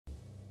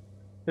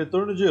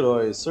Retorno de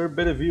heróis. Sir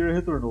Bedivere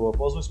retornou.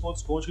 Após um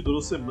esconde-esconde que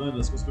durou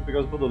semanas, conseguiu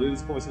pegar os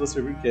bandoleiros e convencê-los a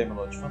servir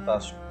Camelot.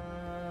 Fantástico.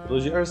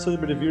 Elogiar Sir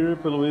Bedivere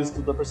pelo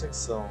êxito da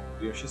perseguição.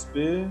 Ganhou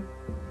XP,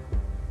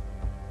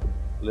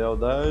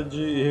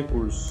 lealdade e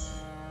recurso.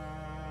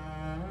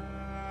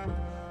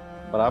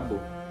 Brabo.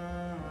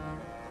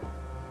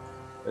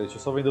 Pera, deixa eu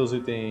só vender os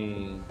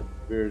itens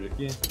verdes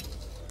aqui.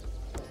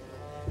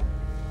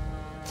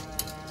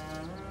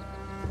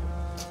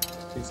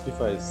 O que isso aqui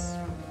faz?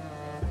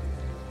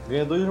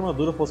 Ganha 2 de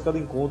armadura após cada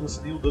encontro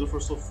se nenhum dano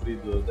for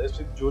sofrido.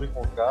 10% de ouro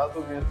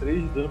encontrado, ganha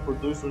 3 de dano por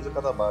 2 turnos a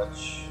cada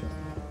bate.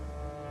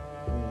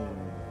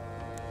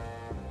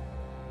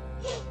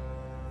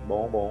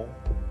 Bom.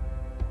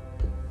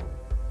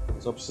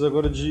 Só preciso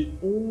agora de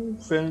um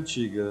fé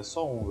antiga,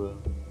 só um, velho.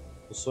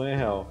 O sonho é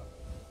real.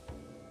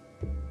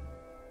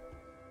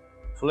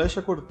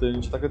 Flecha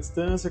cortante, ataca a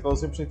distância,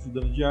 causa 100% de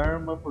dano de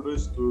arma por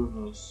 2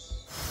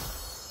 turnos.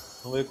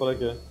 Vamos ver qual é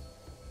que é.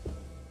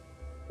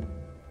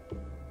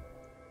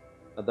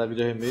 Adaga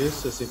de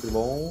arremesso é sempre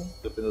bom,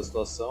 depende da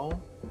situação.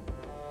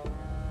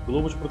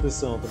 Globo de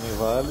proteção também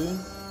vale,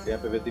 ganha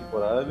PV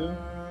temporário.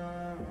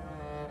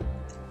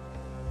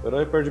 O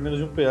herói perde menos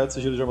de 1 PA de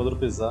sigilo de armadura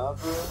pesada,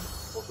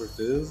 com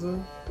certeza.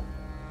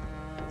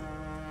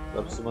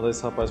 Dá pra mandar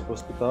esse rapaz pro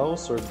hospital,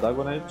 Sword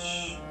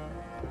Dagonet.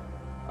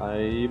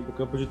 Aí pro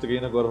campo de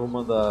treino agora eu vou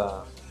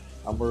mandar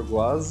a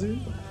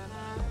Morguase.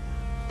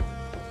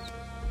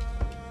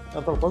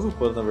 Ah, tava quase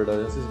upando na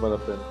verdade, não sei se vale a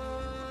pena.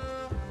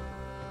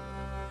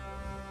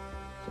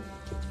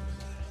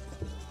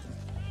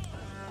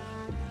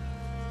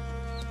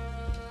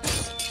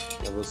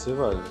 Você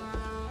vale.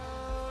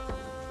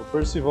 O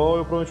Percival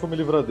eu provavelmente vou me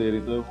livrar dele,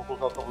 então eu vou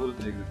colocar o Cavaleiro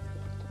Negro.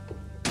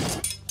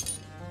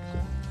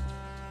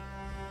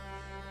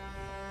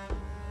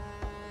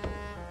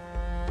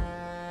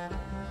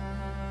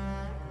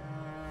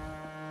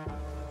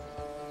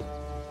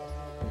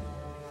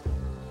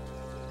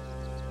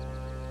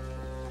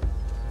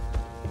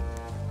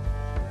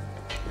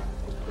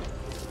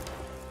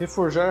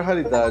 Reforjar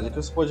raridade.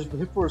 Então você pode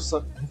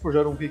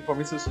reforjar um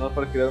equipamento selecionado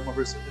para criar uma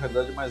versão de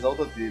raridade mais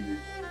alta dele.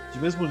 De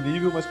mesmo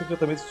nível, mas com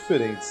encantamentos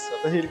diferentes.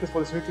 Até relíquias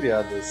podem ser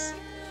recriadas.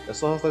 É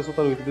só arrastar e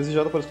soltar o item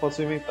desejado para o espaço do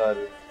seu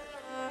inventário.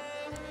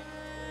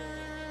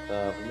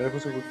 Tá, a primeira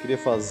coisa que eu queria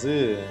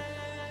fazer...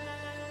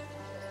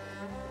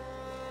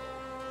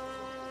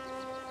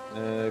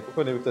 qual que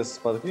é o nível que tá essa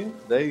espada aqui?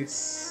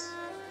 10.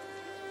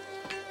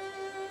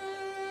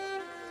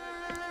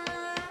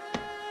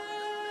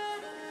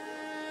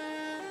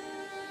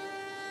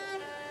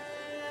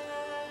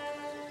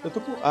 Eu tô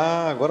com...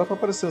 Ah, agora tá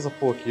aparecendo essa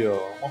porra aqui, ó.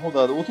 Uma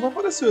rodada. O outro não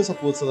apareceu essa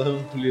porra dessa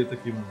ampulheta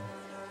aqui, mano.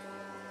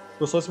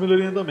 Ficou só essa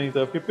melhoria também, tá?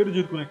 Eu fiquei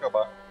perdido quando ia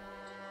acabar.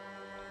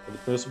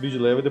 Então eu subi de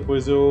level e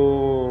depois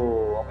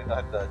eu aumentei a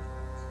raridade.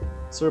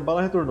 Sr.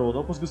 Bala retornou.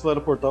 Não conseguiu instalar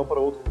o portal para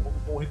outro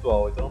mundo com um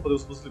ritual, então não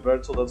podemos nos livrar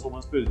de soldados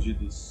romanos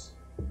perdidos.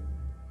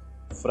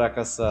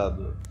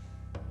 Fracassado.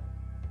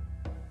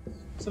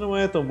 Você não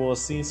é tão bom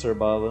assim, Sr.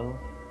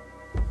 Bala.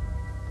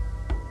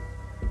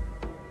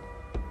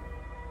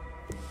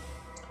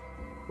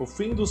 O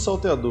fim dos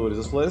salteadores.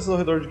 As florestas ao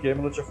redor de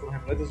Camelot já foram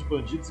repletas de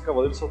bandidos e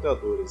cavaleiros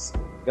salteadores.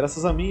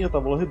 Graças a mim e a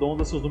Tábua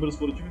Redonda, seus números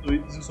foram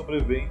diminuídos e os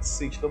sobreviventes,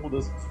 sentindo a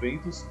mudança dos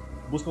ventos,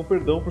 buscam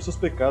perdão por seus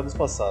pecados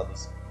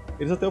passados.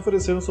 Eles até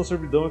ofereceram sua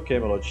servidão a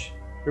Camelot.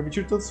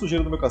 Permitir tanta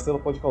sujeira no meu castelo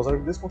pode causar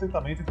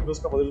descontentamento entre meus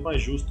cavaleiros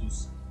mais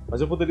justos,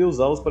 mas eu poderia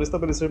usá-los para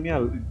estabelecer minha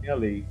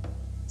lei,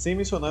 sem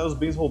mencionar os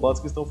bens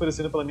roubados que estão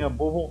oferecendo pela minha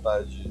boa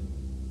vontade.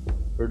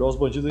 Perdoar os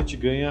bandidos a gente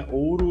ganha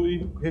ouro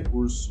e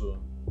recurso.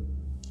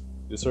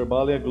 E o Sr.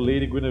 Bala e a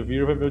Lady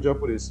Guinevere vai me odiar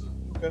por isso.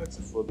 Eu quero que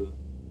se foda.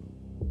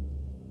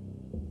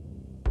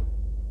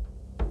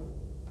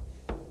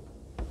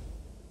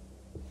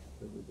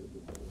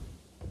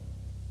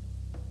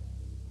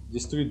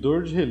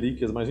 Destruidor de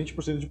relíquias. Mais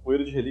 20% de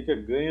poeira de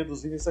relíquia ganha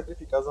dos itens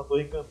sacrificados na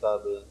torre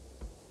encantada.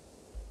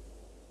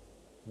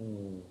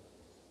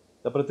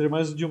 Dá pra ter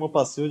mais de uma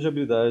passiva de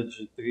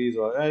habilidade. 3,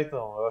 ó.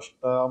 Então, eu acho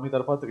que tá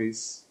aumentado pra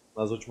 3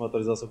 nas últimas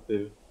atualizações que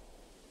teve.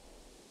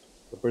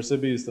 Eu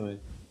percebi isso também.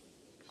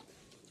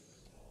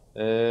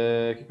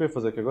 O que eu ia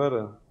fazer aqui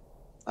agora?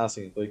 Ah,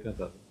 sim, tô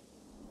encantado.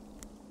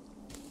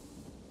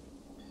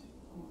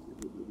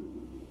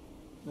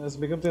 Se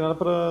bem que não tem nada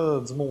pra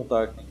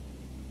desmontar aqui.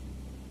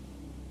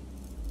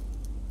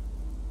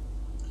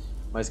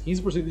 Mais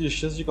 15% de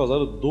chance de causar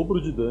o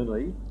dobro de dano.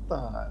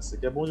 Eita, isso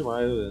aqui é bom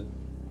demais, velho.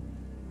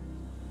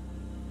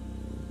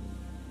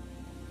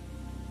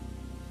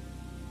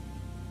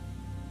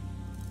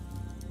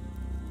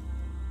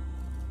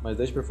 Mais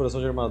 10 de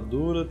perfuração de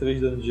armadura, 3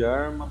 de dano de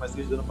arma, mais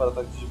 3 de dano para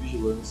ataques de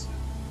vigilância.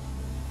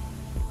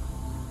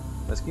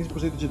 Mais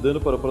 15% de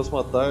dano para o próximo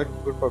ataque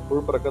corpo a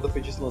corpo para cada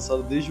feitiço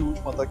lançado desde o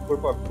último ataque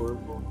corpo a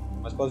corpo.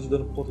 Mais 4 de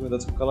dano contra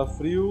unidades com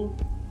calafrio.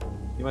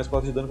 E mais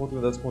 4 de dano contra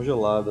unidades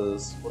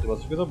congeladas. Pô, tem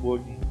bastante coisa boa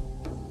aqui.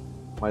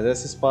 Mas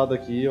essa espada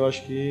aqui eu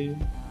acho que...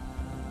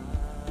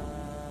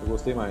 eu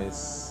gostei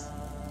mais.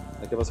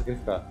 Aqui é pra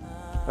sacrificar.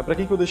 Mas pra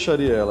quem que eu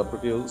deixaria ela?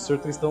 Porque o Sr.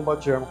 Tristão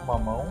bate arma com uma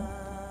mão.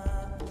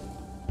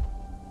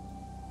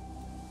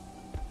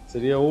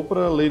 Seria ou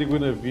pra Lady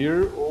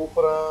Guinevere ou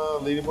pra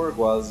Lady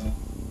Morgause.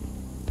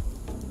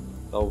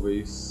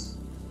 Talvez.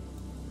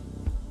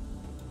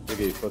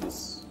 Peguei,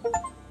 foda-se.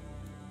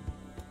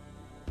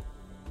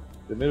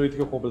 Primeiro item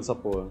que eu compro dessa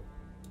porra.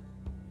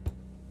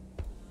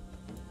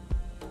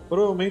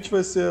 Provavelmente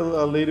vai ser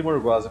a Lady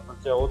Morgause,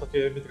 porque a outra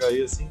quer me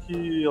trair assim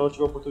que ela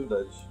tiver a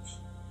oportunidade.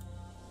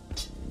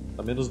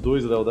 Tá menos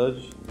 2 a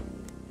lealdade.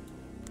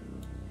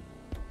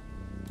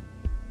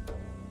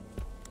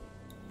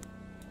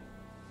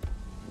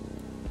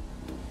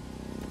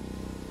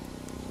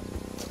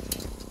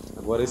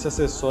 Agora esse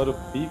acessório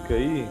pica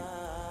aí,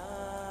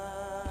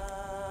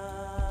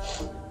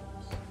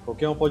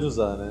 qualquer um pode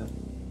usar, né?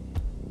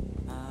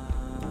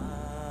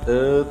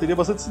 Teria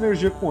bastante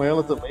sinergia com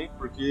ela também,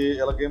 porque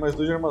ela ganha mais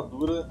 2 de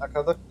armadura a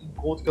cada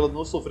encontro que ela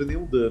não sofrer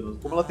nenhum dano.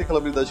 Como ela tem aquela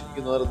habilidade que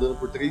ignora dano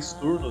por 3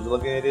 turnos, ela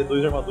ganharia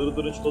 2 de armadura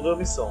durante toda a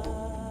missão.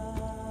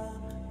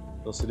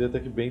 Então seria até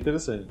que bem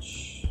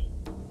interessante.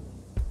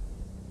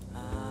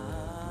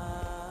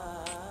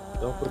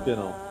 Então por que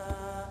não?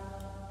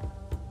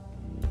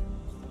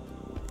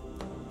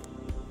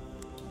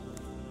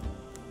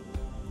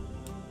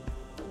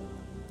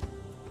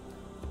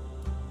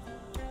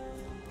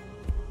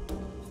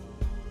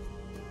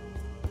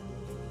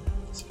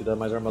 Esse aqui dá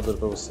mais armadura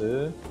pra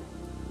você.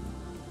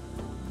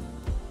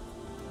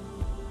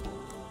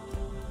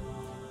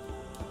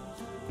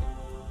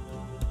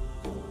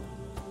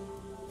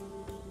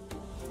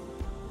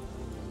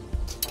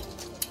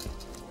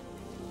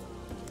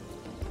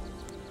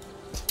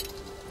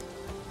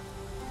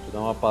 Vou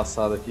dar uma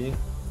passada aqui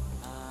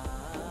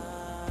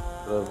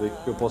pra ver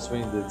o que eu posso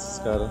vender desses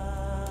caras.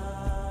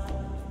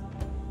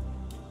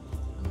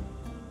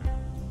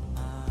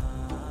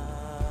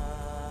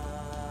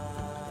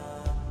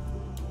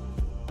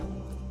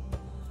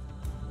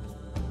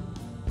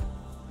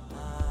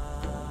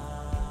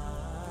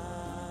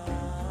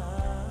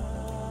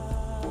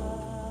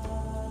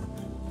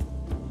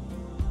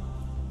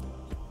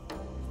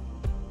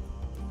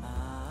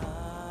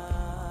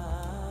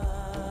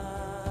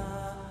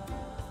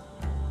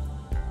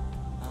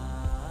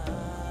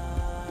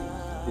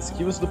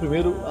 Esquiva-se do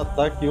primeiro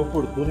ataque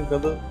oportuno em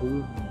cada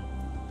turno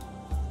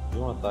de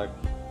um ataque.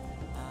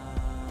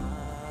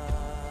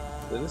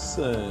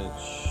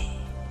 Interessante.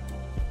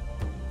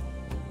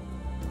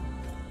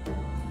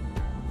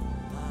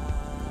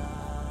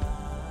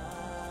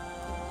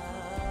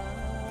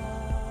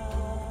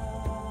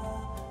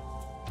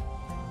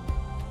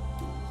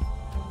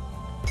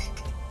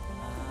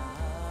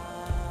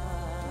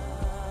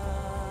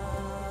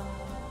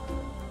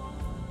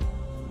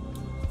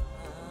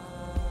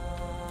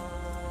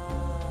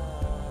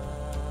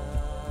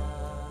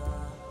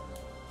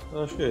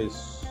 Acho que é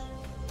isso.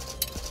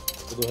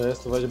 Todo o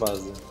resto vai de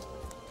base.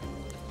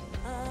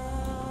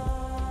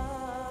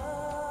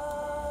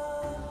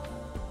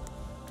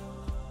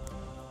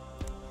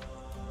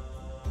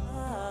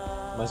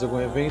 Mais algum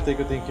evento aí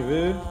que eu tenho que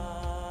ver?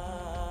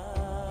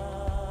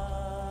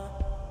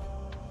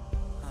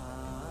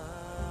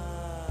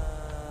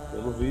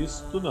 Pelo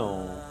visto,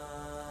 não.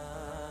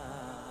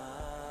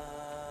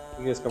 O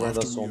que é esse Cavaleiro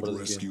das Sombras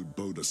aqui?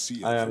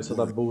 Ah, é a missão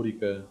da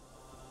Boudiceia.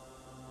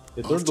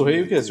 Retorno do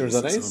Rei, o que é, Senhor dos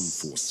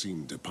Anéis?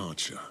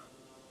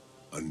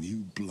 A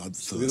new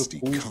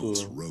bloodthirsty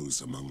cult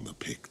rose among the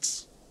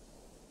Picts.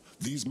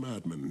 These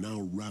madmen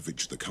now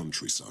ravage the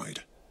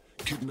countryside,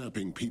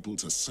 kidnapping people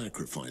to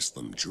sacrifice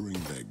them during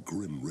their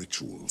grim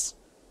rituals.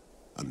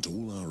 And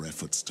all our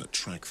efforts to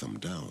track them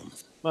down.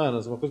 Mano,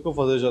 uma coisa que eu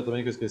vou fazer já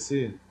também que eu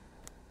esqueci.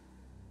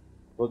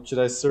 Vou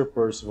tirar esse Sir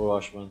Percival, eu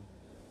acho, mano.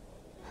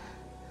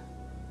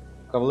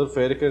 O Cavaleiro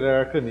Férico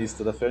era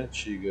arcanista, da fé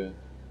antiga.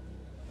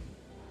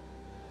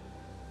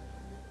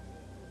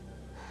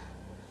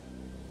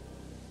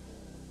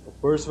 O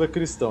Percival é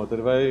cristão, então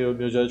ele vai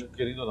me odiar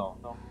querendo ou não.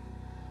 Então,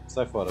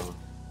 sai fora, mano.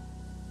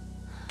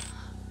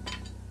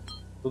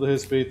 Todo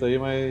respeito aí,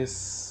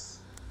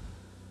 mas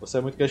você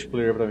é muito cash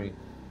player pra mim.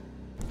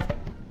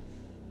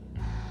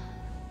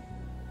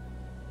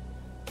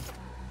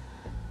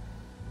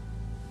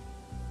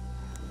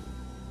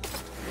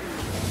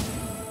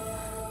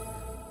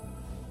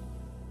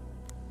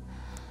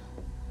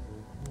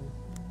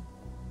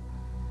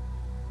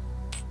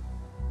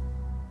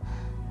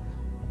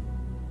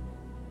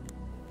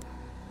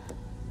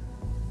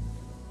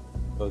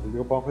 Tem que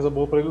comprar uma coisa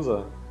boa pra ele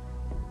usar.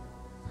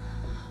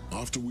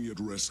 After we had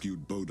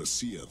rescued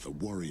Boudicea, the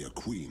warrior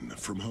queen,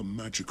 from her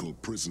magical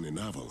prison in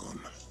Avalon,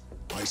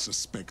 I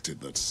suspected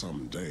that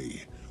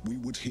someday we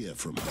would hear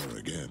from her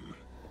again.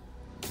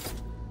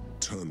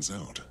 Turns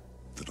out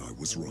that I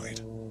was right.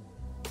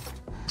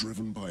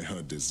 Driven by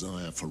her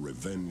desire for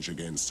revenge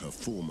against her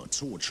former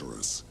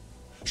torturers,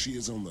 she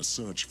is on the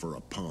search for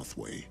a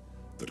pathway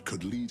that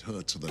could lead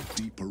her to the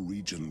deeper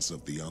regions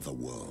of the other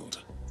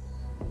world.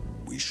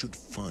 We should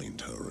find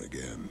her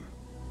again.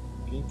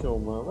 Quem que é o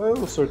mano? É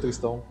o Sr.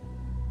 Tristão.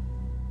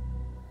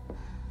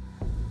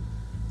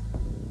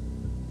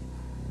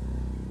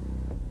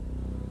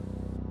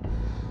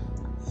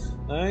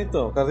 É,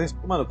 então, o cara tem,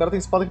 mano, o cara tem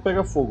espada que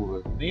pega fogo,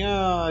 velho. Nem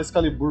a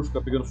Excalibur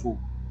fica pegando fogo.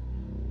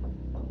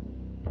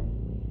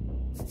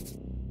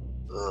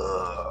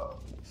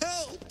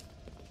 Help!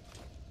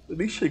 Eu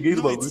nem cheguei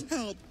no bagulho. Knights,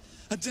 help!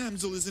 A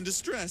damsel is in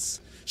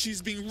distress.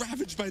 She's being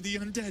ravaged by the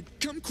undead.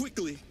 Come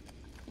quickly.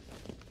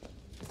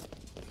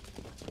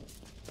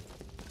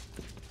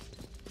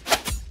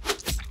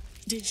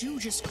 Did you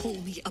just call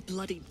me a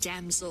bloody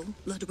damsel,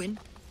 Ludwin?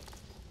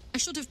 I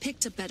should have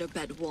picked a better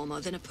bed warmer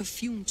than a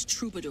perfumed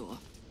troubadour.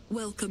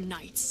 Welcome,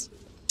 knights.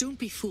 Don't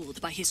be fooled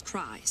by his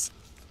cries.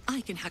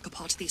 I can hack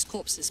apart these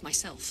corpses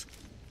myself.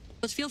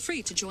 But feel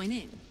free to join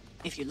in,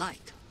 if you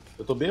like.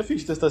 Eu tô bem afim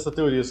de testar essa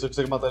teoria, se você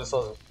consegue matar ele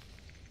sozinho.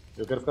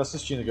 Eu quero ficar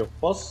assistindo aqui, eu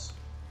posso?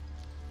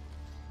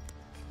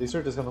 Tenho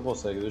certeza que ela não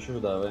consegue, deixa eu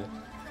ajudar, vai.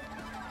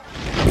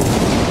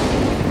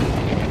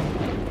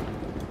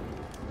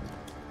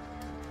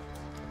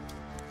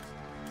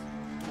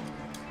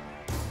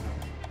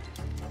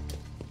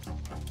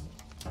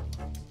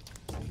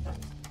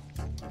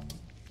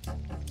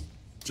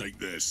 Take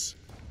this.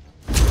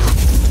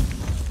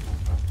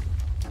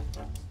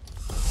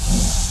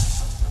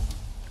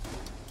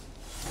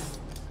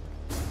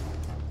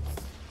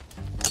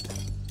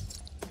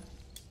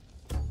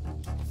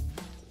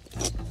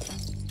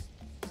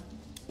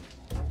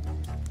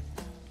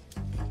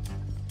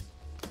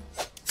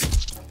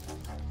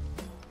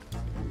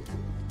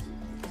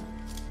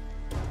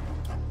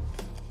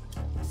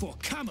 For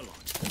Camelot.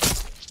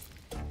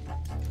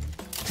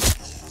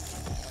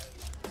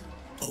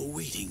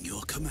 Awaiting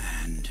your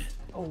command.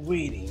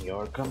 Awaiting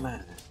your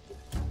command.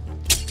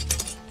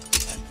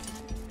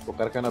 O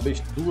cara caiu na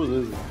besta 2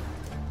 vezes.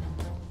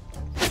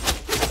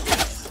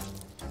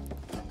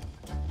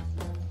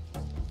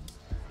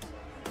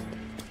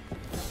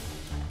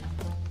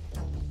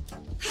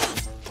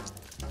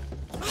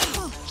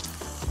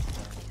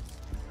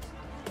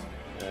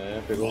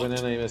 É, pegou o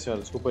veneno aí, minha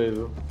senhora. Desculpa aí,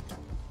 viu?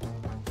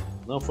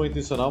 Não foi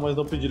intencional, mas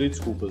não pedirei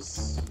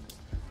desculpas.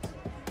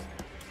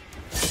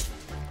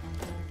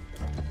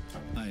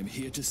 I am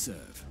here to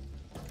serve.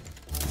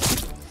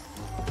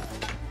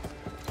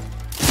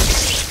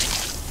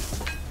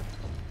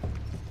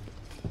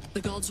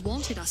 The gods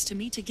wanted us to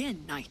meet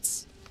again,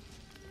 knights.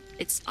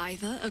 It's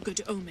either a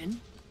good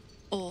omen,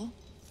 or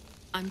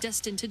I'm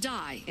destined to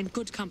die in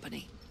good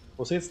company.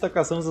 Você está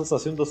caçando os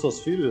assassinos das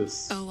suas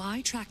filhas? Oh,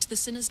 I tracked the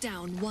sinners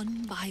down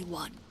one by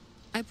one.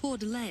 I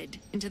poured lead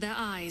into their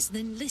eyes,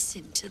 then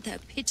listened to their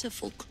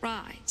pitiful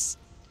cries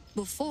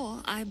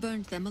before I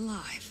burned them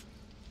alive.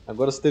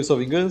 Agora você teve sua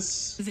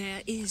vingança?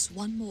 There is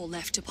one more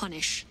left to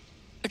punish.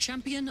 A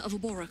champion of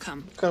Boracum.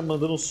 O cara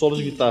mandando um solo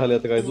de guitarra ali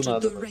atrás do Ordered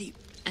nada. the rape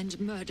and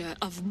murder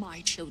of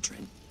my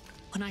children.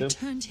 When I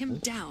turned him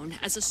down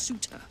as a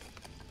suitor.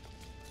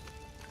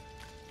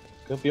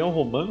 Campeão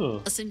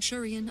romano? A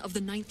centurion of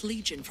the 9th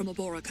Legion from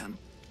Boracum.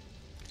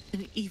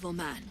 An evil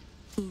man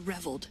who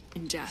reveled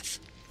in death.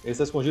 Ele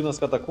está escondido nas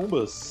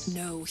catacumbas?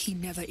 No, he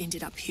never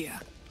ended up here.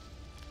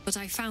 But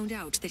I found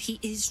out that he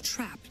is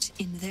trapped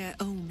in their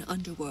own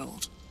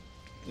underworld.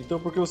 Então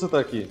por que você está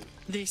aqui?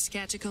 This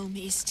catacomb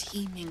is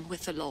teeming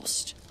with the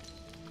lost.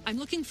 I'm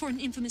looking for an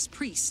infamous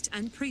priest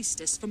and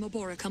priestess from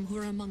Boracum who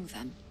are among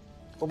them.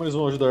 Como eles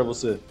vão ajudar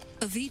você?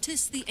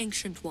 Avitus the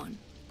Ancient One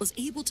was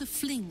able to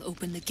fling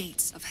open the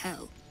gates of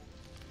hell.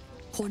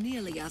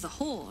 Cornelia the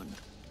Horn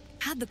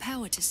had the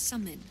power to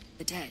summon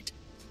the dead.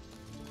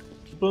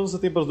 Que planos você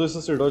tem para os dois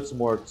sacerdotes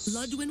mortos?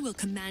 Ludwin will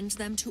command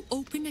them to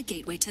open a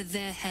gateway to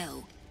their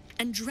hell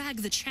and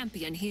drag the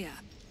champion here.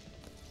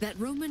 That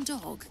Roman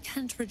dog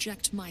can't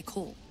reject my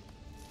call.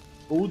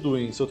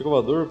 Uduin, seu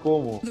trovador,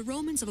 como? The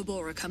Romans of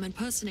Boracum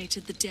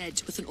impersonated the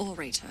dead with an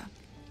orator.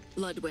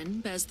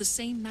 Ludwin bears the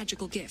same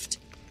magical gift.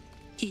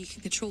 He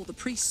can control the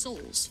priest's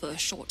souls for a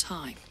short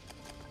time.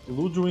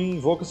 Ludwin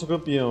invoca seu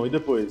campeão, e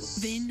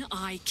depois? Then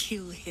I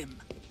kill him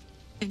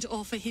and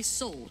offer his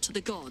soul to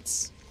the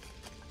gods.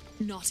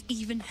 Not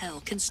even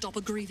hell can stop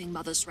a grieving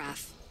mother's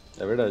wrath.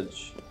 É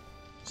verdade.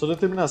 Sua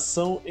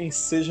determinação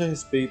enseja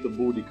respeito,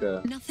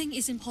 Boudica. Nothing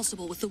is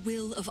impossible with the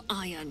will of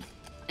iron,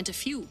 and a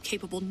few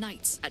capable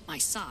knights at my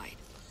side.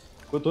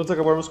 Quanto antes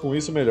acabarmos com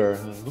isso, melhor.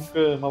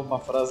 Nunca uma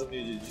frase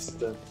me disse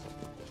tanto.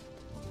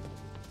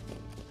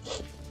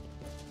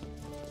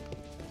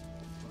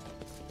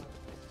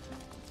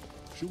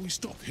 Shall we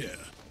stop here?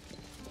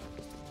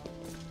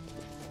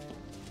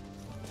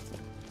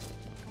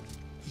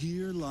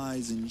 Here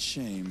lies in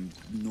shame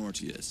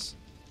Nortius,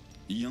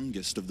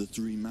 youngest of the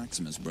 3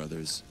 Maximus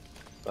brothers.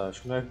 Tá,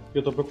 acho que não é o que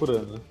eu tô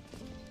procurando, né?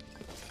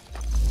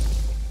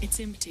 It's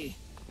empty.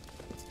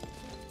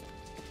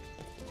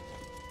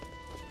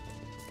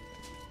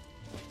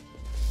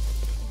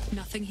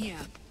 Nothing here.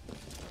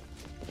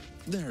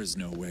 There is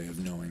no way of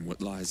knowing what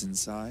lies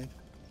inside.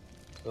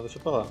 Então deixa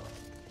pra lá.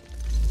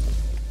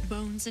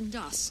 Bones and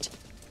dust.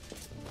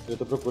 Eu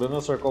tô procurando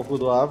o sarcófago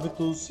do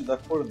Avitus e da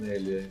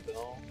Cornélia,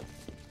 então...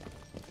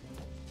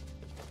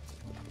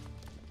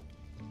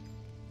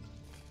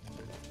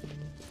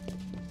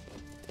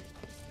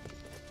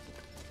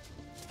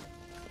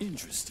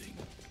 Interesting.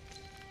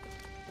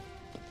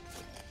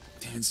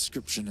 The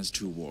inscription is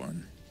too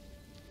worn.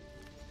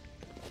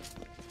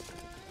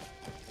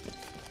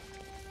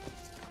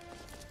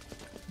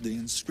 The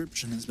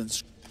inscription has been...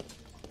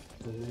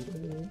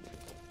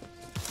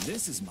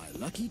 This is my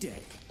lucky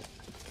day.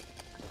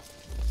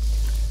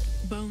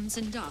 Bones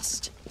and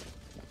dust.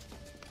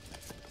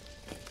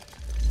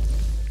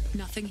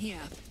 Nothing here.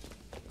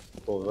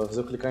 Pô, vai fazer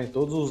eu clicar em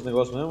todos os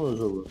negócios mesmo, o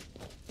jogo?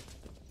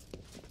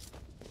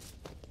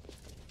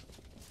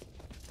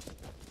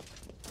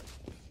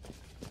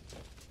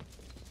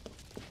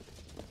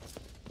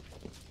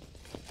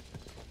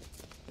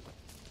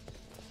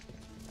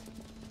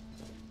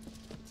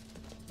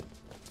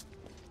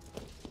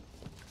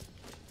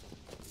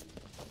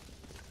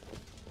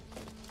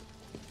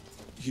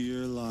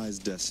 Here lies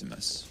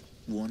Decimus,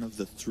 one of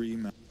the three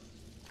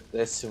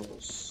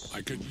Decimus.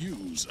 I could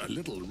use a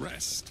little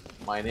rest.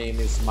 My name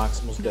is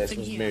Maximus Nothing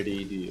Decimus here.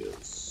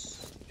 Meridius,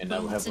 and I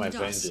will have Bones my and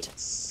dust.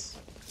 vengeance.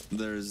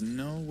 There is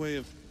no way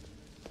of...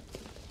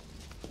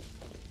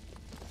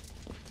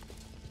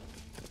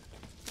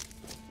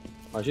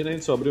 Imagina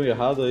aí se eu abrir um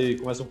errado aí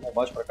começa um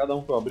combate pra cada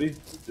um que eu abrir.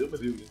 Deus me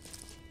livre.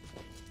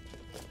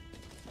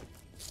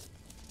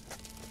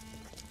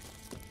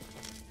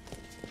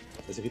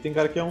 Esse aqui tem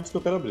cara que é um dos que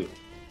eu quero abrir.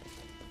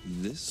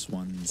 This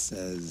one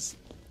says,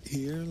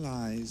 here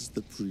lies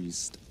the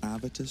priest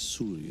Avitus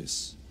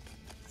Surius.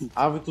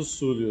 Avitus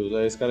Surius,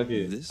 é esse cara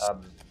aqui. This-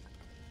 Abre.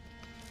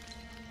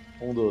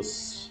 Um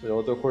dos. E o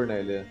outro é o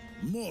Cornélia.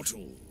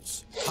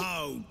 Mortals,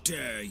 how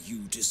dare you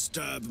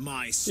disturb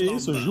my Que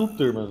isso, slumber?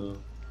 Júpiter, mano.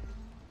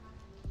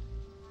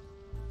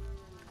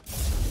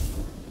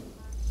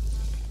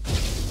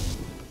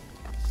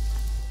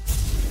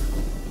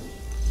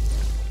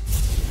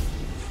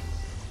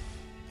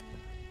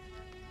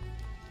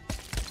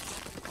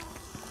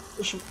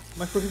 Poxa,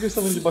 mas por que eles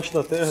estão vindo debaixo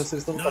da terra se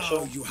eles estão no Now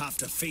caixão? you have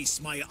to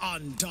face my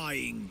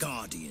undying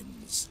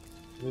guardians.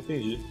 Não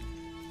entendi.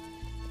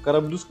 O cara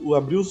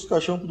abriu os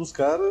caixão dos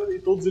caras e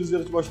todos eles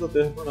vieram debaixo da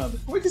terra por nada.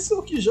 Como é que isso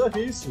aqui já é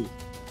isso?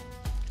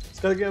 Os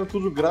caras ganharam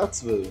tudo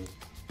grátis, velho.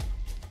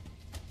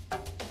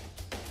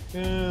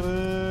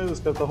 Caralho, os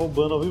caras tá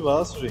roubando ao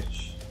vivaço,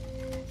 gente.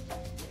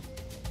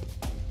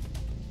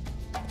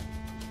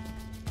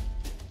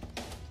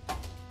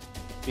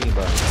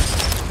 Pimba.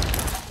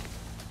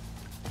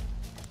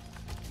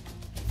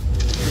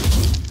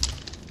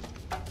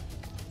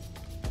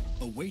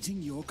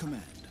 Awaiting your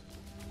command.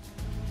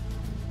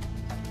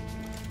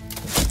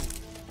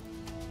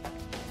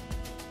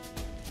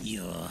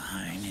 Your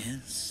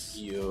Highness.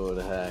 Your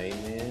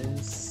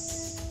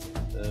Highness.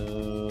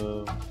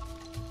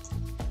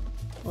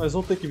 Mas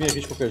vão ter que vir aqui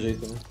de qualquer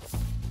jeito, né?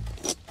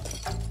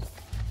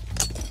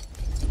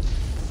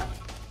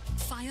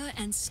 Fire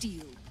and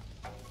steel.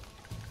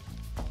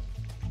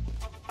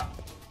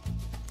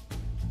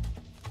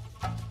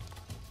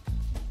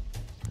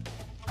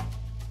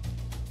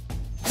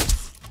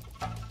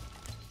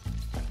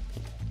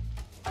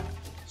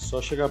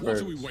 Só chegar What are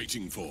perto. we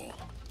waiting for?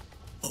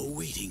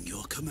 Awaiting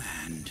your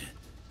command.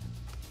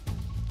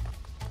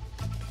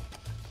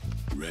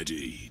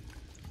 Ready.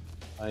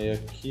 Aí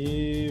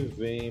aqui,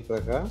 vem pra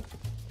cá.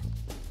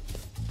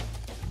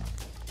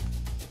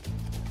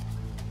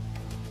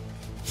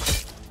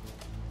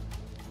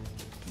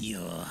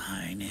 Your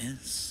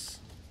Highness.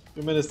 E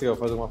o Menestrel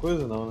faz alguma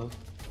coisa? Não, né?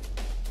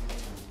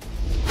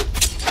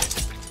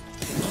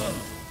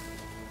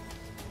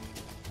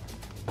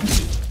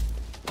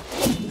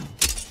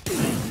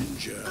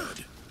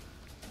 Injured.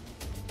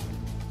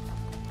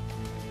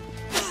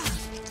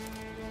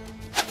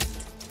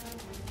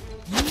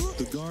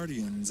 The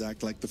Guardians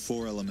act like the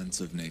four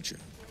elements of nature,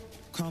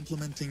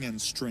 complementing and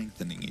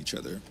strengthening each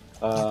other.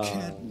 You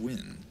can't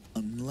win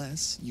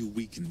unless you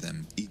weaken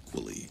them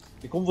equally.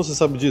 E como você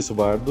sabe disso,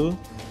 Bardo?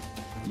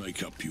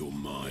 Make up your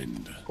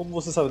mind. Como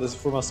você sabe dessa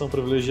informação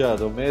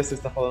privilegiada? O mestre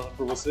está falando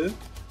por você?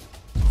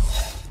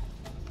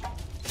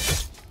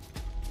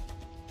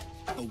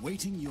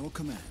 Awaiting your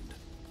command.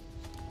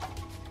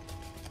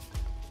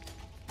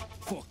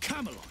 For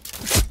Camelot.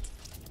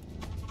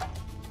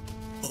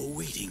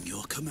 Awaiting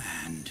your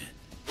command.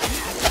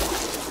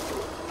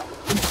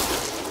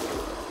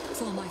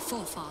 For my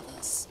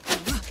forefathers.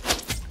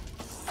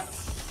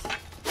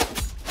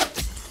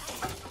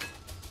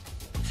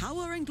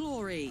 Power and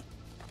glory.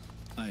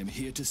 I am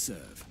here to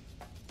serve.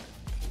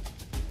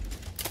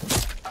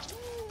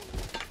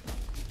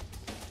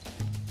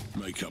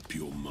 Make up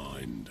your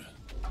mind.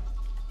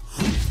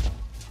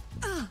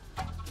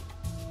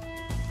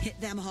 Hit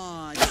them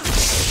hard.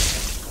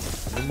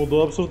 Não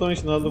mudou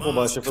absolutamente nada do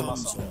combate, a Mask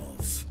comes informação.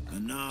 off,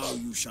 and now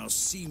you shall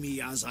see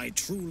me as I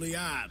truly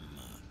am.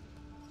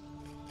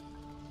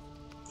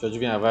 Deixa eu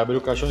adivinhar, vai abrir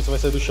o caixão e você vai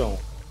sair do chão.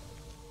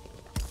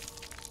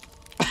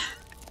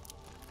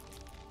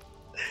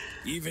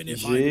 Even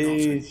if I'm not a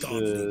Gente,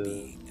 godly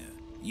being,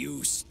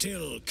 you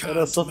still can't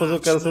era só fazer o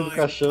cara sair do match my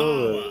caixão,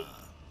 power. velho.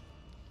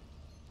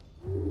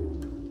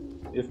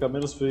 Ia ficar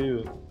menos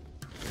feio.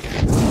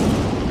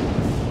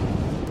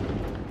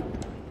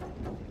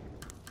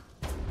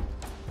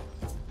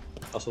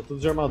 Passou tudo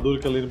de armadura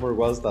que a Lady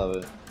Morgause tá,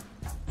 velho.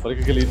 Falei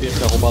que aquele item ia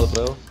ficar roubado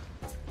pra ela.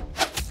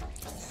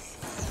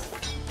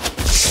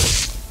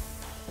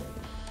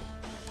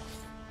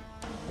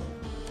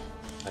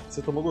 Aqui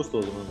você tomou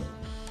gostoso, mano.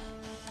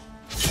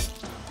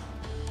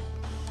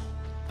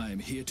 I am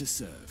here to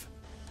serve.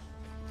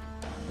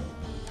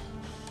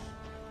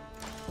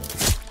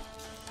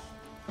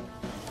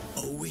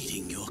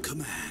 Awaiting your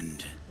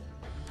command.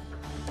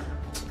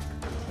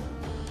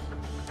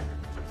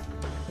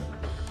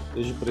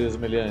 Esteja preso,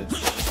 meliante.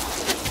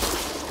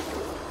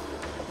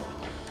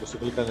 Você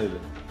clicar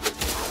nele.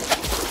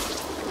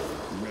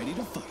 Ready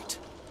to fight.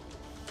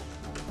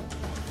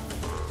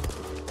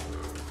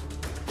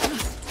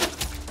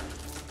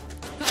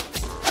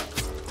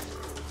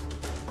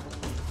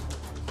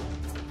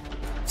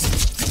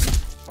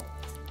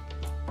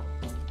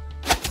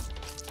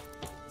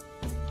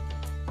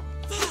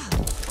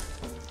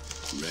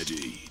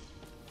 Ready.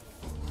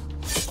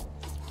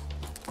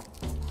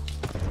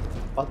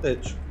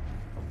 Patético.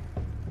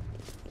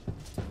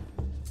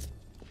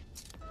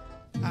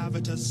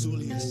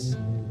 Sulius,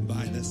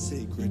 by the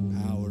sacred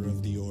power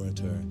of the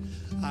orator,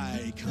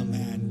 I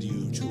command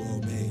you to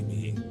obey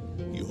me.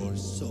 Your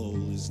soul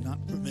is not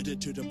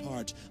permitted to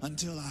depart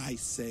until I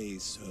say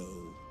so.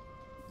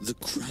 The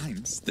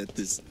crimes that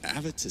this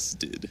Avitus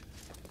did,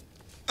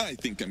 I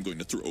think I'm going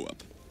to throw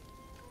up.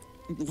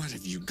 What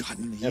have you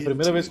gotten me É a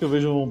primeira vez que eu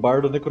vejo um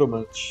bardo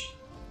necromante.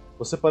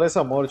 Você parece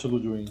a morte,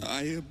 Ludwig.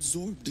 I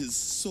absorbed his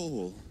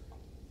soul.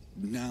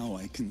 Now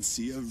I can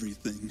see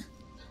everything.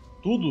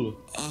 Tudo?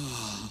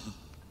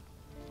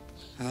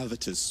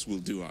 Avitus will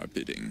do our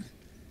bidding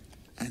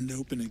and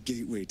open a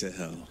gateway to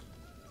hell.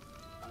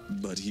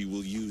 But he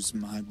will use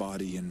my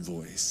body and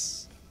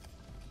voice.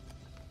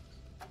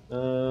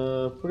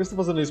 Por que você está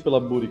fazendo isso pela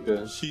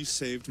Boudiceia? She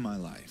saved my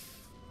life.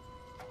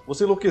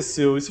 Você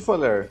enlouqueceu, e se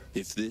falhar?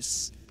 If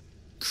this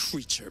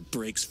creature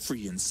breaks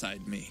free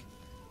inside me,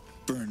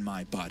 burn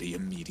my body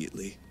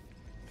immediately.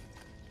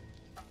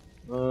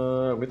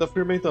 Aguenta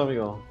firme então,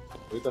 amigão.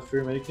 Aguenta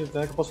firme aí que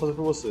tem que eu posso fazer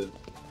por você.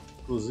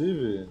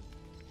 Inclusive...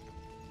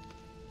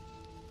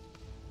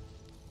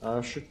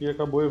 acho que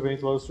acabou o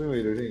evento lá do Stream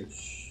Raider,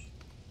 gente.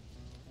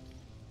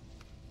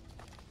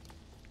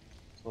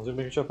 Vamos ver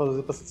como a gente vai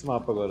fazer pra esse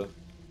mapa agora.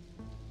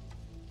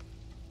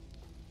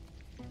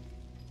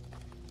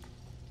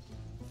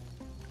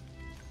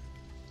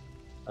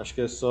 Acho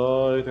que é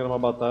só entrar numa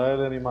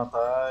batalha, me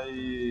matar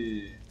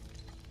e...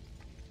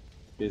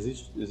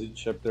 Exit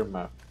Chapter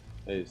Map.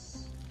 É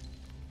isso.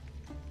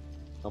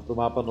 Vamos pro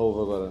mapa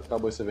novo agora.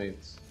 Acabou esse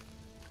evento.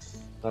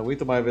 Não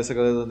aguento mais ver essa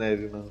galera da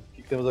neve, mano. O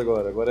que temos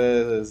agora? Agora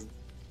é...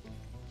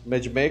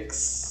 Mad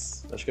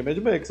Max. Acho que é Mad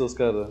Max os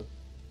caras.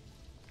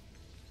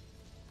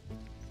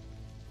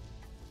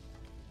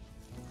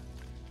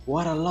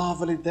 What a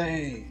lovely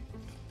day!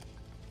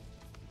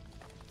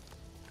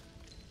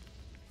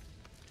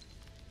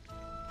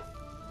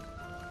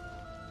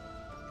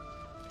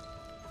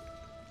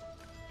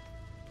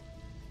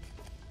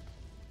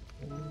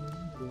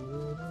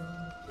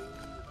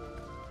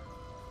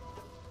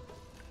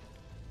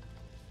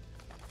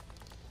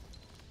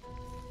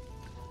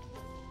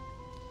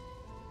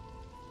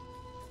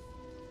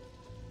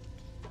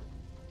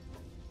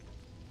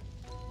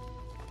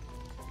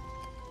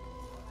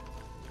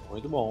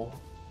 Muito bom.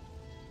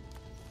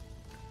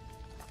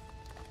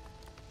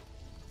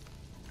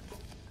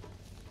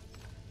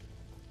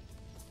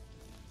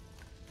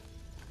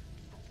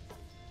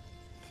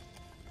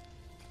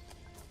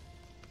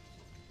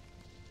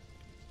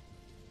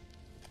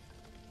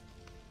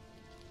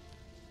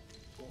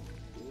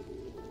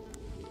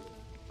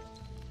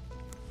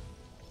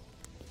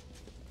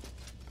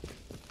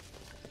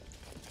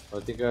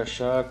 Vai ter que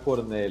achar a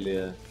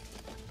Cornélia.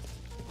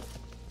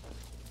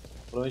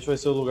 Provavelmente vai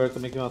ser o lugar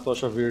também que tem uma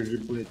tocha verde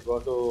bonita, igual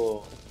a que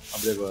eu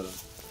abri agora.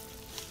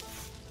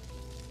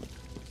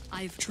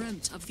 I've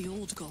dreamt of the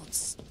old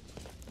gods.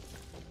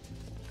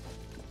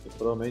 E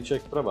provavelmente é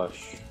aqui pra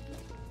baixo.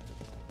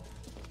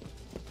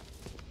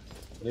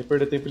 Vou nem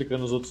perder tempo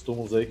clicando nos outros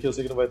túmulos aí, que eu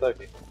sei que não vai estar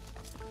aqui.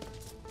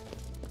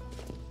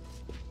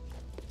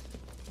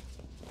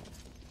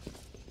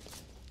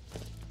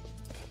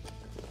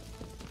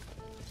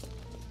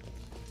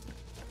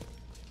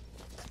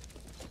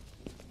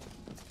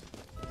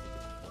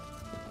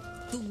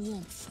 The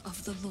warmth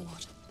of the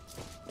Lord.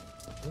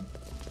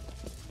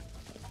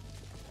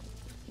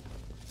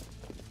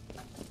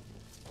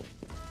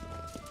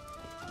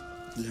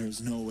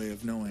 There's no way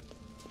of knowing.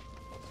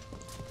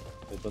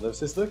 Então deve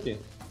ser esse daqui.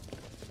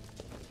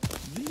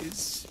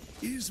 This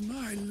is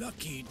my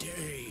lucky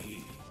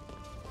day.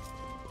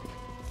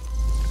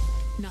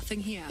 Nothing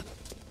here.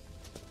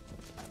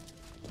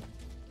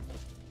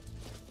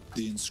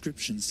 The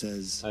inscription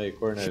says, Aí,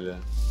 Cornélia.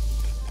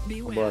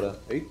 Beware. Vambora.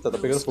 Eita, tá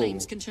pegando Those fogo.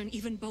 flames can turn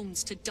even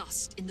bones to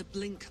dust in the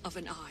blink of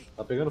an eye.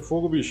 Tá pegando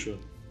fogo, bicho.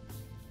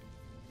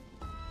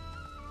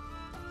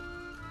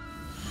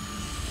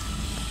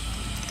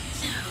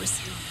 Those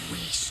who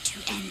wish to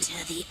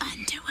enter the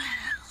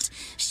underworld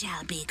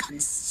shall be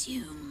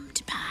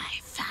consumed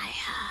by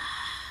fire.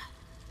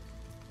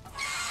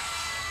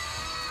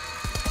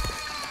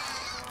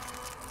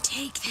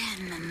 Take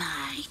them,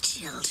 my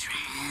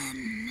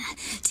children.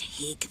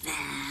 Take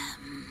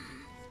them.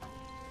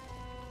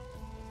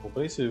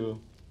 Compreensível.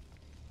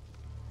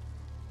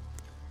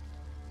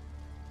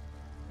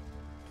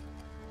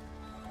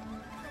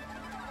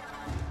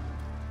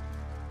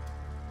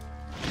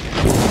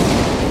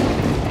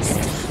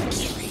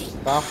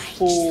 Tá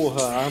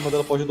porra, a arma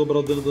dela pode dobrar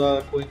o dano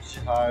da corrente de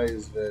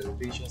raios, velho.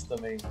 Tem chance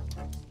também.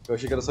 Eu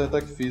achei que era só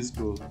ataque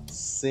físico.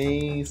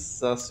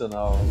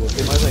 Sensacional.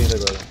 Gostei mais ainda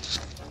agora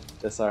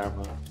dessa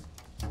arma.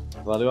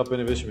 Valeu a pena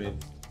o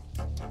investimento.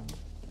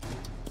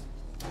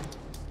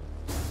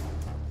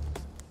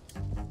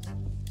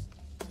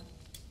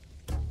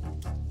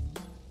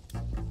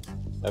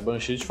 É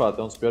Banshee de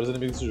fato, é um dos piores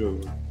inimigos desse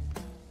jogo.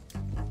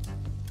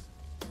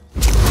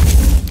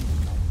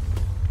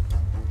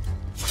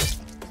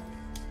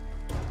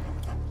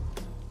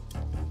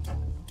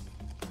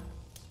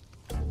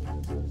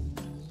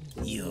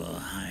 Your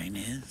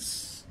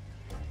Highness.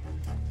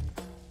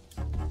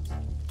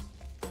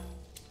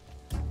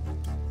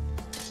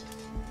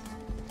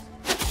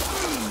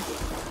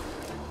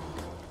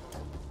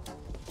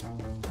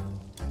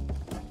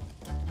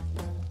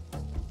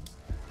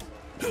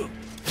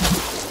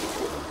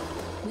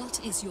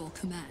 What is your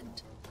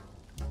command?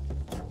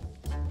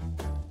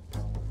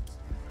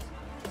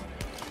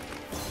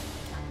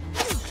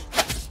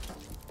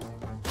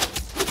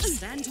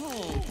 Stand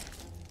tall.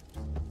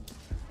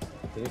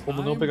 Tem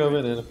como não pegar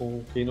veneno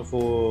com quem não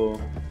for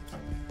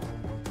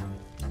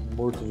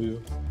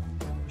morto-vivo.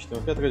 Acho que tem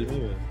um aqui atrás de mim,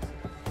 velho.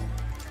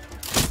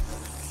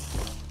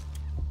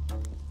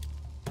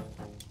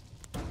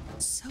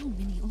 So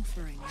many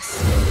offerings.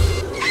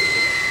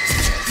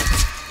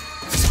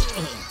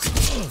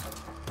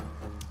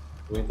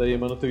 Aguenta aí,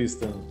 mano,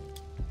 Tristan.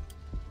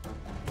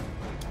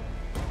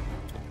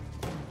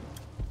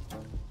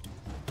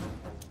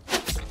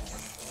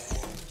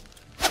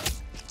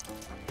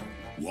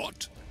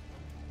 What?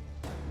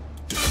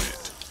 Damn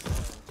it.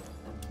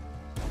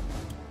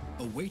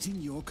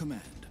 Awaiting your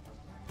command.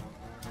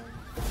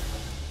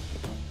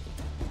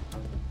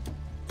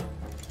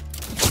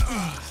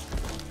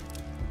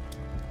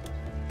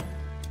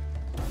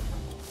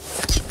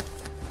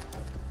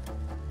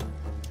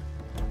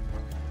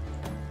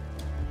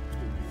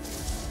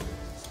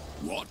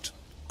 What?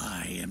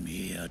 I am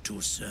here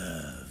to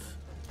serve.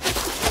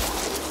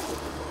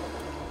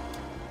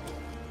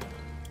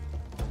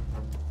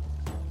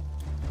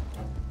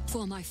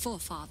 For my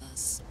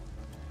forefathers.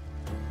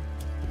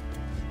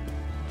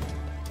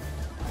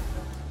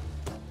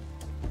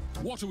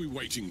 What are we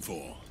waiting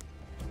for?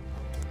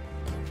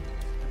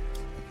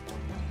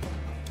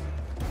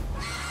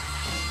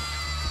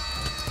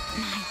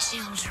 My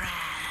children,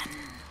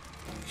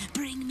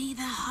 bring me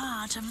the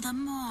heart of the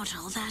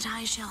mortal that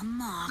I shall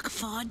mark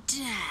for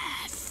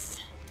death.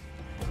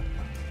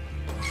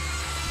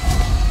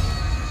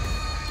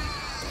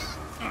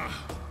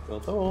 Então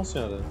tá bom,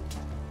 senhora.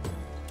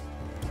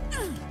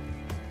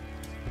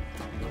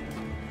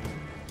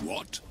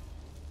 What?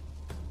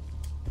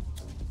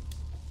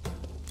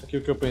 Aqui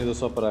o que eu penso da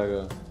sua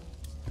praga.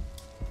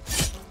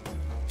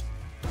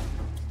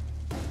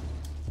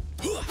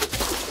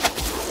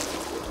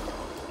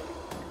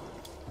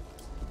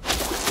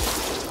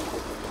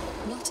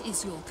 What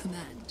is your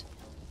command?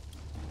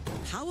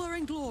 Power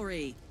and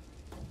glory.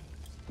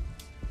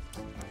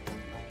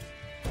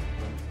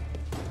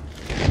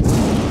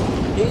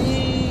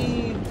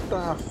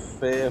 Eita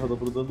ferro,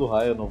 dobro dano do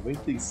raio,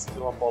 95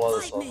 numa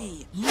paulada só.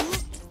 Me.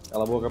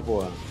 Cala a boca,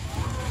 porra.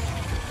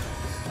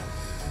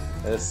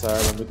 Essa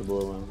arma é muito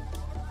boa, mano.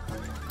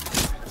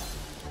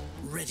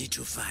 Ready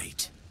to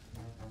fight.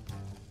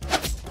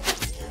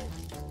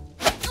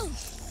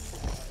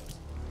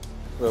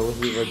 Ué,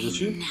 você vai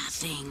desistir?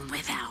 Nothing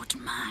without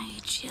my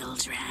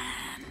children.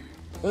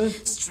 Hã?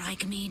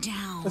 Strike me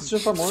down. Mas você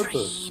já tá morta.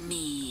 Free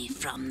me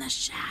from the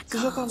shackles Você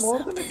já tá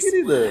morta, of minha this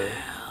querida. world.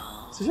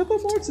 Você já tá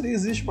morto, você nem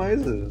existe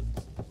mais, velho.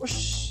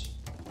 Oxi.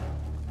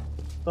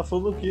 Tá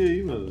falando o que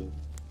aí, mano?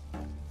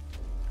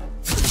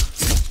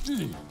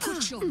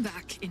 Put your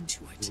back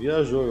into it.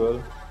 Viajou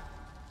agora.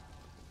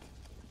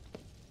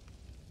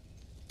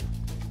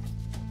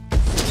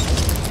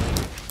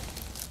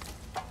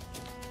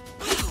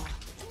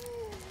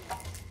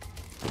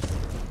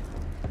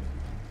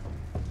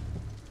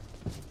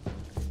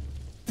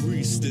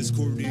 Priestess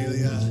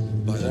Cornelia,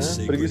 by the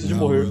sacred preguiça de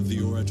power morrer. of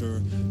the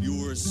orator,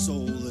 your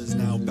soul is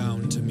now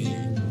bound to me.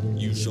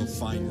 You shall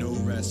find no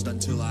rest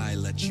until I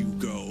let you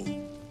go.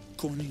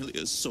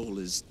 Cornelia's soul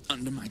is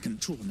under my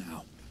control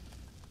now.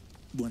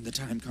 When the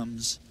time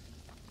comes,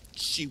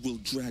 she will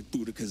drag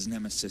Boudicea's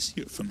nemesis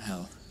here from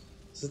hell.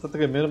 Você tá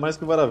tremendo mais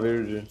que o vara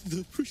verde.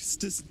 The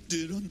priestess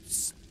did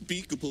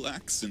unspeakable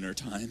acts in her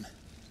time.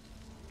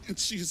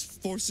 She is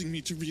forcing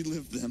me to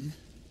relive them.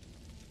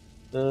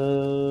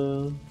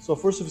 Só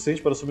for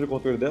suficiente para assumir o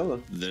controle dela?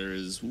 There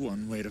is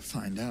one way to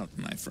find out,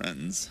 my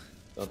friends.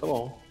 Então tá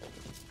bom.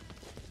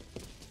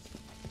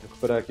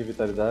 Recuperar aqui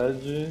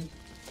vitalidade.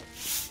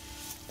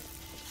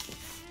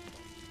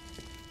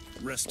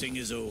 Resting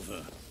is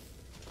over.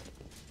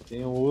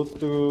 Tem um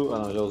outro... Ah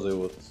não, já usei o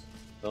outro.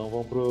 Então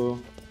vamos pro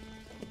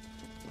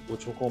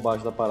último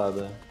combate da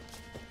parada.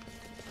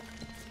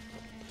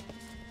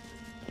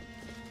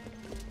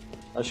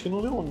 Acho que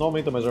não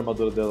aumenta mais a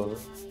armadura dela, né?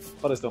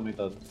 Parece ter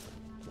aumentado.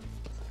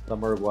 Da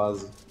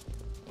Morguasa.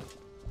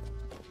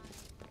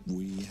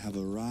 We have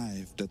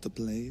arrived at the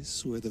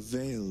place where the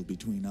veil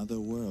between other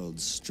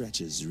worlds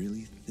stretches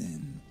really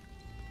thin.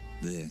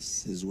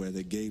 This is where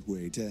the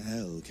gateway to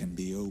hell can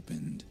be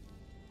opened.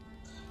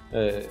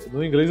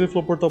 No inglês ele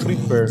falou portal para o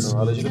inferno,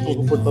 a legenda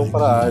colocou portão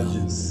para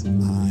Hades.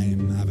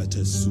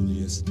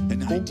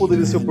 Como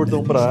poderia ser o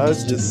portão para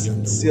Hades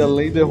se a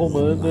lenda é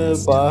romana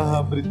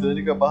 /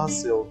 britânica /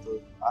 celta?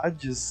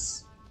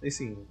 Hades?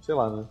 Assim, sei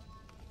lá, né?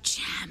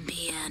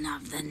 Champion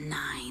of the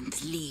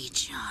 9th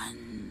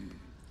Legion.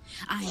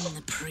 I'm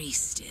the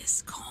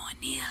priestess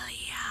Cornelia,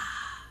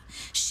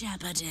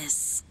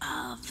 shepherdess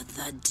of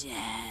the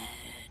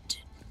dead.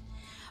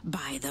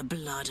 By the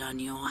blood on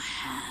your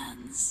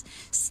hands,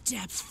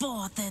 step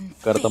forth and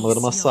O cara tá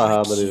mandando uma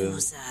sarrada ali.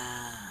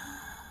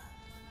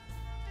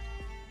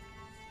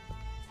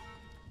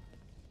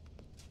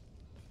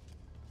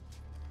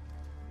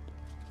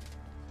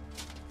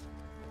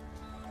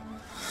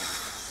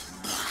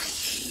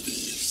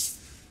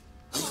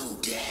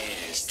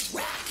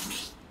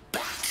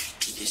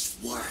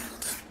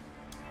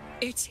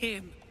 It's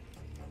him.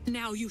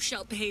 Now you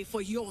shall pay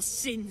for your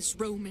sins,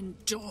 Roman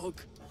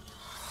dog.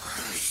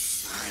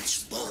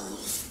 Such bold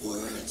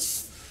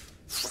words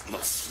from a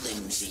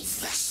flimsy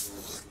vessel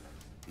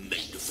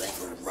made of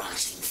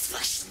ever-rotting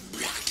flesh and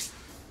blood.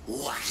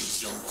 What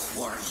is your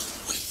quarrel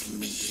with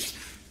me?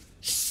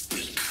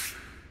 Speak.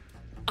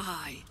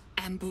 I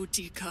am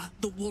Boudicea,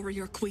 the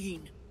warrior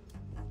queen.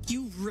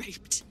 You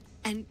raped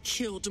and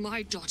killed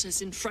my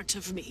daughters in front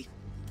of me.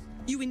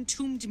 You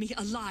entombed me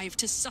alive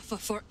to suffer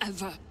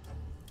forever.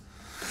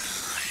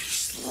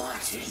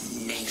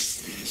 Slaughtering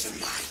nations in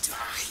my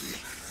time.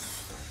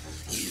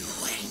 You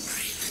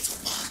angry little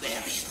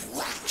barbarian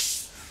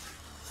wench.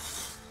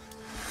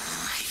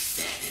 I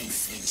fed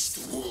infants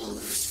to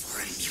wolves for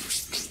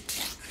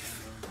amusement.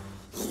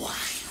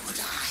 Why would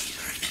I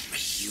remember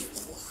you?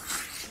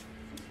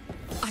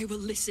 I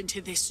will listen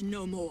to this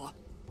no more.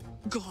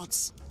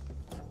 Gods,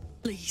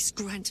 please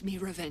grant me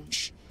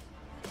revenge.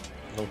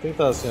 Vamos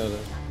tentar, senhora.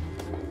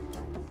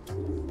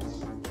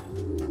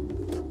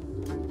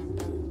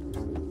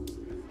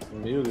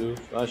 Meu Deus.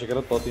 Ah, achei que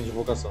era totem de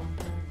invocação.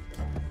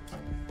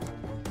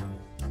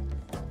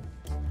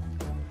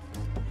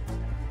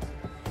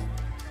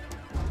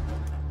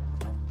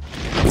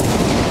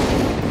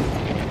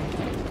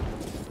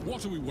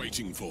 What are we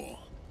waiting for?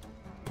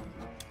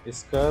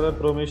 Esse cara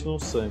provavelmente não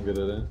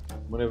sangra, né?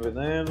 Mano, é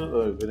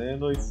veneno,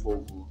 veneno e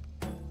fogo.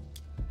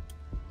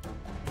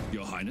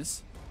 Your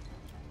Highness?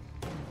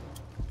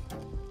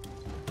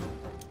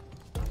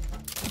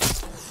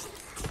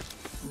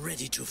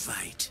 Ready to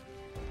fight.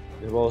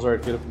 Derrubar os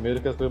arqueiros primeiro,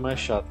 que é a coisa mais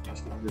chata que a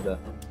gente tem que lidar.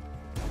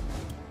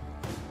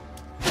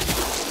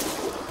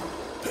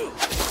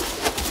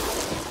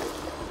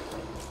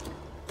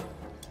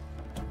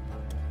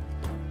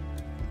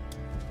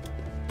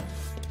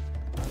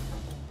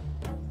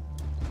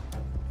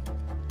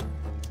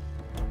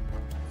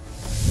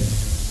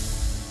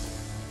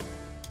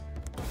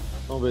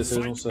 Vamos ver se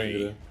eles não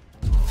sangram.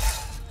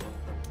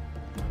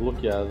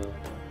 Bloqueado.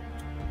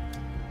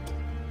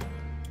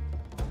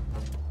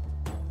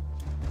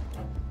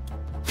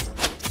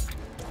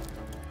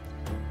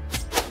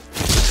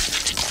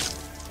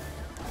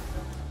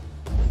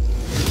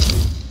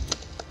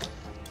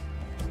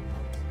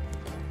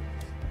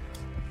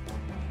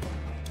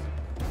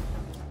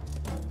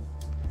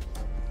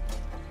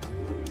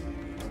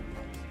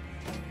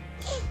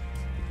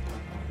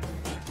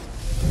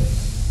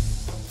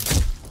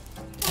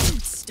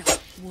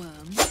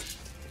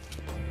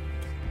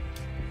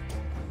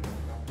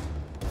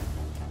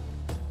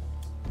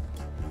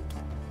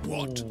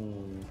 What?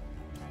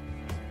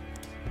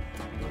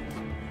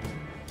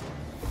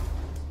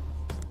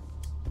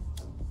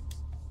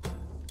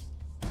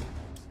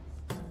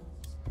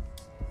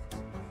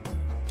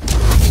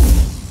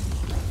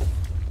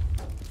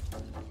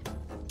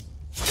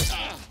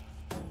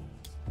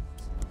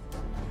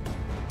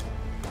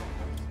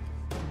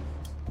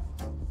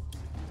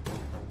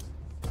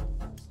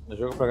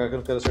 Joga pra cá que eu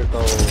não quero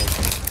acertar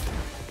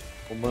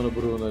o Mano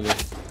Bruno ali.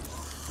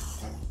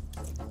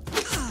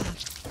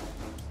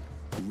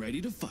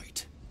 Ready to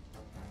fight.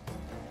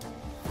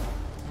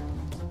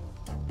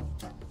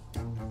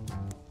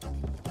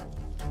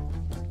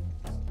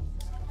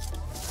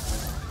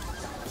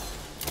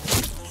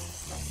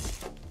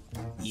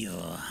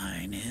 Your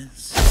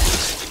Highness.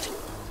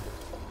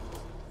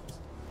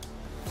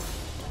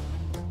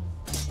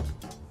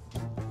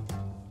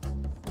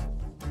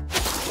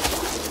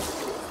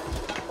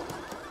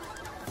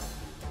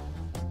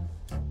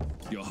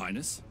 Your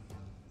Highness?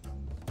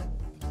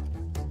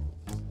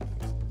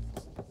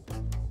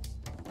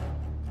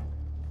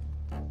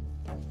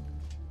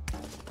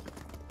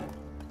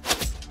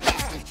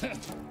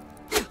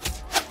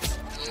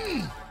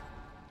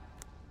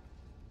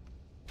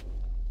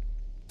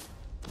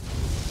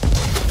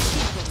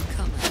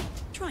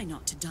 Try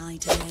not to die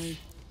today.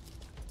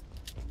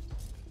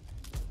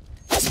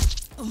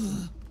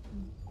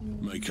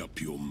 Make up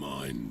your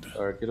mind.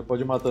 O arqueiro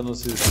pode ir matando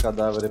esses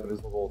cadáveres aí pra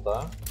eles não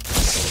voltar.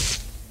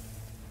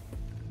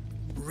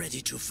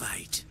 Ready to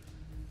fight.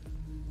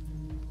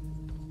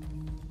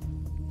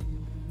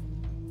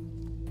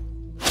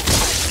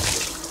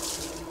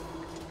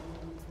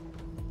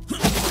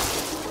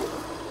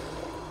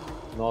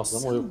 Nossa,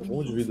 não morreu com um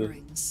monte de vida.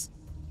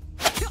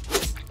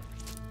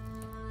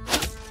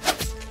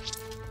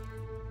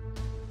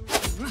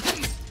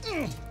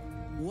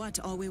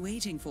 What are we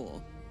waiting for?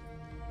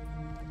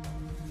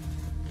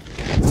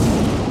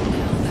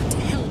 Now to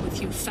hell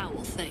with you,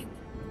 foul thing.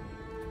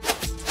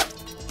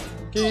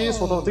 Que isso,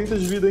 faltava 30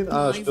 de vida ainda.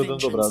 Ah, acho que deu dano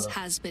dobrado.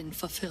 Acho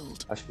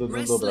que deu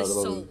dano dobrado,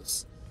 valeu.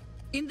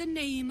 In the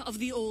name of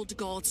the old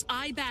gods,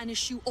 I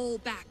banish you all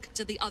back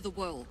to the other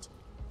world.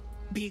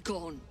 Be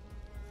gone.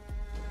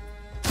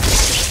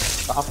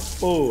 Ah,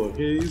 pô,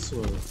 que isso,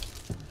 mano.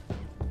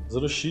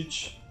 Usando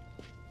cheat.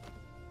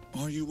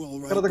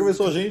 O cara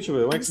atravessou a gente,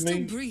 velho. O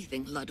X-Men.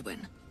 Breathing, Ludwin.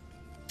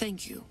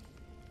 Thank you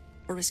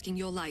for risking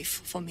your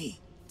life for me.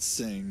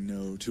 Saying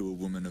no to a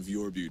woman of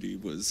your beauty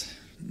was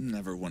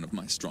never one of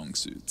my strong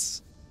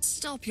suits.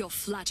 Stop your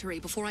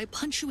flattery before I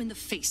punch you in the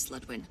face,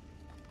 Ludwin.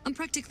 I'm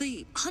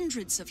practically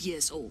hundreds of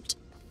years old.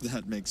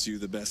 That makes you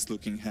the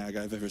best-looking hag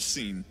I've ever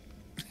seen.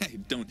 Hey,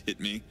 don't hit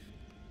me.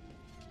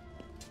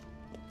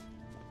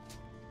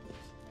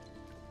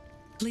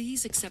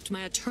 Please accept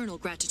my eternal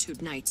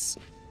gratitude, knights.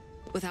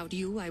 Without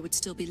you, I would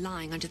still be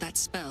lying under that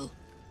spell,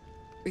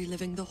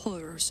 reliving the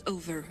horrors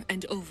over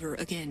and over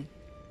again.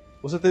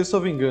 Você teve sua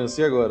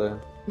vingança, e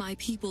agora? My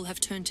people have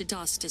turned to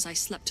dust as I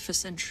slept for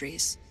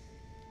centuries.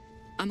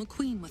 I'm a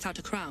queen without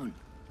a crown,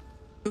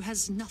 who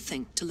has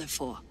nothing to live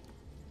for.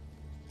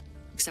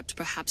 Except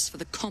perhaps for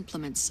the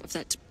compliments of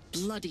that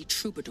bloody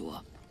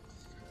troubadour.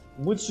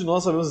 Muitos de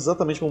nós sabemos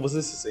exatamente como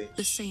você se sente.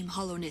 The same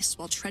hollowness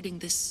while treading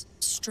this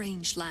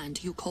strange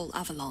land you call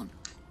Avalon.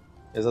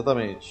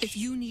 Exatamente. If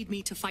you need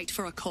me to fight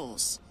for a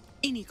cause,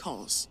 any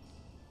cause,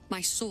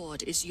 my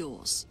sword is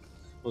yours.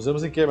 Nos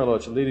vemos em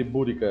Camelot, Lady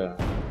Boudiceia.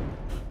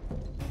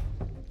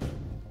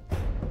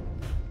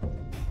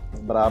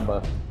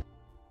 Braba.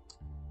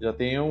 Já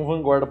tem um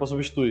vanguarda pra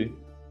substituir.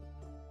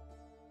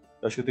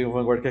 Eu acho que eu tenho um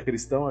vanguarda que é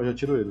cristão, eu já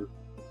tiro ele.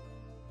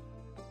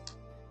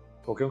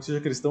 Qualquer um que seja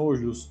cristão ou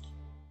justo.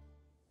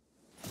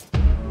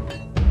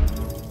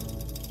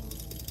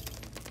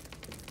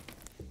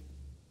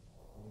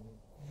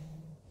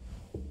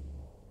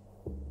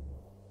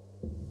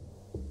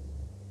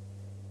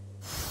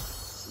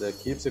 Esse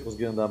daqui pra você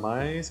conseguir andar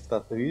mais, que tá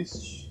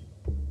triste.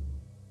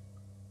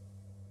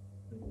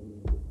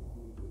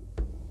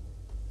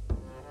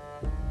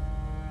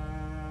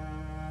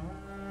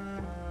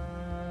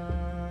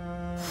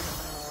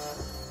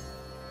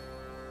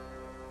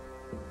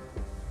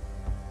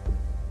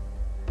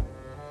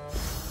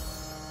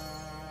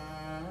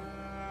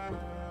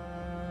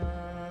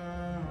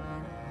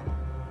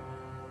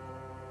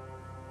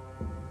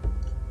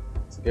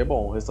 Que é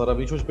bom, restaura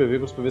 21 de PV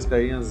com os PVs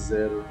caírem a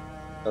 0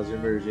 em caso de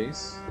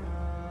emergência.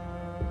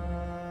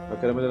 Eu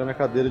quero melhorar minha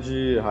cadeira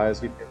de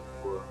raios aqui.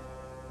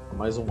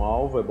 Mais um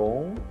alvo é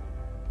bom.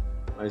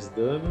 Mais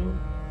dano.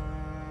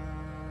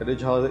 Cadeira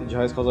de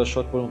raios causa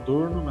choque por um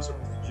turno, mas seu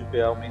custo de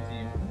PA aumenta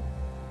em 1.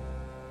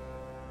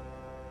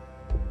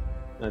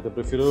 Então eu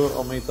prefiro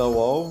aumentar o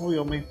alvo e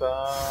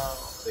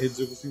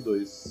reduzir o custo em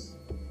 2.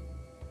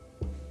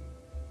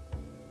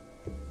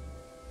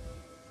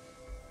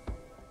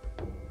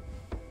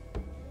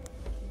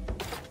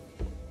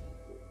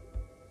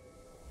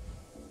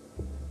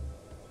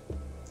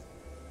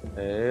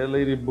 É,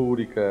 Lady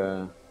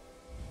Boudiceia.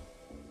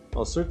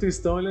 O Sr.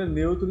 Tristão ele é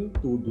neutro em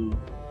tudo.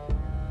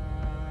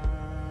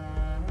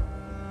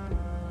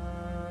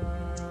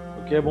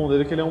 O que é bom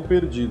dele é que ele é um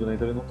perdido, né?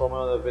 Então ele não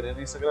toma veneno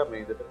nem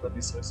sangramento. Dependendo da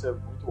missão, isso é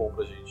muito bom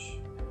pra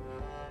gente.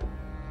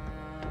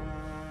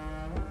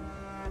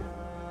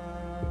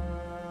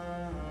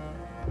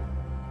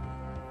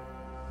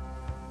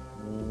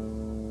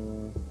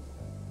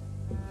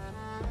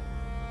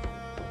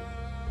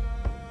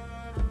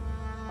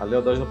 A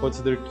lealdade não pode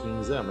ceder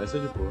 15, mas isso é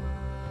de boa.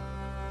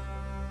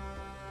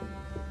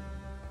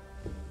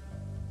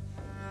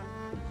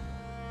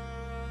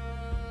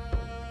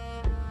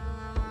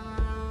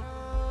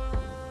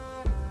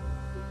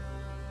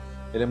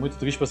 Ele é muito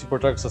triste pra se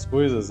importar com essas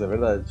coisas, é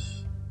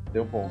verdade.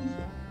 Deu um ponto.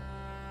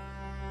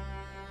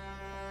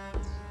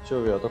 Deixa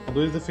eu ver, eu tô com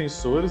 2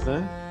 defensores,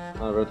 né?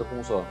 Ah, na verdade eu tô com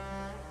um só.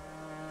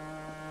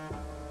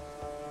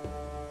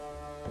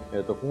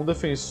 Eu tô com um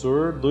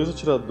defensor, 2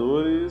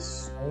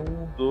 atiradores,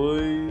 1,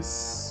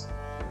 2,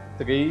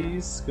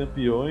 3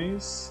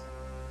 campeões,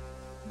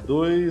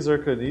 2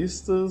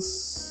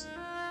 arcanistas,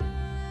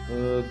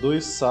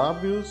 2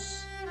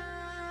 sábios.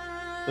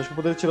 Acho que eu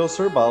poderia tirar o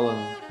Sr. Balan.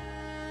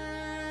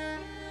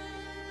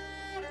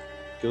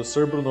 Porque o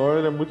Sr. Brunor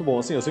ele é muito bom.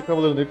 Assim, eu sei que o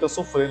Cavaleiro Negro tá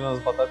sofrendo nas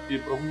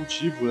batalhas por algum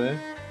motivo, né?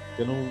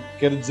 Eu não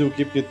quero dizer o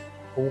que porque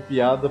como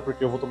piada,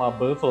 porque eu vou tomar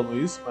ban falando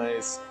isso,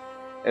 mas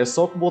é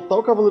só botar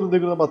o Cavaleiro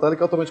Negro na batalha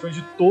que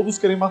automaticamente todos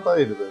querem matar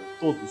ele, velho.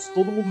 Todos.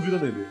 Todo mundo vira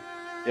nele.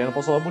 E aí eu não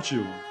posso falar o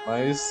motivo,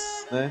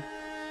 mas, né,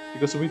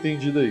 fica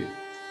subentendido aí.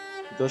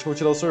 Então acho que eu vou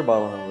tirar o Sr.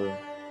 Balan, velho.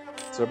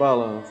 Sr.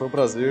 Balan, foi um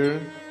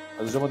prazer.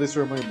 Mas eu já mandei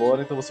sua irmã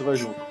embora, então você vai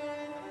junto.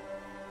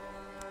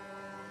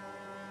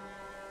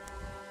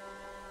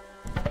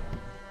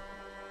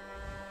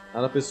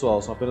 Nada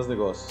pessoal, são apenas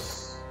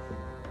negócios.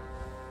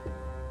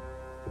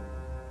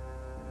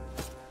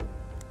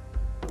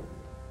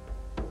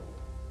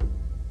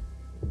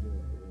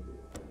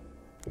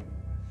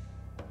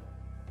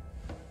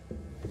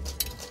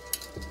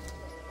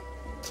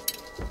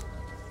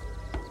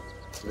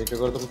 Bem que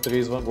agora eu tô com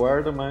 3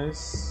 vanguarda,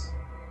 mas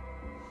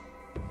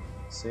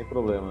sem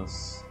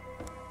problemas.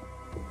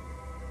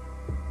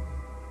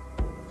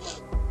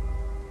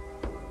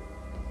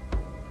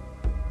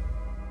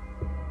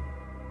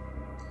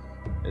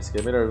 Esse aqui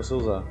é melhor você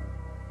usar.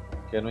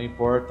 Porque não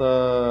importa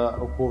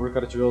o cover que o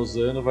cara estiver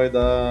usando, vai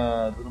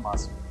dar dano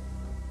máximo.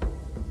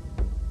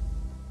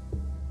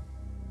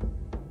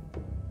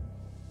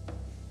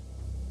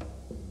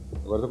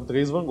 Agora eu tô com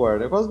 3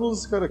 vanguarda. Eu quase não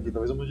uso esse cara aqui,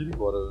 talvez eu mande ele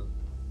embora.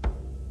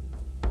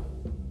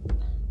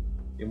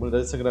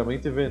 Imunidade de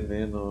sangramento e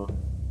veneno.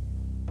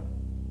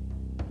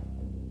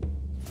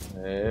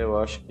 É, eu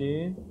acho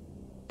que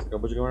você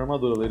acabou de ganhar uma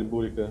armadura, Lady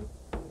Búrica.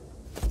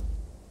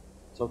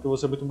 Só que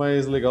você é muito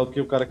mais legal do que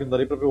o cara que não dá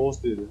nem pra ver o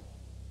rosto dele.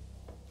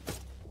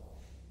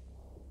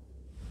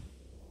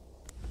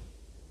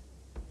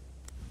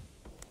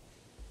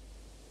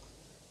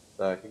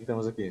 Tá, o que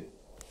temos aqui?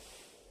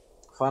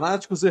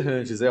 Fanáticos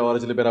errantes, é hora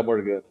de liberar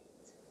Morgana.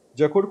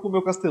 De acordo com o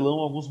meu castelão,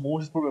 alguns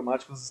monges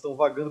problemáticos estão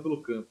vagando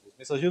pelo campo. Os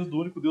mensageiros do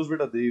único Deus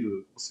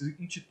verdadeiro, se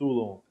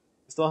intitulam,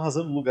 estão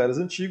arrasando lugares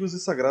antigos e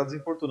sagrados e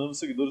importunando os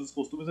seguidores dos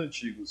costumes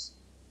antigos.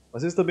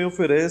 Mas eles também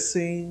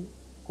oferecem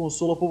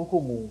consolo ao povo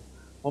comum.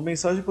 Uma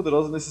mensagem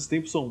poderosa nesses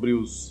tempos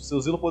sombrios. Seu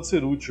zelo pode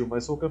ser útil,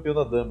 mas sou o campeão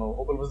da dama,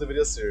 ou pelo menos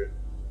deveria ser.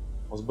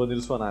 Os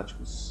baneiros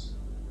fanáticos.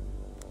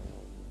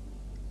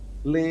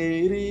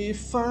 Lady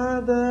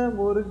Fada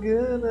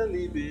Morgana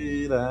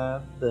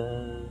liberada.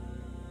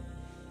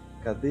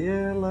 Cadê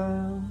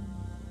ela?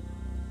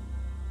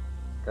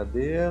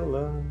 Cadê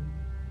ela?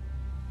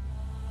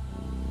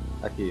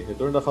 Aqui,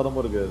 retorno da Fada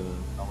Morgana.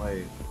 Calma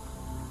aí.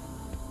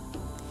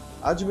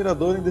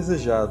 Admirador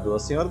indesejado. A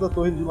senhora da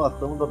Torre de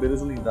Latão da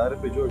beleza lendária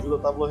pediu ajuda à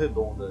Tábua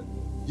Redonda.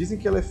 Dizem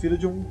que ela é filha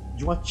de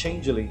uma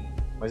changeling,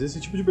 mas esse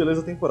tipo de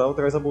beleza temporal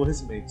traz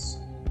aborrecimentos.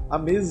 Há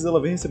meses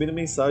ela vem recebendo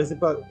mensagens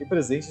e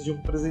presentes de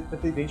um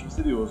pretendente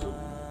misterioso.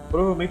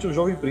 Provavelmente um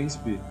jovem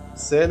príncipe,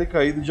 Sally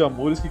caído de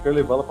amores que quer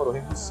levá-la para o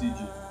reino do Cid.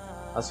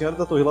 A senhora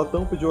da Torre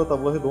Latão pediu à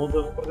Tábua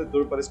Redonda um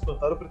protetor para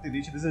espantar o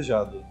pretendente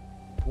desejado.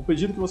 Um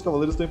pedido que meus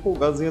cavaleiros estão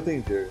empolgados em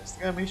atender.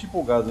 Extremamente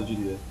empolgados, eu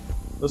diria.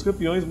 Meus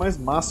campeões mais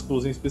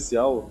másculos, em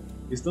especial,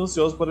 estão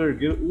ansiosos para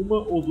erguer uma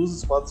ou duas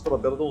espadas para a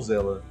bela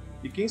donzela.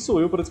 E quem sou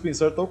eu para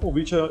dispensar tal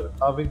convite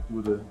à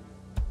aventura?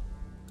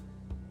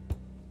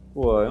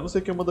 Pô, eu não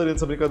sei quem eu mandaria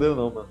nessa brincadeira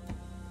não, mano.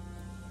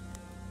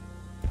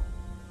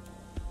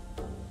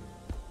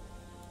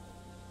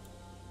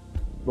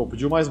 Bom,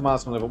 pediu mais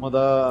máximo, né? Vou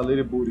mandar a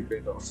Lady Búrica,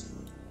 então.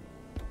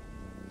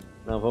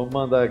 Não, vamos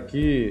mandar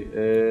aqui...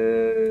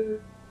 Eu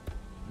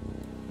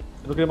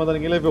não queria mandar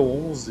ninguém level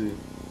 11,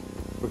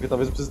 porque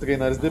talvez eu precise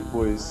treinar eles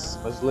depois.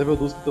 Mas os level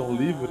 12 que estão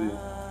livres...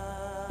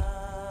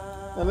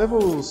 leva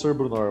o Sr.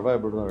 Brunor, vai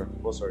Brunor,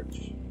 boa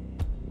sorte.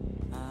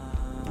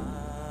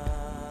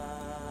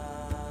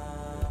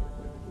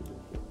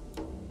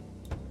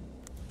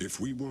 If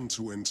we want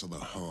to enter the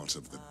heart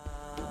of the...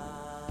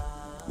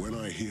 When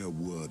I hear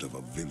word of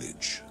a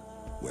village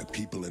where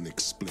people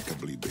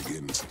inexplicably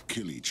begin to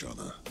kill each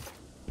other,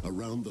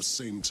 around the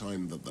same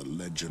time that the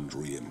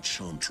legendary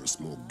enchantress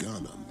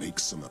Morgana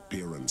makes an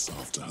appearance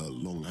after her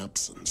long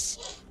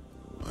absence,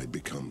 I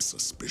become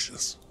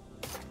suspicious.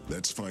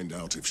 Let's find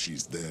out if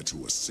she's there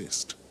to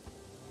assist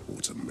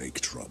or to make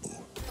trouble.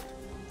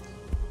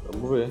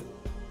 Vamos ver.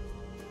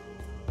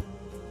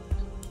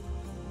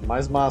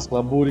 Mais máscula,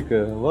 a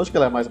Búrica. Lógico que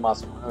ela é mais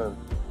máscula, né?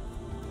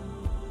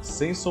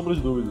 Sem sombra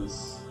de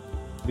dúvidas.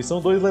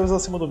 Missão 2 levels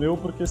acima do meu,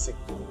 porque sim.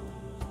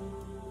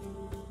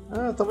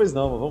 Ah, talvez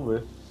não, mas vamos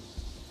ver.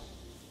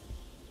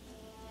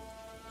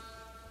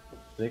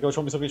 Tem que a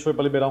última missão que a gente foi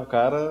pra liberar um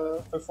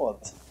cara foi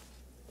foda.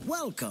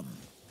 Welcome.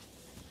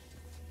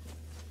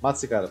 Mata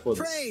esse cara,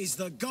 foda-se. Praise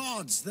the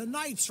gods, the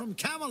knights from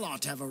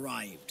Camelot have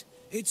arrived.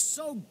 It's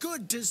so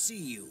good to see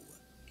you.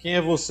 Quem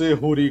é você,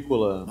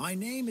 Rurícola? My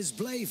name is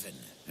Blaven,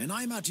 and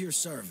I'm at your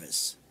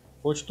service.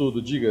 Conte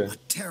tudo, diga. A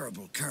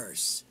terrible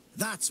curse.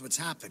 That's what's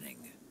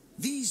happening.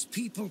 These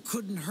people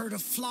couldn't hurt a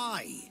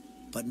fly,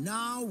 but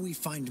now we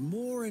find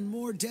more and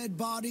more dead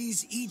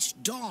bodies each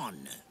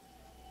dawn.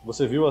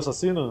 Você viu o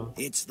assassino?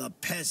 It's the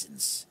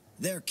peasants.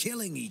 They're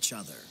killing each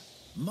other.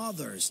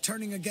 Mothers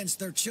turning against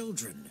their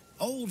children.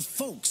 Old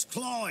folks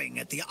clawing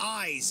at the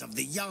eyes of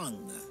the young.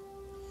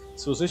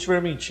 Se você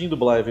estiver mentindo,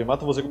 Blaven,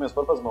 mato você com minhas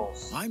próprias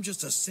mãos. I'm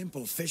just a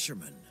simple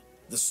fisherman.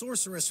 The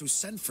sorceress who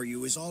sent for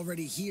you is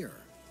already here.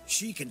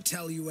 She can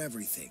tell you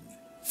everything.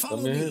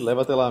 Follow Também me.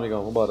 leva até lá,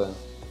 amigão, vambora.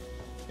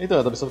 Então,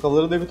 é da missão do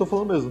Cavaleiro Negro que eu tô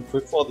falando mesmo, foi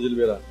foda de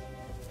liberar.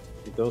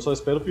 Então eu só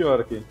espero o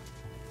pior aqui.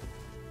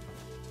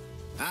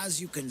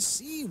 As you can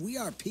see, we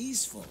are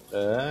peaceful.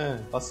 É,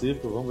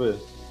 pacífico, vamos ver.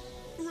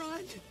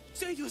 Run!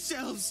 Save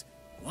yourselves!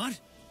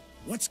 What?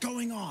 What's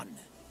going on?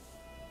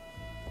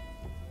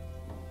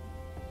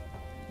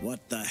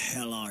 What the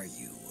hell are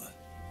you?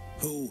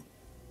 Who?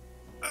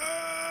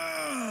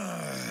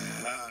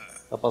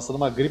 Tá passando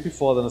uma gripe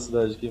foda na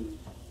cidade aqui.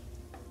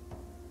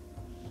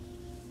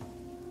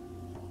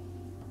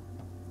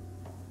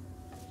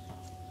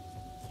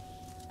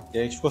 E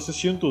a gente ficou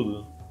assistindo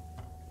tudo.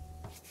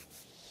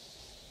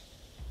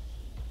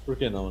 Por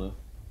que não, né?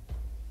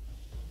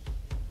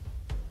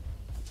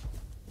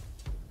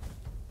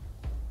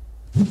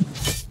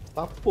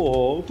 Tá porra,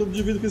 olha o tanto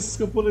de vida que esses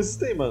camponeses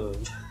têm, mano.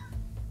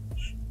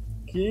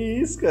 Que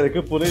isso, cara? É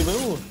camponês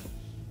mesmo?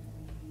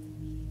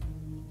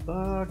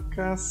 Tá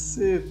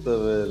caceta,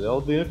 velho. A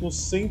aldeia com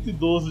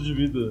 112 de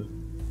vida.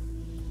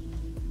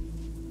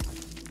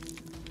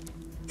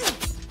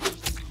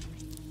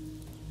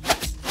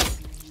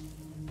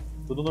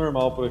 Tudo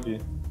normal por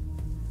aqui.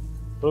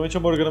 Provavelmente a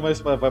Morgana vai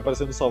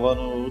aparecer me salvar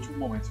no último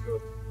momento,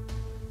 viu?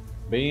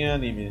 Bem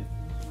anime.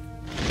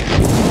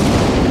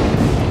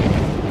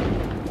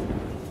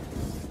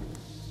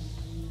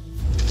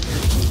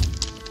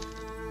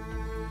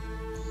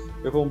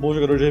 Eu, como um bom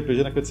jogador de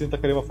RPG, na cutscene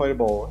tacaria uma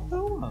Fireball.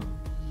 Então, mano.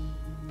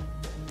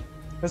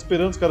 Tá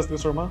esperando os caras se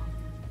transformar?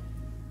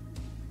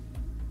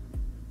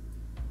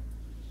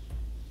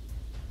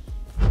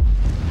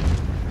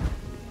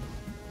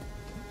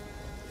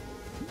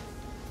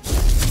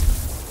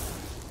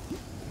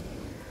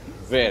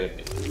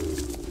 Verme.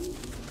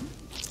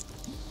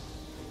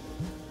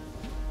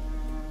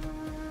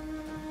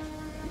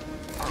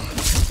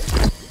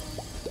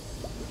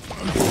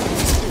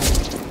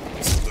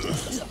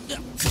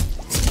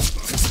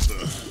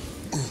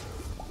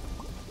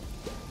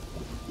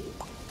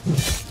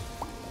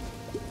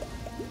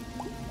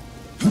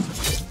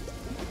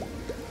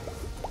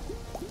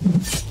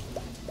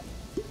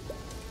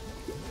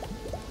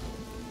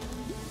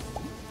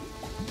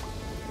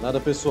 Nada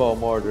pessoal,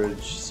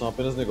 Mordred. São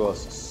apenas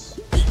negócios.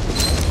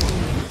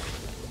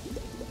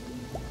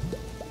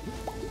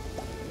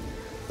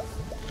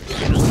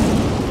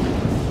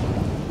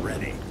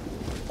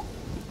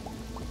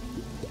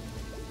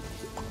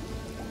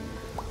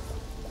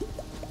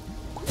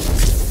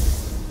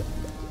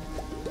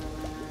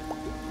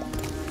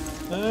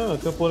 É,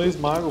 camponês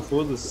mago,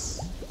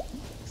 foda-se.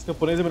 Esse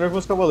camponês é melhor que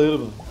meus cavaleiros,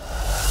 mano.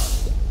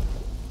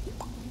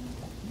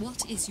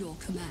 What is your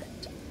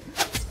command?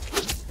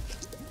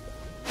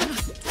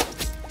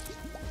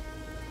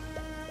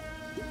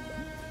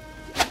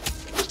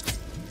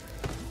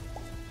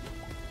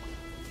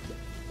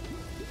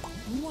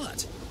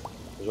 What?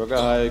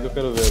 Joga raio aí que eu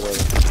quero ver agora.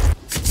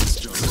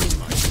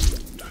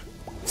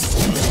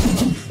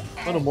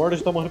 Mano, o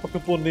Mordred tá morrendo pra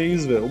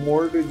camponês, velho. O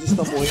Mordred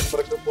está morrendo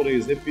para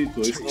camponês.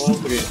 Repito, isso não é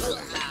um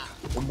treino.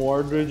 O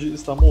Mordred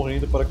está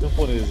morrendo para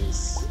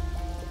camponeses.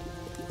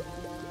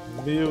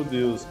 Meu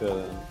Deus,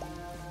 cara.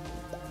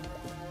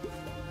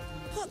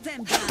 Put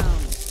them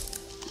down.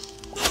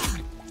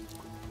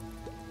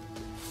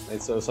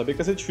 Eu sabia que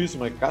ia ser difícil,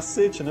 mas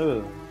cacete, né,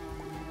 velho?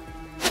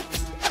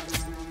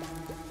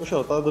 Poxa,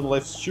 ela tá dando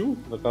life steal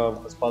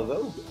com a espada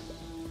dela?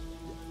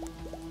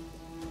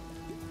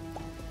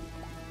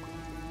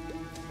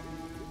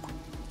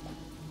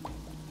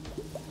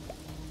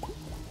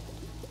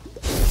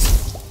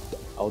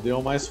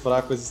 Aldeão mais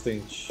fraco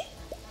existente.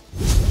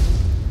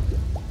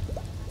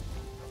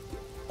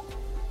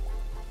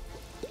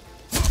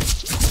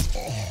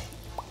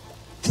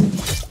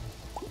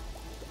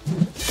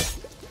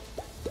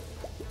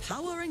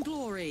 Power and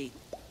glory.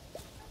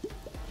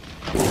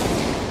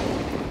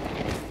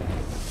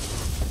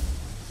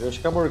 Eu acho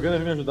que a Morgana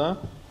vai me ajudar.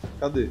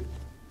 Cadê?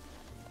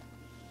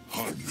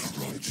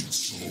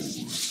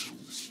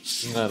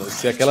 Mano,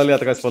 se aquela ali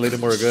atrás falei de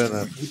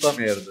Morgana, puta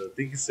merda,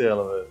 tem que ser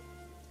ela, velho.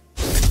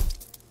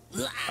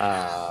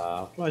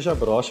 Ah, mas já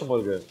brocha,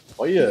 Morgana.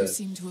 Olha!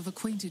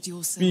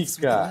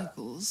 Pica!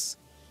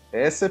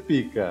 Essa é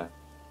pica.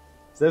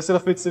 Você deve ser a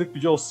feiticeira que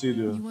pediu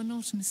auxílio. You are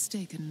not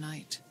mistaken,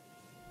 knight.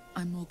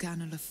 I'm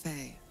Morgana Le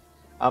Fay.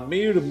 A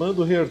meia-irmã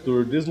do rei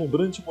Arthur,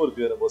 deslumbrante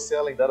Morgana, você é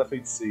a lendária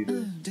feiticeira.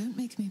 Oh, don't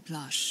make me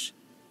blush.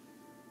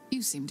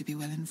 You seem to be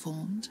well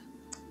informed.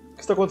 O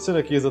que está acontecendo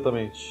aqui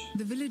exatamente?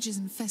 The village is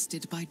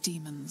infested by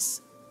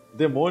demons.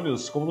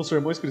 Demônios, como nos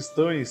sermões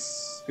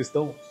cristãos.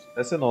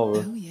 Essa é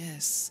nova. Oh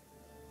yes.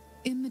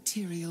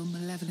 Immaterial,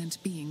 malevolent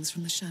beings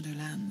from the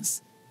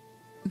Shadowlands.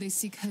 They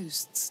seek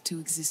hosts to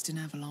exist in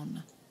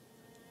Avalon.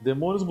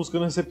 Demônios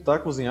buscando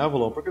receptáculos em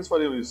Avalon. Por que eles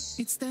fariam isso?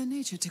 It's their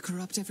nature to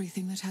corrupt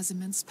everything that has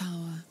immense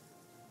power.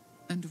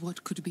 And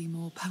what could be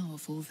more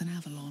powerful than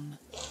Avalon?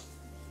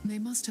 They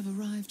must have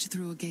arrived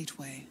through a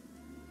gateway.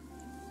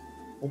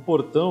 Um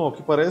portão, ao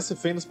que parece,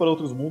 fendas para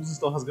outros mundos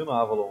estão rasgando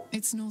Avalon.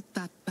 It's not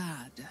that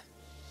bad.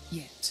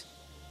 Yet.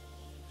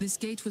 This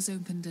gate was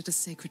opened at a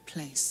sacred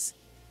place.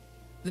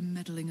 The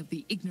meddling of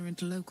the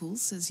ignorant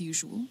locals, as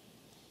usual.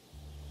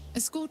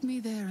 Escort me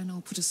there and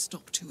I'll put a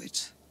stop to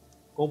it.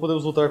 Como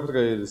podemos lutar contra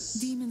eles?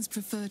 Demons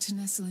prefer to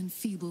nestle in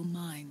feeble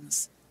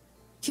minds.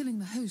 Killing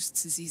the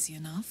hosts is easy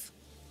enough,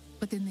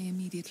 but then they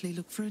immediately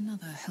look for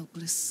another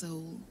helpless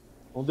soul.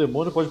 Um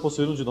demônio pode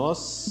possuir um de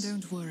nós?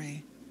 Don't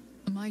worry.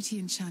 A mighty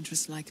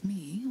enchantress like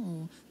me,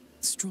 or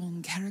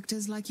strong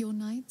characters like your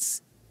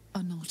knights,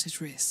 are not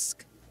at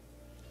risk.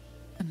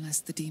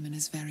 Unless the demon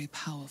is very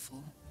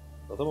powerful.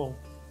 Tá bom.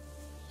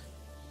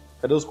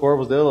 Cadê os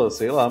corvos dela?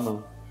 Sei lá,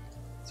 mano.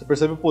 Você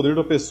percebe o poder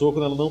da pessoa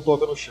quando ela não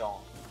toca no chão.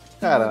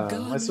 Cara,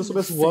 mas se eu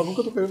soubesse voar, eu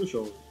nunca tocaria no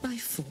chão. My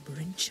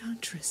former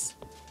enchantress,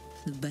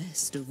 the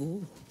best of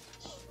all.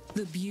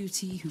 The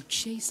beauty who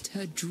chased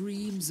her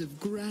dreams of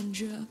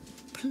grandeur,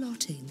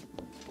 plotting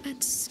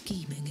and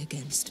scheming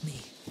against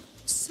me.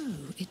 So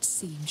it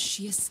seems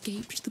she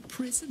escaped the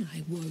prison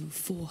I wove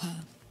for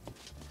her.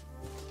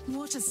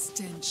 What a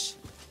stench.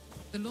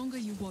 The longer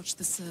you watch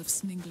the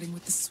serfs mingling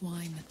with the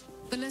swine,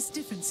 the less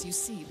difference you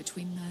see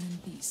between man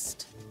and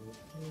beast.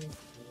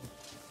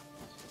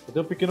 Eu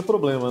tenho um pequeno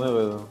problema, né,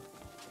 velho?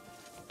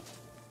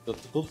 Eu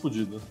tô todo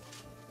fodido.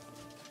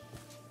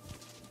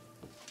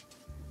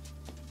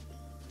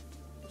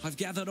 I've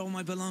gathered all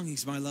my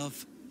belongings, my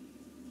love.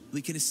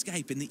 We can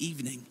escape in the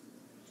evening.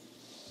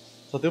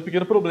 Só tem um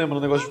pequeno problema no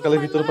negócio de ficar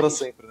levitando pra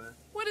sempre, né?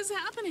 What is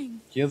happening?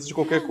 Que antes de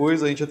qualquer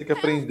coisa a gente vai ter que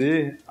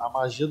aprender a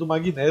magia do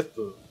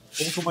magneto.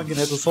 Como que o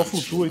magneto só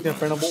flutua e tem a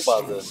perna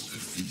bombada.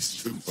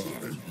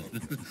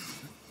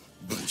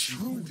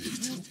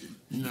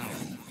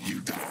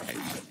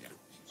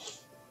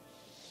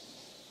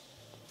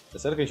 É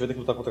sério que a gente vai ter que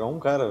lutar contra um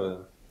cara,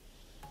 velho?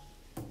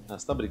 Ah,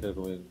 você tá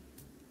brincando com ele.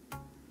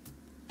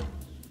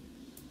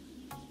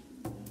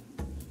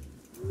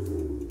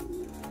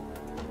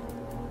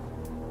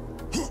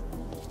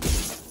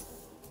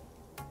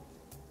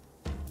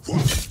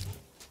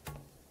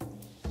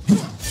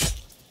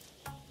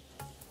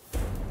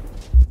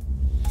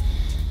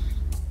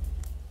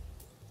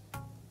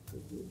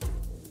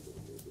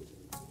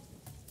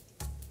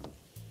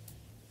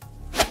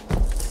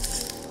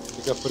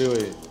 Fica frio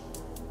aí.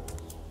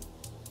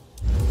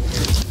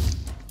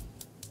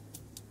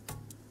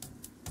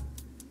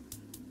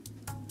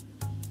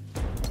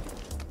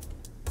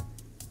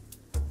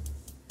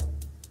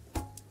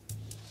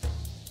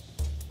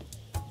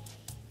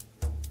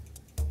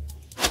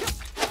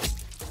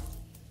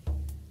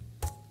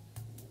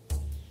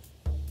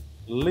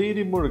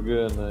 Lady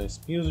Morgana,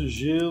 espinhos de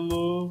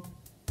gelo.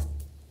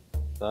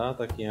 Tá,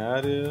 ataque em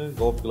área,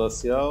 golpe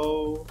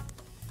glacial.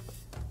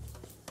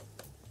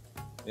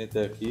 Vem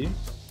até aqui.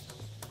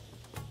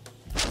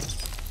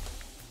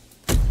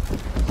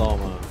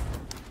 Toma.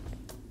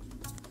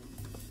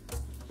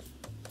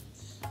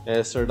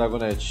 Sir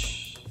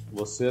Dagonet.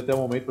 Você até o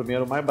momento pra mim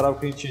era o mais bravo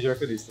que a gente tinha de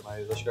arqueirista,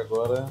 mas acho que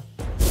agora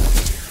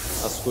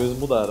as coisas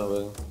mudaram,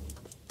 velho.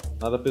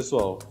 Nada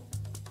pessoal.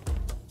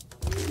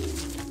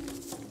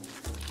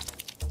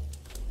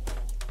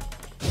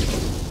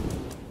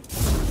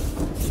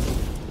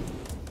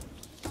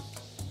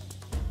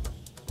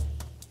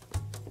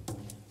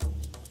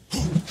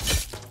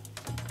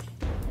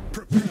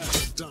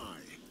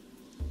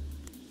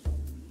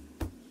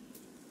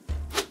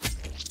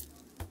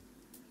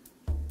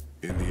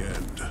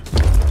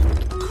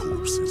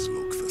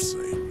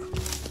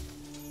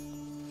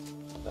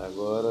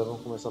 Agora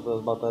vamos começar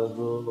pelas batalhas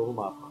do novo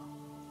mapa.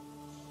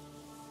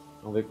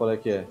 Vamos ver qual é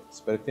que é.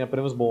 Espero que tenha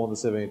prêmios bons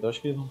nesse evento.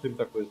 Acho que não tem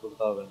muita coisa pra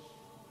lutar, velho.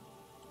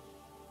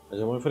 Mas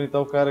já vamos enfrentar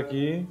o cara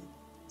aqui,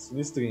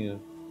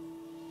 sinistrinho.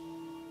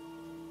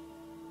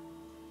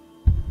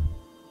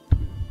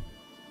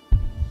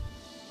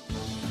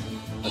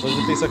 Mas antes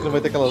de pensar que não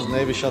vai ter aquelas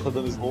neves chatas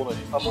dando slow na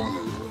gente, tá bom,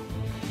 velho.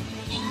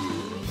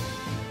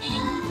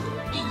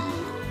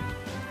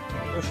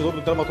 O Shinobi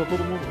do cara matou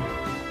todo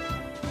mundo.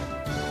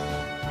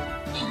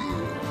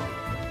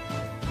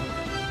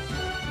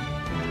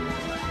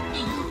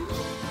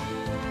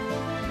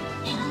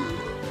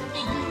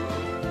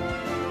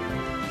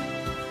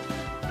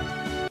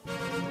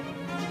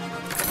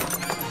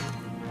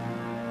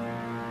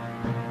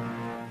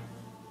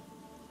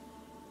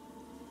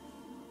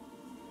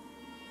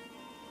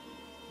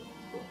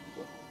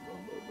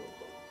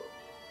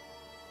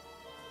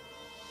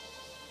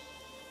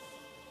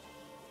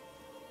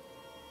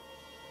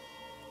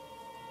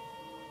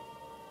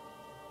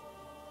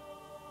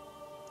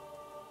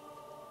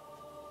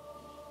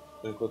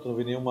 Por enquanto não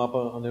vi nenhum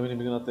mapa, nenhum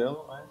inimigo na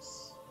tela,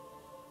 mas...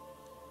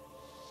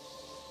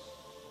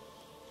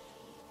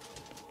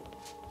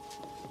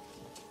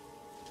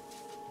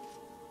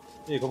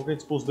 E aí, como que a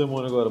gente expulsa o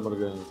demônio agora,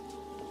 Morgana?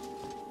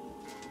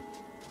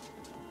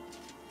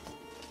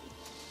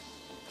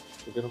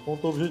 Porque não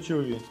contou o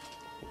objetivo aqui.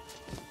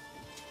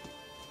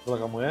 Vou falar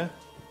com a mulher?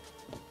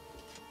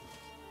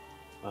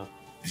 Ah.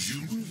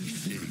 You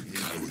think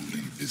I will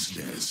leave this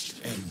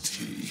nest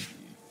empty?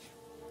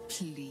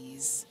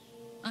 Please.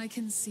 I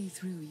can see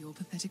through your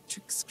pathetic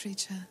tricks,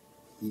 creature.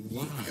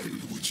 Why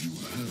would you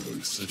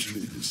hurt such an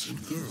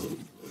innocent girl?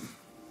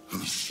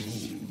 Her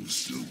soul is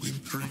still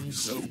whimpering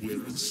somewhere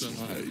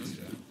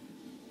inside.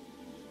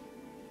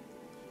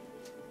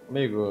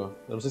 Amigo,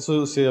 eu não sei se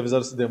você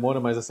avisaram esse demônio,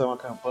 mas essa é uma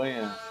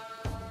campanha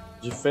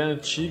de fé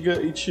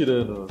antiga e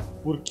tirano.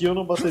 Por que eu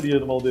não bateria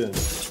numa aldeia?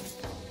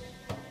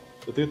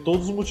 Eu tenho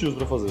todos os motivos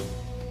pra fazer.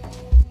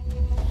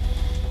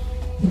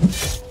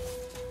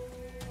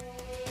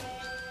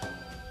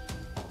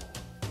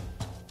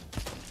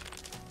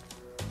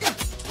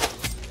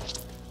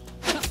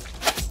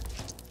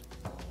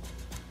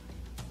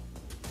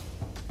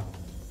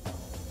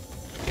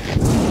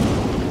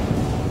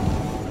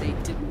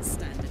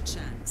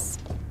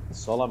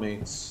 Só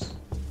lamentos.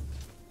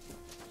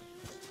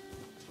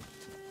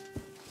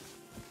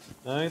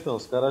 Ah, então,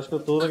 os caras acham que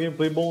eu tô na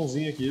gameplay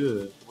bonzinho aqui,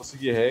 velho. Vou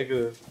seguir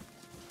regra.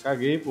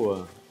 Caguei,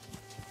 pô.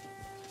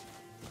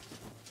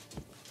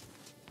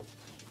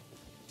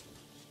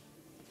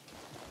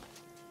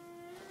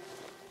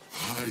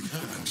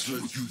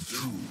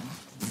 too,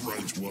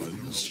 bright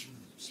ones.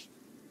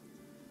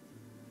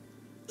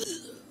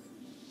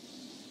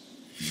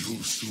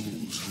 Your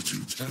souls are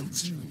too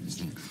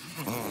tempting.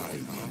 I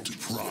want to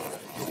pry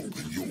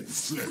open your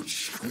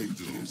flesh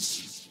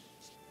cradles.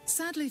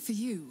 Sadly for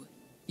you,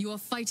 you are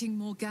fighting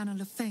Morgana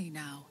Le Fay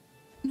now,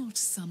 not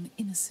some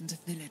innocent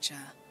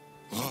villager.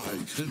 I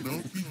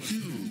cannot be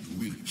killed,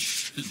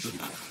 witch.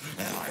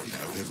 I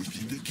have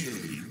everything to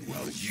gain,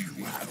 while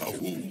you have a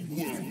whole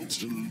world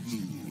to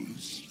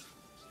lose.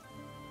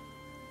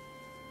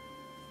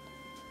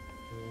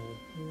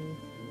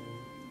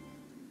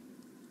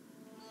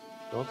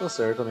 Então tá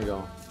certo,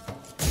 amigão.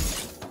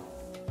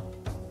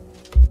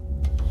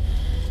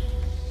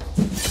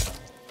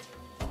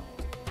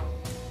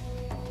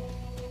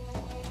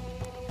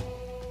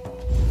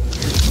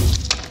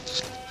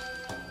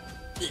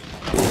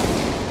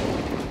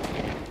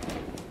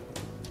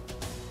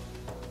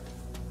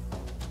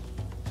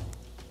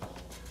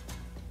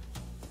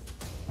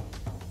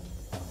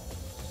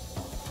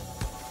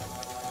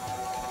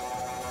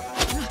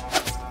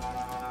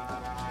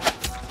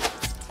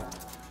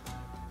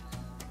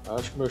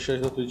 Acho que meu chat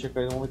da Twitch tinha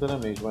caído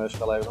momentaneamente, mas acho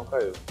que a live não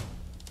caiu.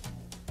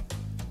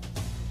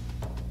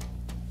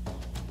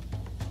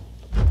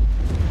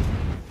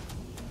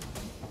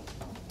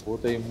 O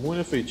outro é imune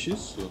a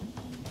feitiço?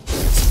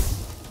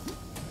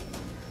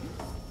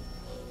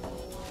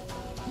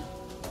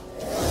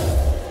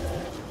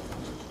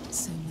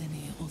 So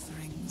many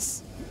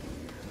offerings.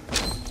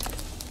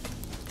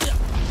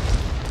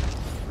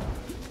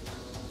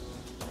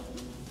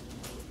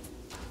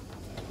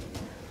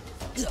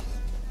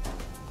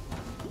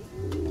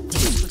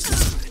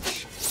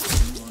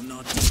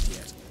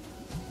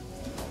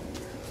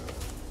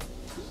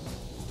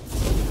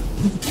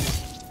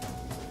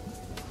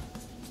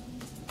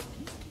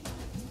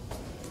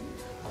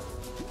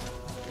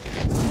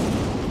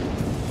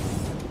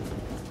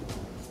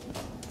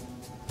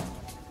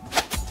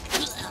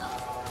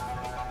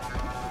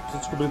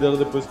 Descobrir dela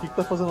depois o que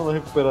tá fazendo ela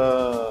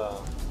recuperar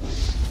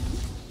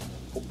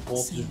o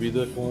ponto de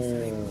vida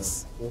com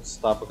os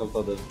tapas que ela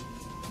tá dando.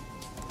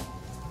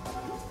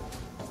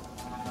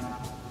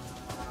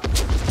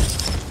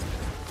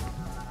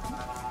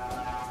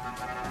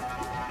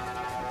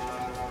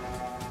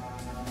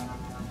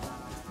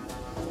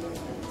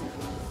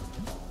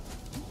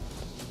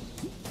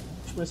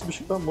 Mas esse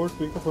bicho tá morto,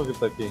 por que tá falando que ele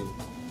tá aqui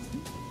ainda?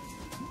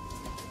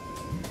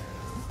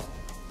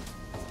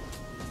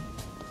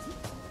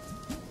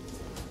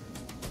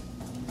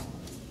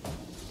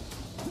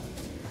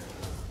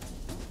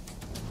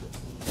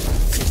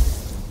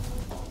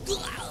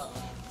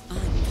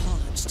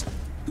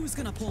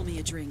 Pour me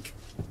a drink.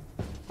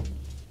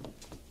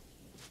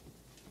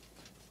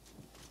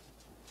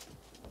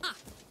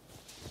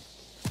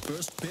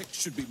 First pick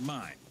should be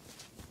mine.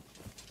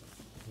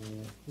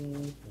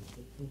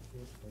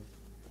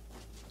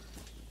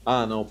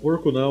 Ah, não,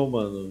 porco não,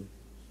 mano.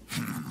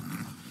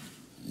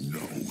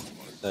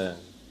 É.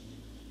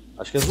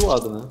 Acho que é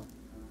zoado, né?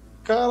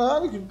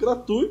 Caralho, que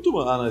gratuito,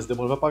 mano. Ah, não, esse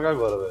demônio vai pagar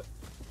agora, velho.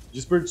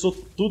 Desperdiçou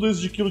tudo isso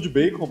de quilo de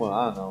bacon, mano.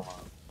 Ah, não,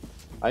 mano.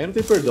 Aí não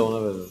tem perdão, né,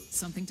 velho?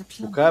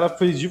 O cara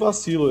fez de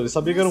vacilo, ele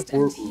sabia que era um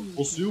porco.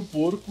 Possuiu o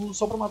porco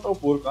só pra matar o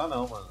porco. Ah,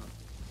 não, mano.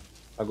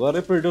 Agora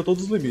ele perdeu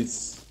todos os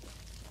limites.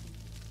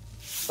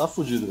 Tá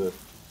fudido, velho.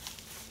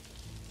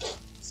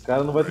 Esse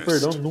cara não vai ter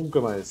perdão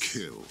nunca mais.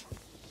 Kill.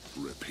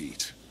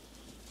 Repeat.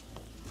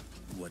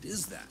 What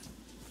is that?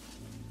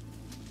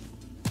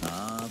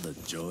 Ah, the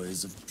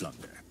joys of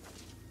plunder.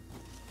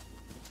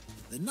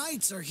 The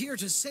knights are here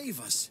to save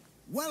us.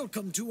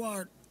 Welcome to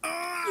our...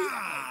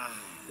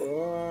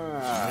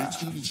 I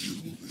told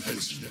you,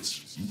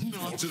 peasants,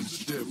 not a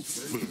step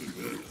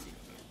further.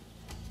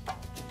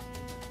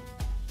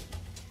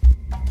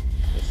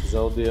 Esses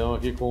aldeão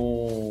aqui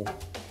com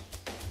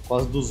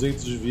quase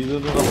 200 de vida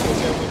não dá pra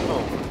conseguir muito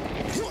não.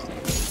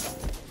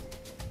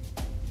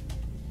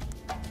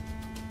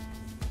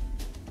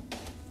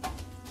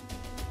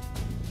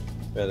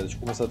 Pera, deixa eu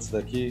começar desse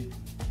daqui.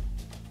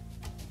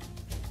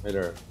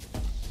 Melhor.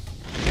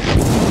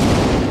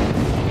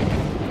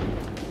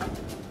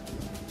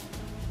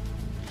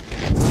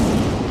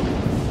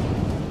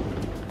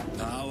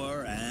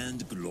 Power and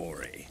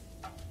glory.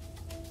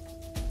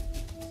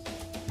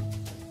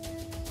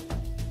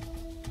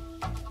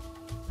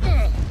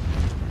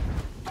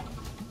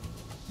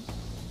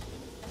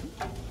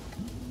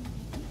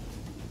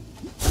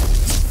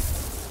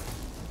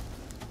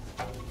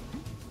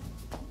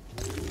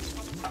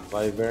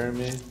 Vai,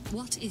 verme.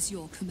 What is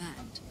your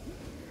command?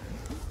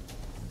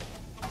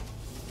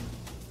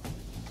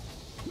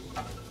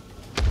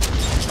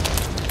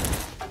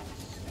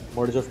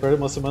 Morde of perde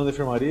uma semana da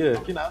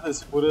enfermaria? Que nada,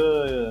 esse cura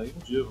em um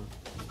dia, mano.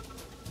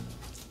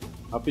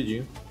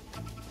 Rapidinho.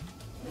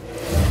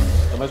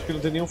 Ainda mais porque não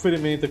tem nenhum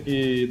ferimento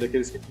aqui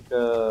daqueles que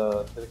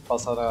fica. Tem que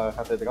passar na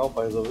catedral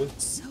pra resolver.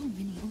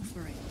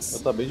 Então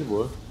tá bem de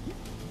boa.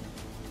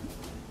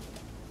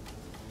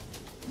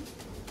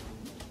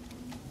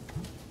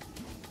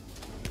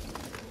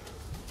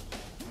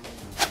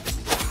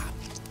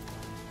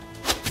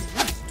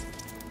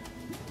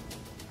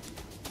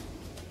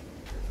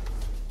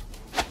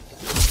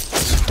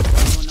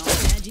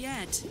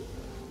 ahead.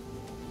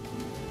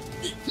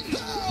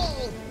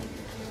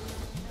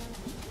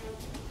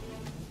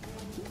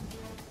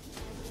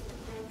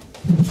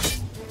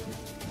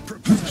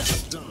 Prepare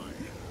to die.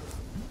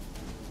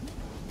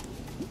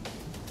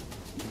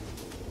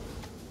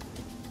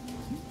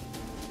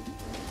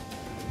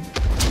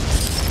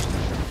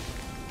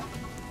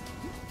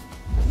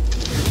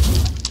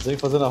 Zhang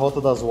fazendo a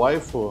rota das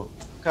waifu.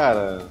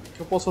 Cara, o que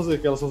eu posso fazer?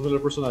 Que elas são os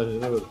melhores personagens,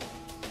 né, velho?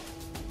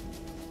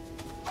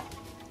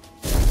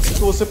 O que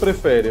você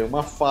prefere?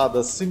 Uma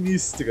fada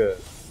sinistra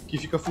que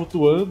fica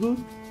flutuando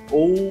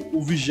ou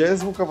o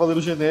 20º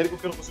cavaleiro genérico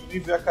que eu não consigo nem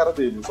ver a cara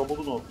dele, só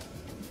muda o nome?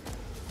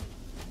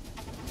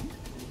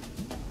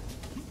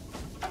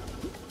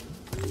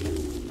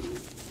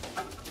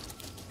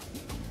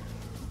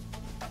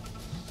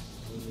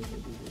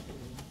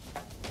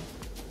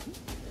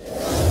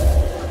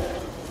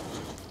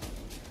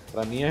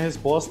 Pra mim a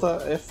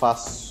resposta é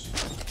fácil.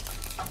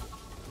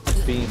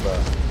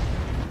 Pimba.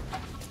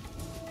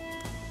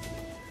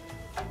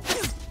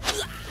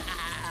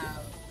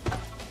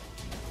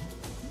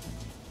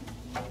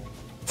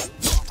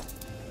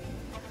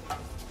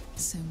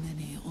 So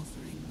many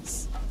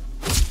offerings.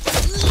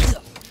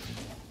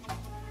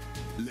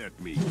 Let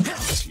me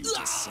cut you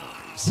to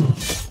size.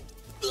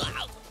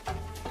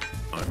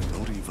 I'm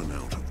not even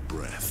out of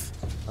breath.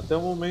 Até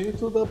o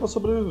momento dá pra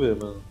sobreviver,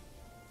 mano.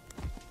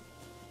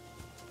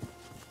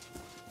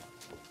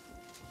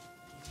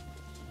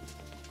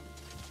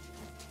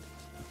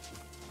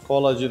 Qual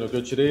o ladino que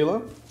eu tirei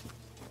lá?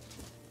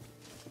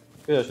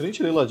 Acho que nem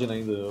tirei o ladino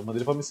ainda, eu mandei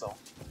ele pra missão.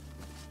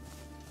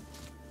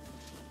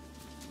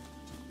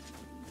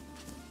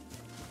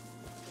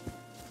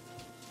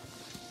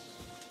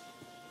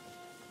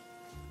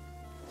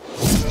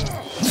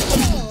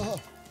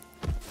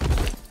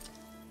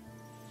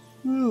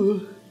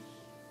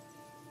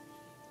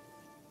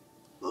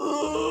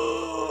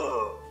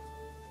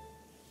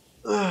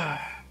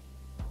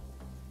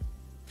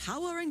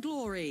 Power and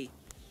glory.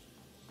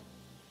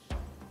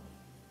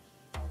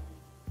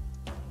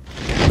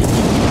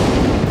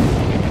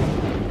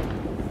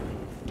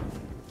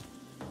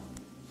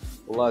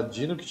 O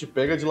ladino que te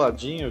pega de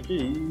ladinho, que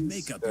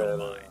isso,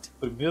 cara.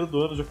 Primeiro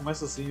do ano já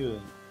começa assim,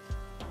 velho.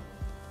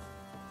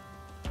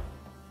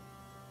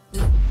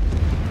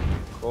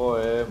 Qual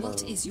é, mano?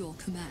 What is your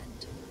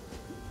command?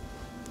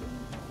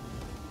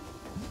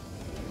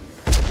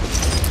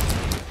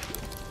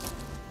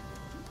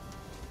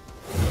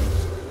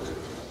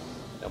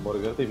 A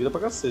Morgana tem vida pra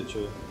cacete,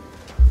 velho.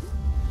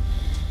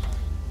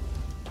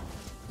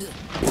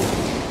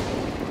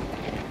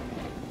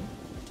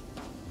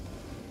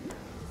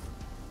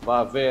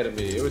 Vá,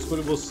 verme, eu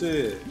escolho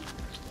você.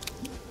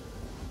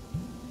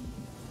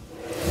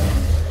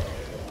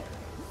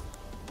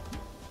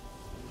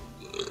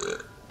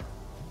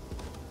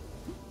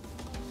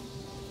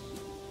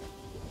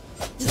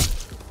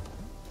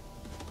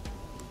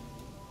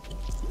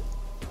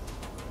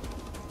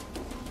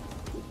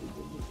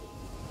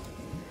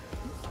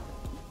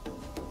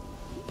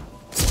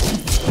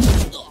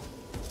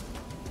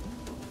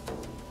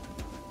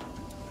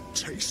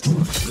 Taste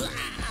my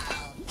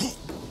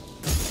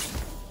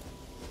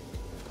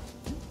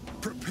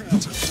prepare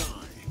to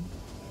die.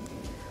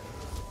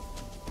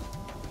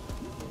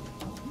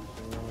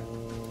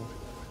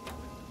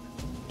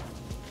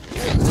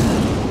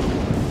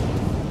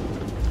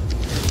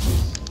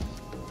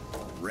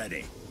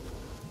 Ready.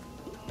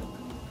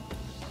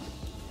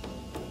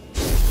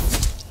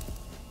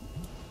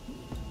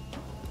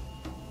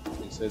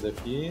 Tem que sair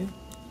daqui.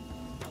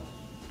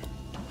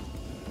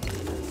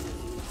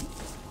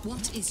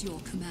 What is your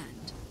command?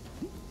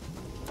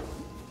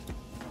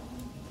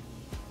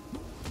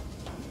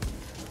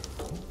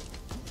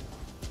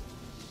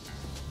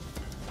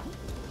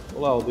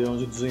 Olá, aldeão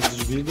de 200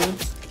 de vida.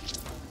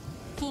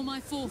 For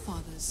my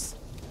forefathers.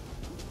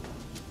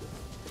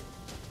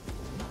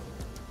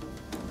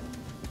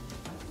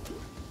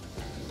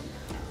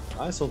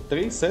 Ah, são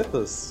 3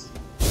 setas?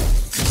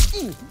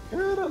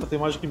 Caralho, tem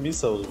mais que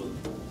missile, mano.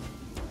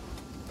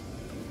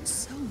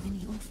 So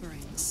many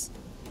offerings.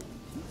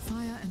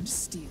 Fire and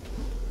steel.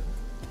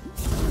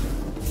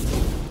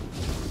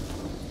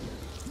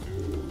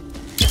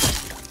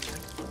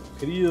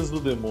 Crias do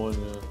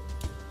demônio.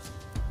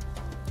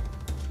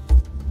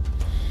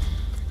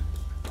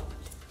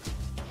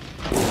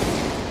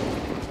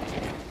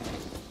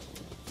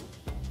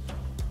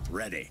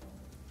 Ready.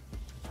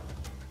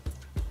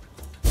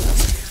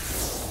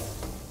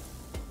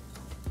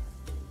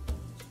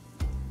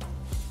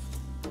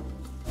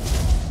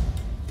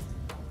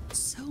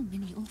 So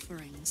many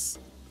offerings.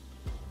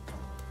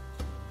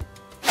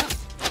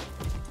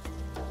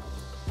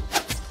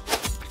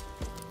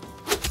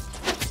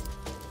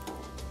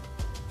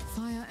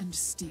 Fire and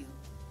steel.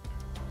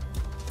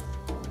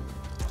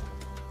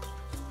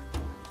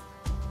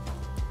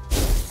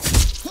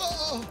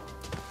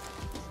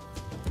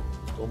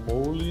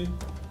 Tomou-lhe.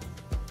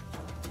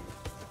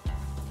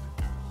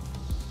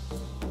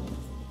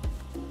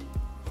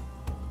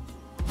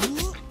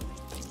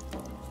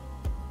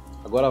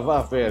 Agora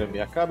vá, verme,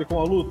 acabe com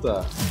a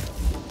luta.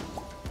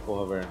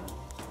 Porra, Verme.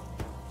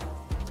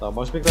 Tá,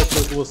 uma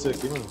expectativa com você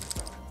aqui, mano.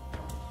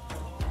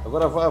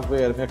 Agora vá,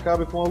 Verme,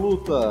 acabe com a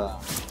luta.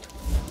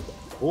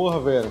 Porra,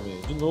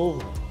 Verme, de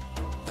novo.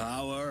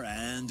 Power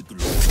and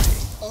glory.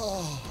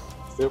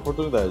 Tem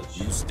oportunidade.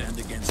 You stand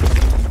against me,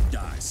 you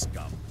die,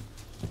 scum.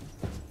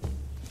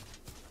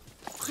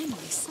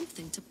 Finally,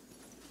 something to.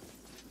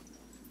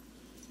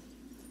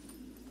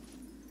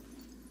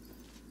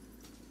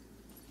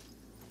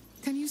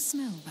 Can you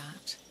smell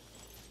that?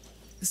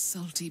 The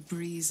salty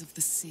breeze of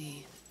the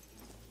sea.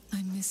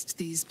 I missed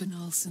these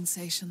banal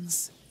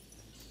sensations.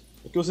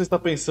 O que você está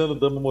pensando,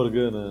 Dama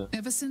Morgana?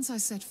 Ever since I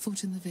set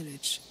foot in the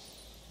village,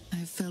 I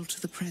have felt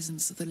the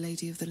presence of the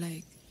Lady of the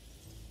Lake.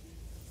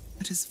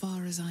 But as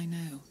far as I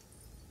know,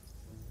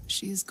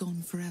 she is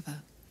gone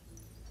forever.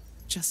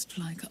 Just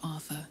like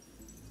Arthur.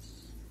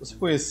 Você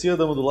conhecia a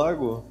Dama do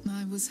Lago?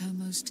 I was her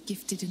most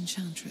gifted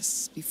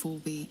enchantress before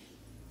we,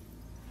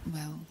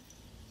 well,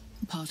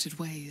 parted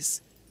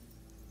ways.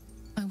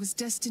 I was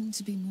destined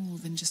to be more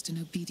than just an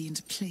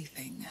obedient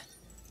plaything.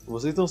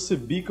 Vocês não se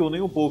bicam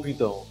nem um pouco,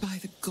 então. By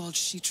the gods,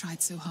 she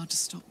tried so hard to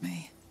stop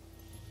me.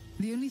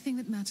 The only thing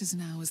that matters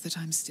now is that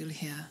I'm still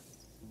here,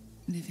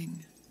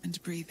 living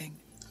and breathing.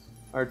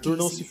 Arthur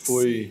não se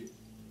foi.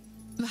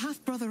 The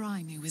half-brother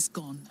I knew is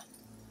gone.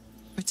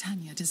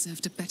 Britannia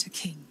deserved a better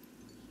king.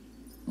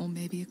 Or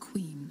maybe a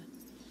queen.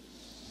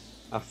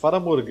 A Fada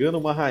Morgana,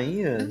 uma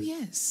rainha? Oh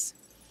yes.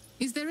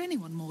 Is there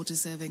anyone more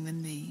deserving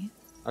than me?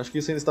 Acho que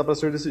isso ainda está para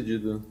ser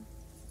decidido.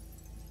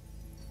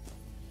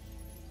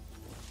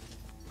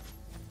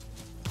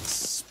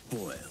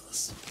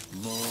 Spoils.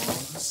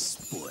 More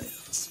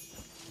spoils.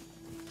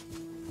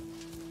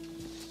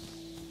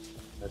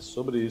 É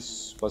sobre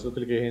isso. Quase que eu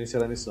cliquei em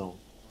reiniciar a missão.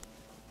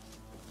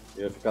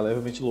 Eu ia ficar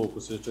levemente louco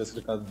se eu tivesse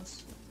clicado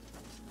nisso.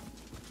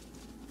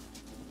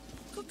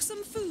 Cook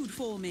some food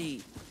for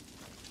me.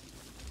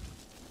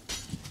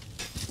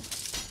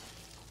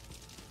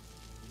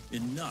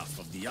 Enough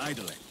of the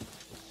idling.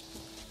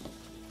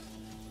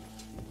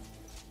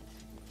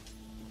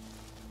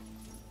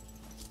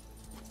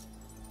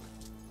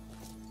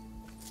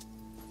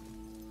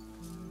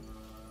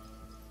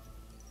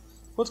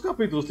 Quantos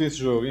capítulos tem esse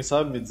jogo? Alguém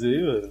sabe me dizer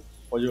aí, velho?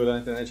 Pode olhar na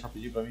internet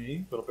rapidinho pra mim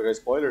aí, pra não pegar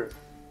spoiler?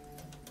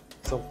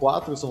 São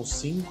 4, são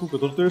 5, que eu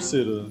tô no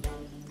terceiro.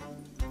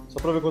 Só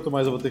pra ver quanto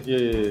mais eu vou ter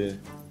que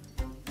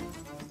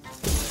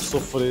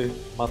sofrer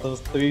matando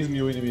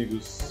 3.000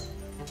 inimigos.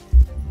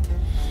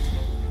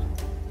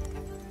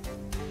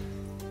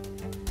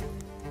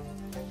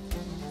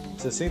 —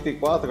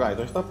 64? Ah,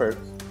 então a gente tá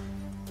perto.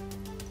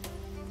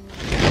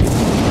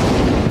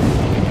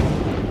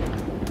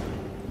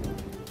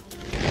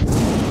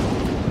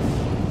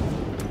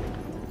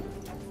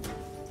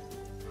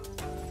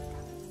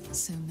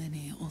 So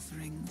many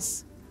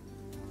offerings.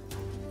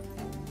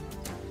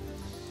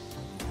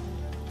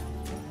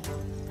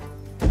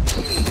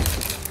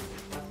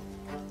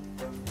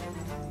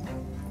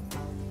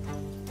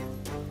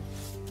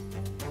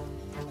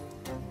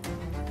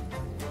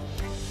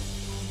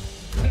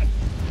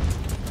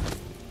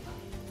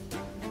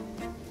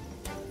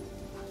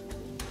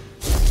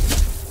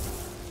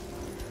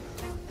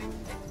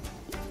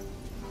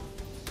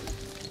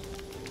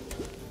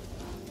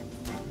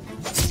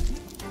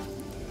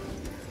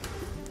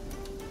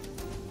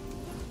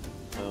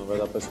 Não vai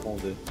dar pra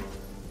esconder.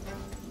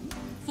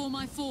 For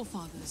my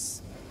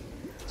forefathers.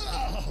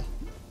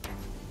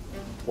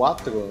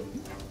 4?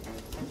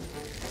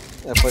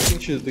 É, faz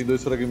sentido, tem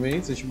 2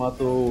 fragmentos, a gente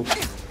matou o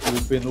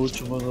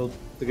penúltimo no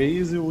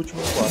 3 e o último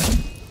no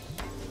 4.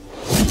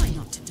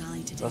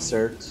 Tá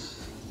certo.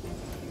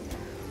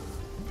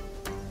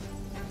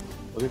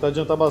 Vou tentar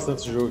adiantar bastante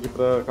esse jogo aqui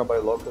pra acabar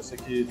ele logo, porque eu sei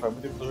que faz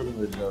muito tempo que eu tô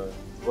jogando ele já. Eu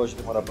gosto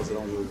de demorar pra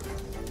zerar um jogo.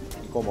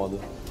 Me incomoda.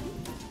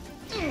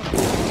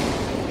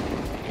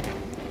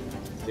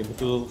 Tem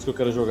muitos outros que eu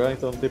quero jogar,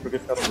 então não tem por que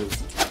ficar no mesmo.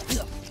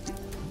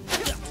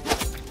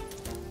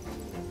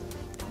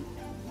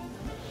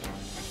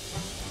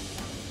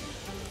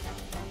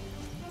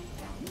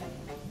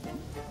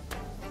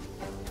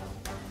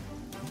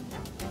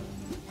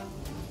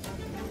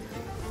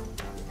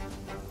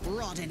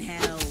 Rot in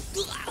hell.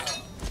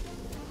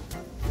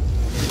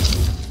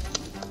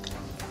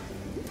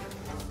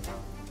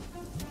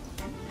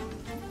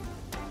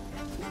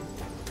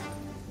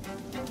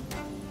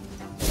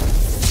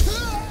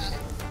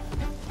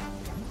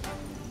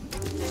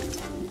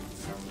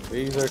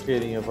 Três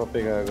arqueirinhas pra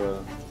pegar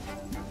agora.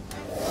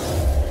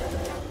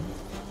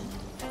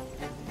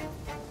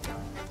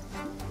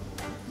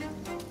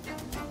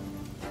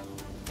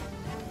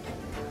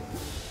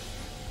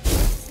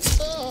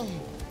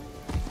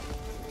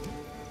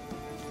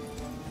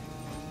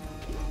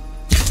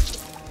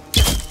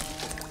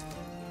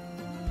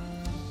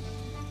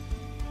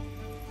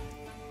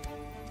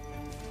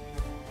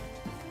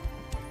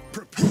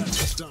 Prepare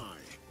to die.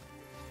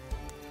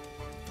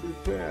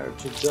 Prepare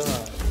to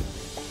die.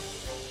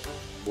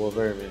 Boa,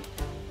 verme.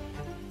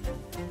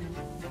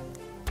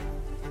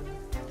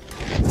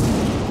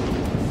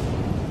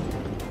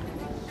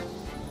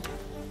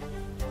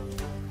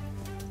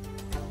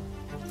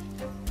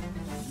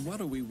 What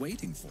are we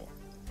waiting for?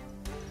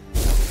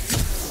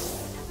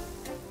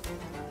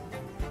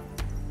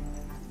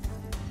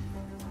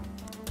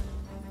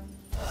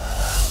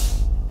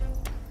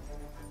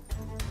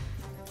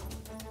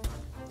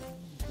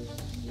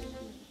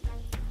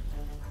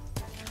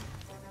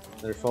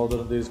 Nerfar o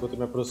dano deles enquanto eu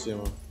me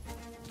aproximo.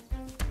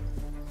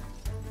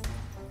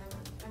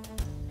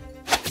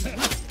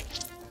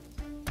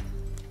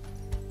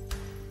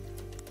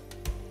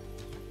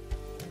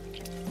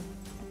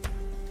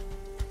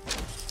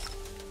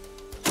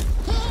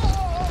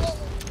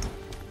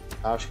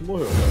 Acho que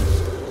morreu.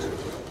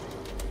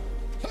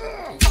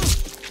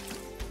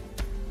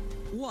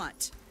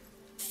 What?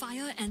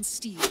 Fire and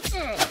steel.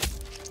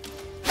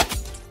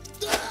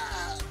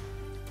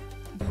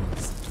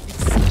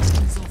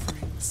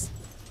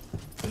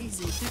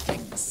 Easy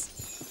pickings.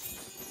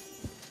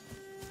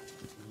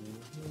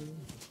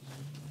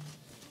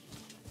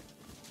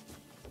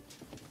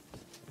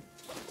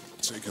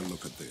 Take a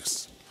look at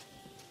this.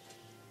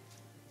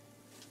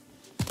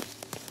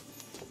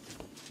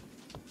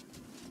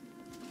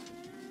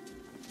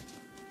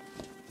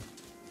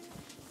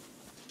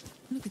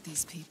 Look at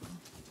these people.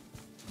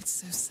 It's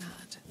so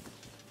sad.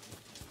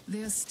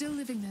 They are still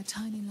living their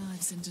tiny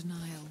lives in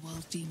denial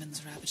while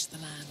demons ravage the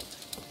land.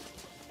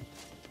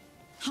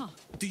 Huh?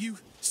 Do you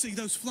see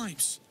those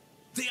flames?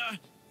 They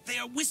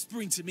are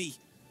whispering to me.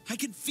 I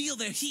can feel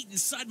their heat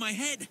inside my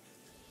head.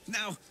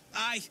 Now,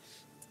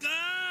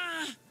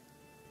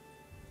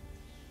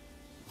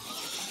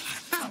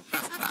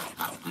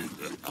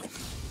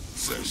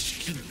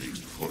 Fresh killing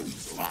for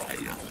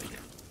fire.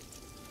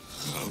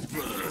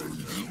 Burn,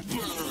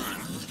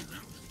 burn.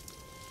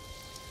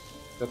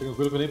 Fica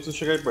tranquilo que eu nem preciso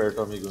chegar aí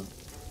perto, amigo.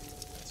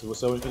 Se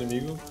você é o único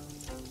inimigo.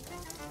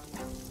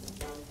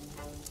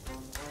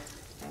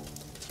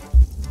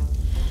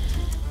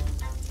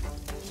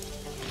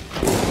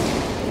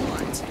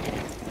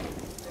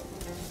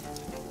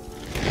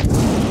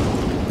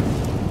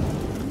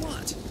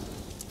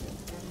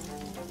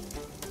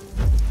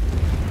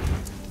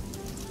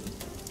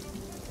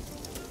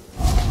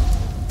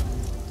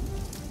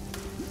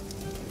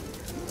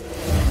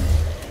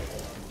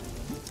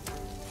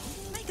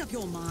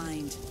 Your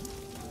mind.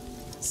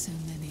 So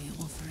many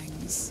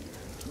offerings.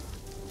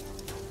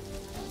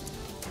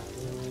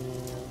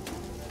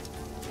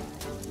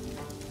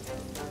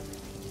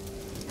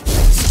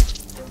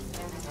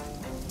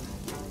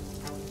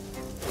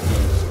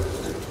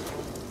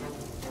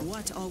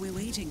 What are we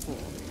waiting for?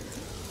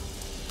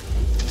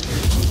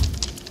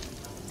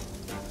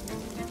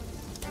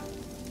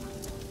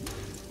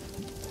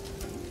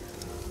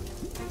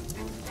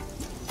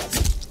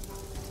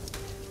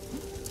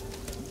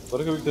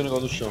 Agora que eu vi que tem um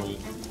negócio no chão aí.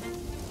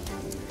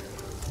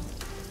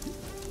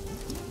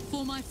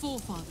 For my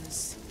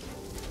forefathers.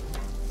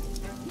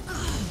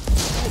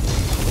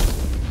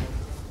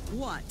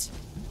 What?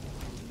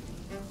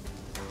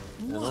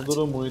 Não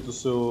durou muito o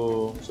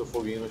seu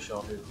foguinho no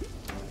chão, amigo.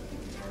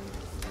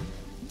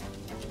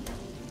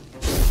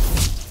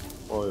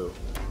 Olha eu.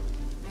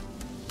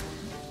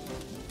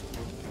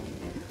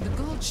 The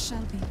gods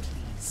shall be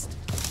pleased.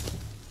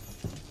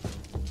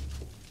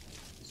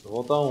 Só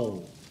volta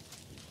um.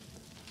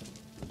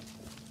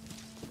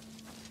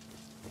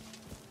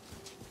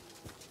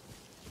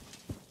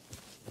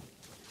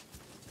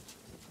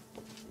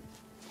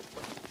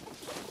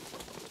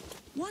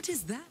 What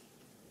is that?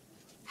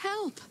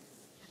 Help!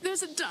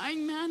 There's a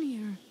dying man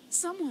here.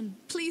 Someone,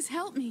 please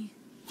help me.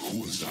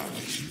 Was I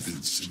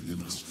convincing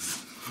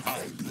enough?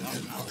 I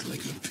bled out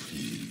like a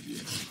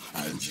pig,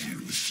 and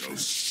you shall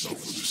suffer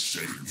the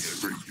same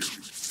fate,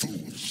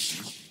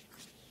 fools.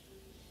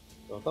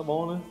 Então tá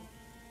bom, né?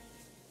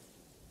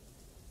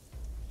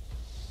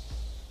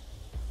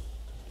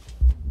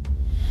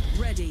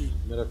 Ready.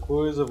 Primeira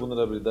coisa,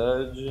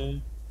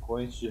 vulnerabilidade,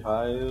 corrente de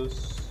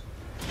raios.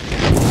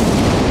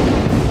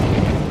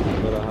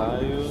 Agora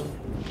raio.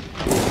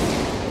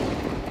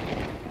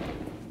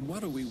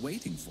 What are we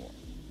waiting for?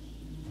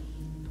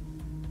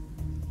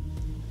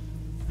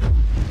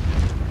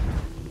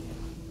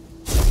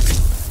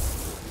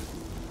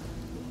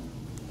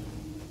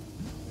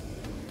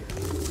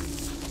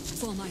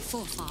 For my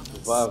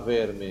forefathers. Vá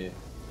verme.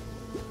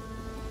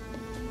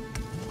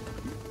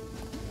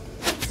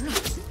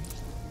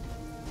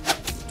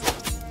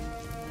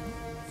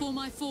 For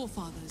my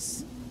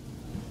forefathers.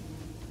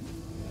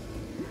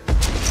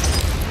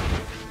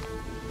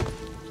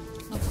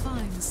 A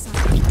fine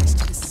sacrifice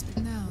to this.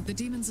 Now the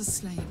demons are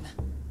slain.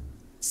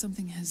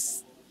 Something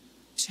has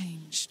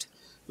changed.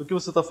 Do que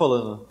você tá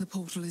falando? The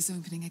portal is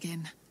opening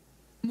again.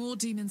 More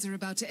demons are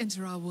about to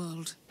enter our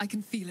world. I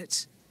can feel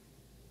it.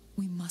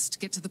 We must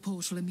get to the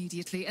portal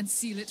immediately and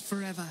seal it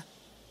forever.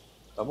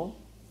 Tá bom?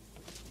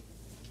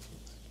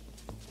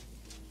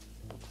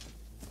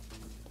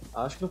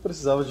 Acho que não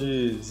precisava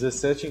de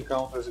 17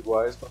 encounters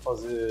iguais pra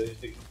fazer a gente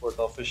ter que ir no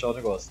portal fechar o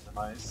negócio, né?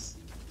 Mas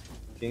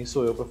quem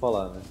sou eu pra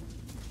falar, né?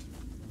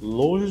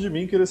 Longe de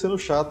mim querer ser o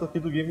chato aqui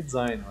do game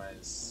design,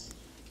 mas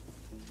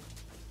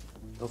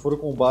não foram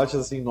combates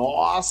assim,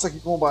 nossa,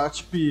 que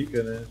combate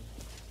pica, né?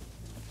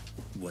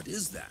 What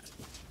is that?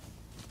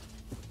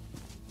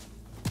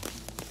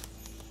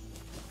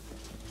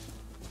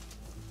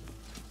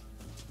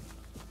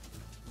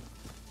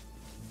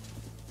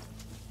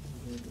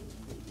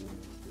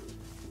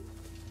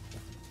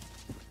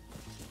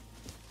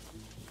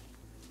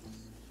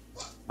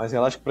 Mas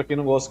relaxa que pra quem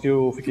não gosta que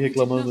eu fique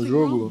reclamando do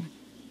jogo,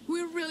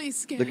 We're really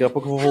scared. daqui a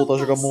pouco eu vou voltar a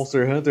jogar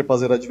Monster Hunter pra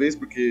zerar de vez,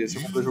 porque se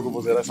eu comprar o jogo eu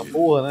vou zerar essa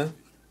porra, né?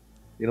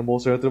 E no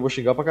Monster Hunter eu vou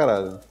xingar pra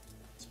caralho.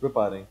 Se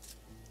preparem.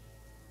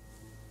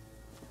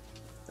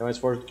 É mais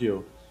forte do que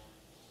eu.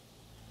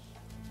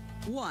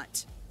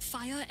 What?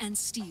 Fire and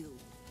steel.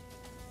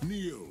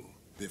 Kneel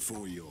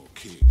before your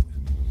king.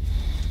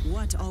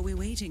 What are we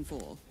waiting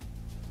for?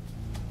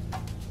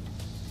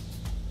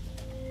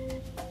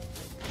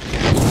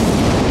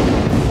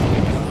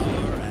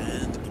 Power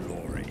and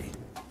glory.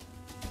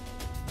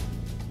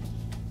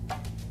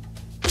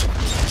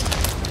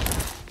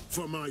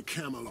 For my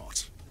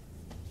Camelot.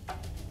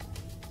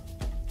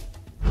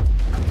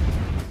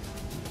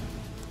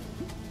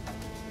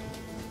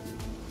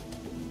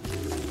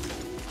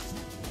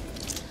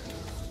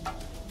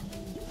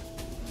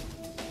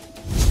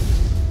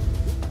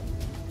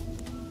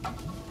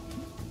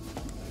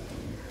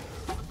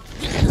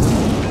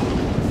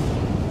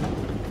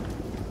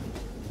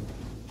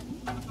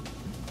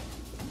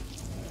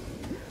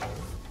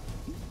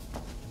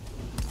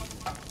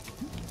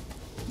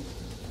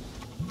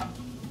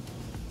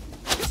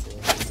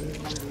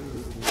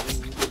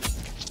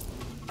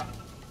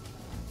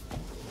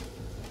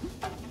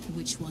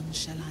 Which one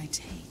shall I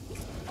take?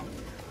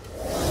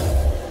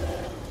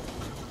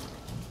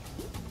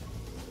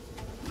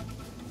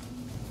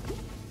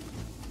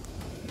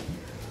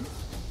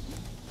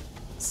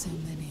 So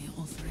many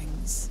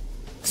offerings.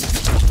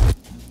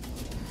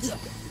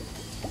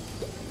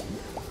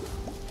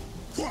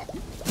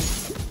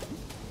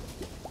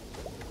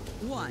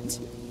 What?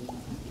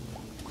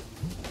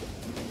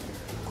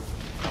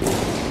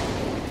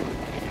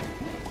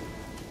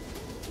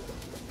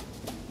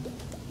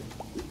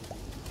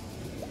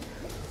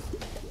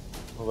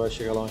 Não vai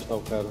chegar lá onde tá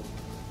o cara.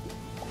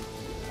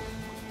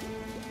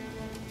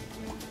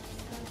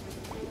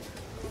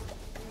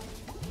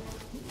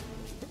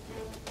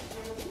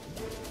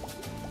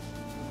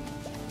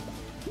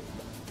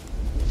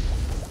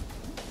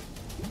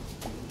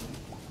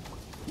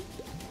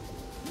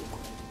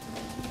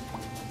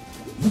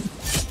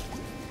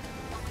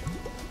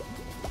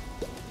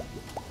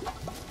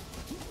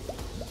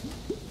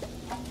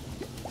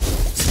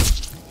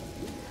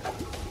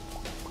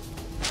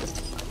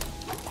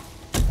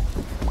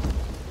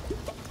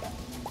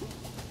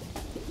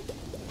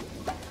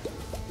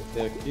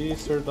 Até aqui,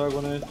 Sr.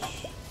 Dagonet.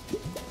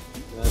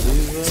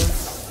 Finaliza.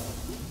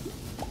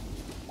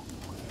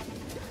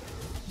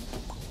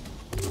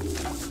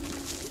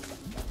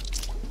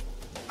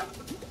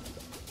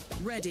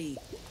 Ready.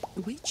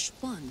 Which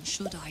one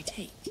should I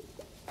take?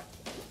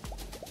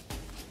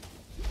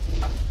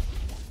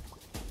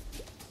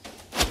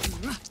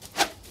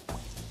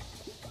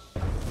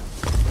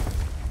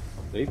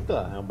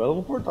 Eita, é um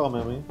belo portal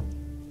mesmo, hein?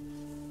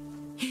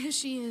 Here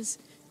she is,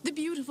 the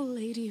beautiful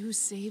lady who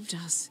saved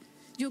us.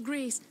 Your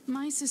Grace,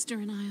 my sister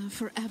and I are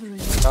forever in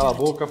debt. Cala a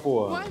boca,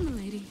 porra. Why,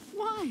 milady?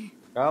 Why?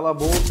 Cala a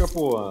boca,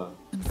 porra.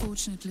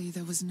 Unfortunately,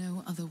 there was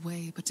no other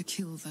way but to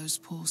kill those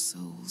poor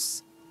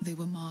souls. They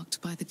were marked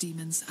by the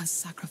demons as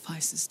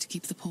sacrifices to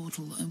keep the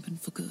portal open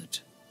for good.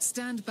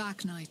 Stand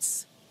back,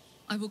 knights.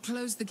 I will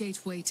close the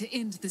gateway to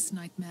end this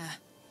nightmare.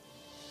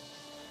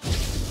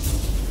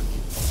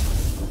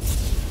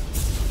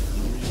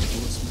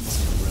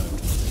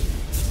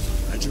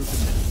 At your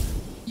command.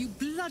 You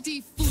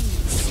bloody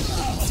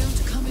fools!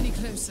 Don't come any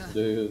closer.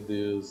 Meu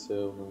Deus do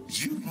céu, mano.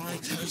 You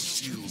might have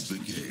sealed the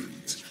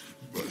gate,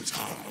 but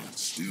I'm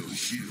still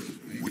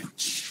here,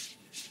 witch.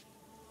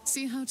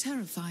 See how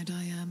terrified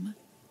I am?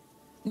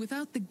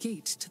 Without the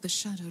gate to the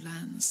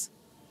Shadowlands,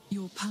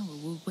 your power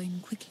will wane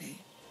quickly.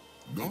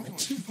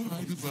 Not if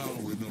I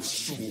devour enough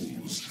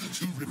souls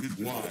to rip it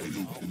wide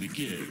open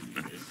again.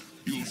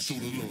 Your soul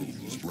alone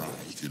is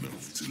bright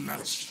enough to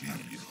last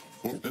me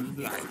for a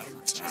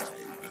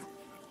lifetime.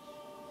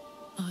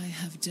 I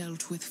have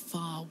dealt with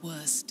far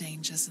worse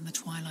dangers in the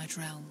Twilight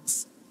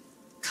Realms.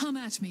 Come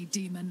at me,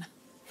 demon.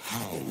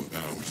 How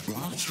about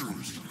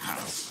bartering,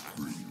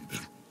 half-breed?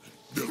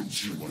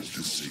 Don't you want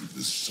to save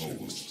the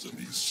souls of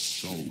these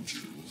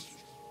soldiers?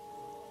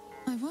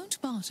 I won't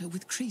barter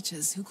with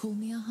creatures who call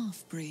me a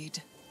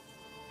half-breed.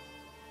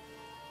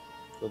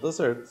 Então tá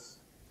certo.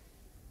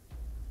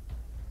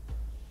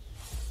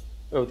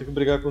 Eu vou ter que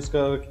brigar com os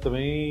caras aqui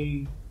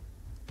também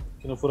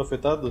que não foram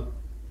afetados.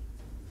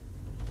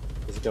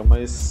 Esse aqui é o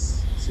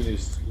mais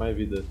sinistro, mais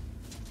vida.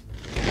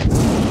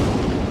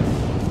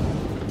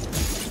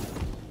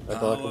 Vai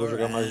falar que eu vou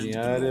jogar magia em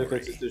área, eu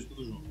quero que vocês estejam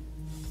tudo junto.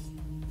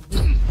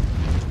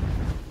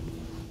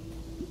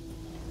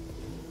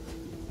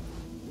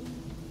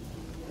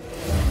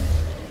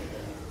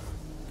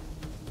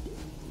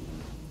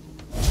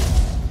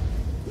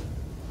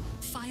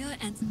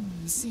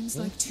 Seems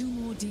like 2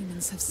 more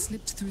demons have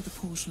slipped through the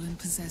portal and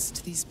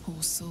possessed these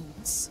poor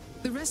souls.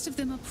 The rest of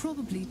them are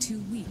probably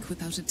too weak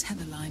without a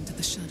tether line to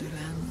the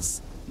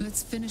Shadowlands.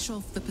 Let's finish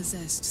off the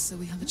possessed so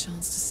we have a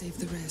chance to save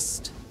the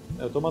rest.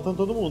 Eu tô matando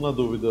todo mundo na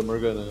dúvida,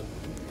 Morgana.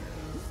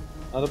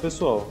 Nada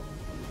pessoal.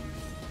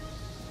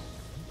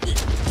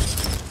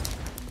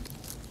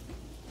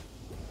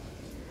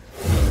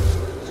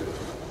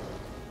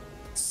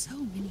 So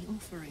many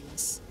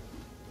offerings.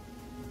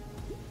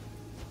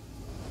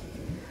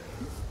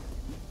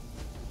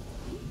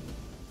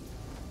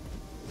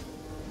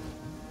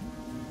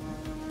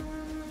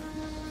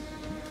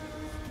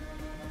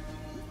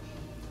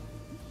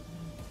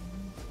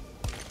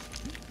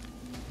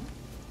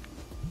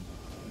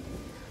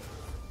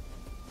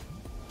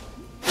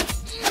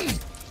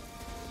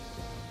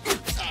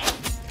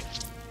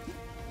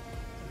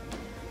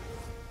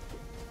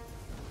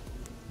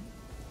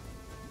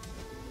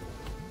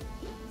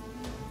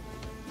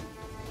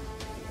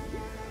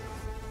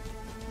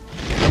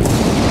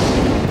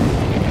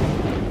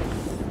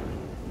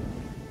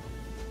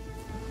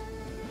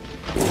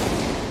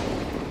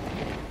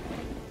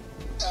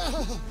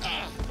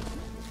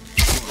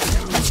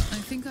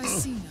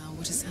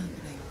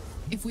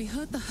 If we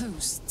hurt the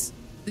hosts,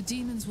 the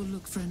demons will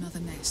look for another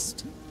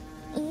nest.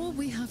 Or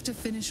we have to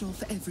finish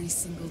off every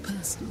single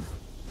person,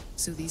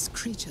 so these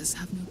creatures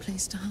have no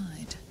place to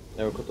hide.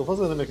 É o que eu tô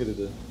fazendo, minha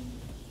querida.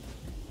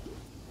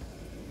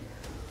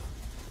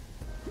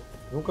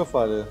 Nunca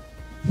falha.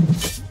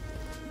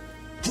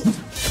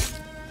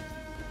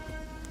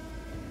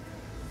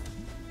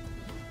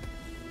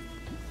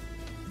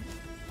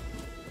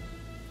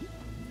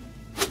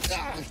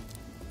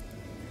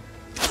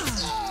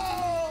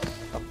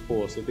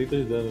 Pô, 70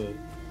 de dano, velho.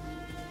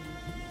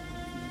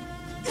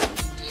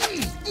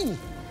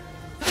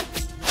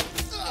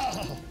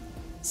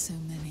 So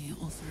many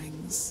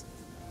offerings.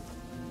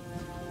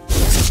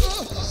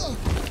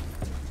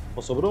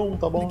 Pô, sobrou um,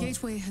 tá bom. The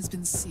gateway has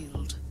been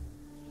sealed.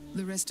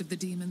 The rest of the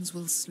demons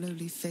will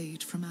slowly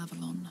fade from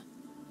Avalon.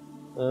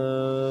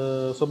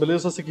 Sua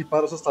beleza só se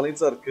equipara aos seus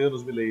talentos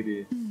arcanos,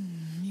 milady.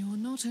 You're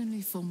not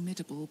only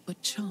formidable,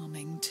 but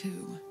charming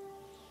too.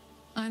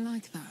 I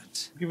like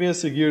that. O que vem a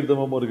seguir,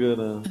 Dama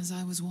Morgana? As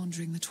I was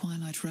wandering the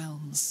Twilight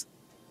Realms,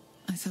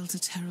 I felt a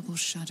terrible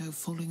shadow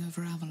falling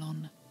over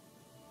Avalon.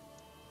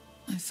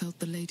 I felt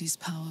the lady's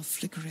power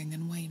flickering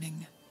and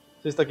waning.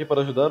 Você está aqui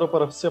para ajudar ou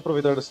para se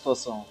aproveitar da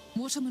situação?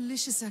 What a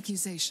malicious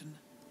accusation.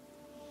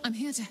 I'm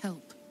here to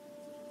help,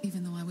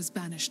 even though I was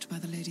banished by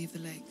the Lady of the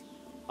Lake.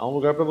 Há um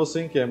lugar para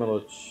você em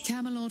Camelot.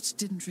 Camelot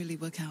didn't really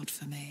work out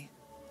for me.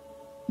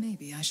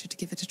 Maybe I should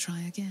give it a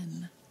try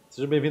again.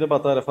 Seja bem-vindo à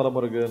batalha, fala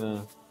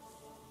Morgana.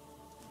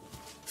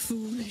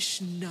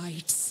 Foolish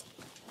knights.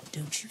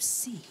 Don't you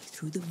see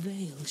through the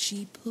veil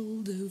she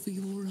pulled over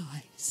your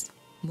eyes?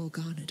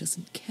 Morgana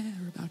doesn't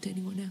care about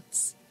anyone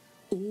else.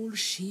 All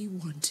she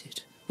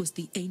wanted was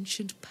the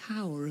ancient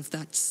power of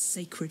that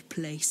sacred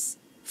place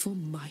for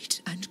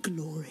might and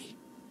glory.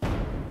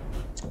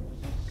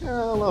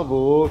 Cala a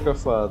boca,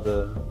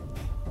 fada.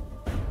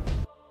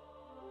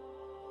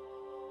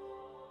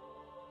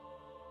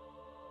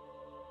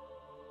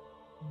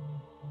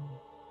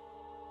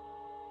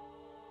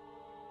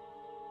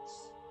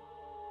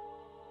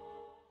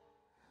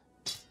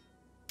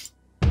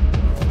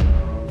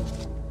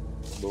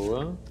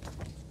 Boa.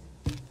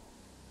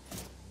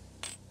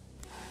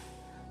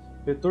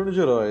 Retorno de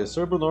heróis.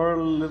 Sr. Brunor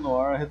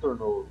Lenoir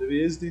retornou.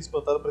 Teve êxito em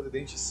espantar o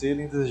pretendente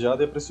Selin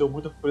indesejado e apreciou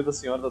muito a companhia da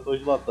senhora da Torre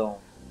de Latão.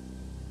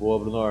 Boa,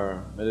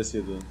 Brunor.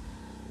 Merecido.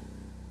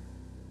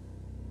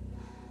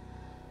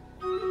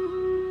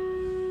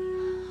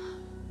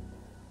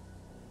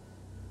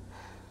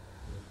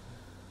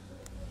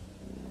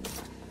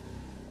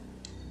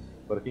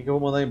 Agora quem que eu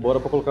vou mandar embora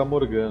pra colocar a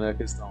Morgana é a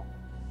questão.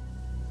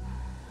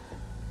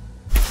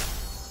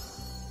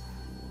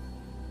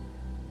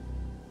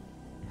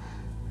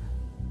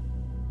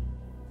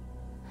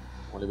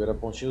 Vamos liberar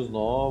pontinhos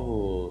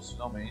novos,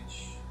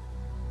 finalmente.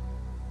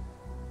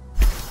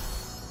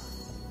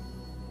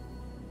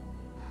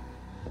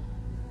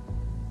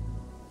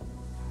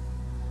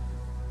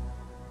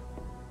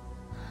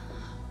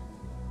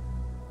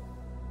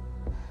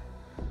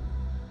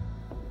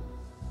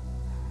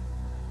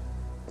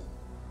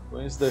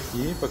 Põe esse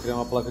daqui para criar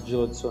uma placa de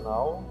gelo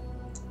adicional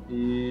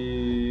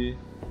e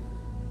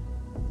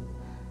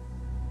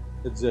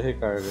reduzir a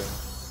recarga.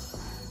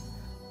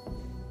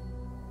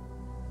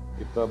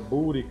 E para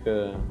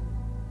Búrica,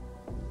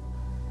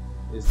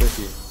 esse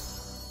daqui.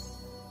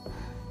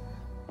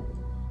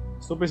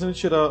 Estou pensando em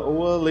tirar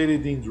ou a Lady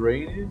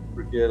Dindrain,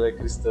 porque ela é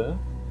cristã,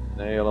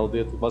 né? Ela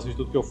odeia basicamente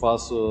tudo que eu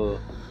faço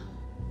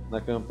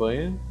na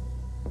campanha.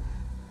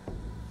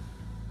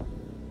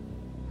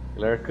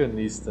 Ela é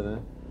arcanista,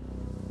 né?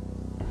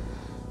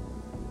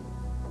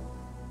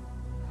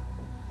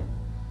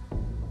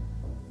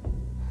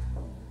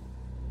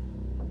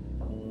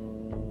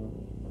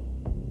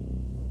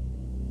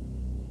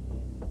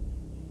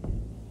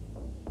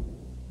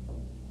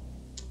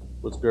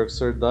 Putz, pior que o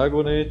Sr.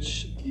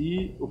 Dagonet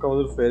e o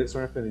Cavaleiro Félix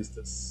são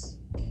arcanistas.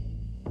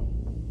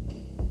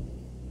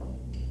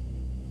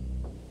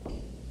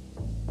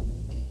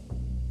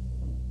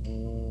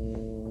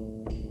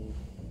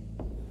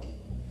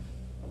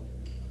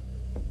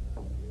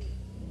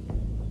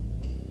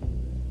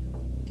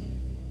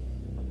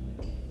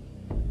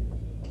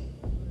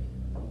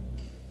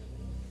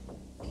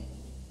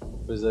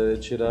 Pois é,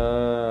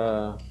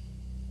 tirar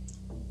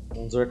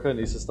um dos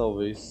arcanistas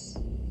talvez.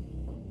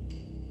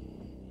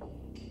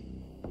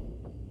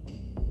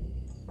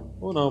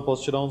 Ou não,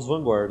 posso tirar um dos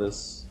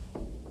vanguardas.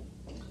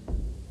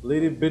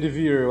 Lady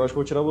Bedivere, eu acho que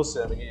vou tirar você,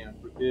 amiguinha.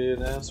 Porque,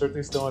 né, o Sr.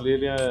 Tensão ali,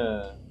 ele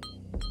é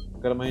um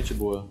cara mais gente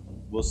boa.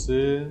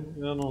 Você,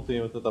 eu não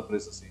tenho tanta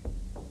pressa assim.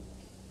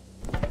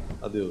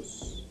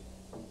 Adeus.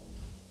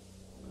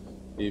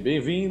 E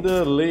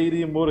bem-vinda,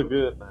 Lady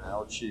Morgana,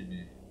 ao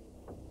time.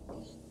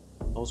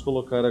 Vamos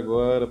colocar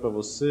agora pra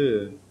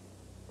você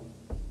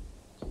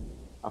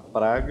a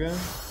praga.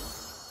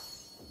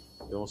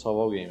 E vamos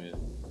salvar alguém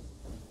mesmo.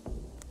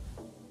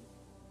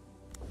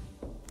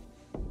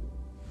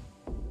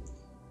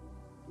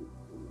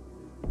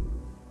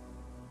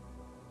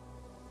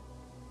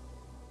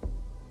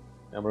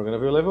 A Morgana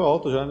veio level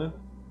alto já, né?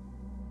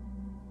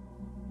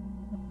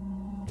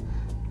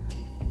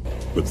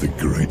 But the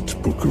great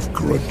book of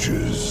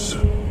grudges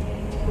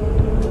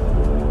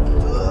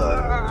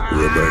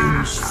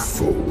remains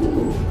full.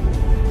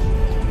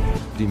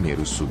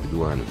 Primeiro sub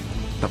do ano.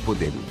 Tá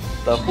podendo.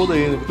 Tá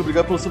podendo. Muito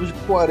obrigado pelo sub de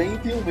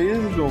 41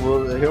 meses,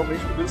 João. É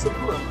realmente o primeiro sub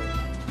do ano.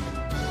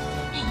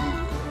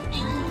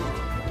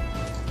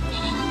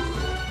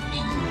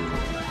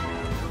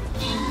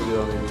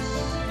 Valeu, amigos.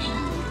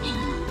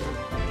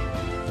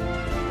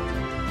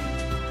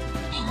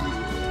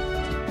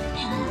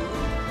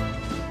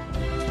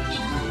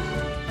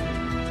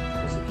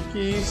 Que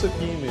é isso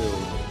aqui, meu?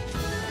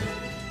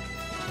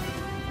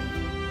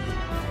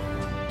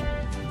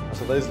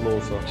 Nossa, dá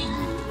slow só.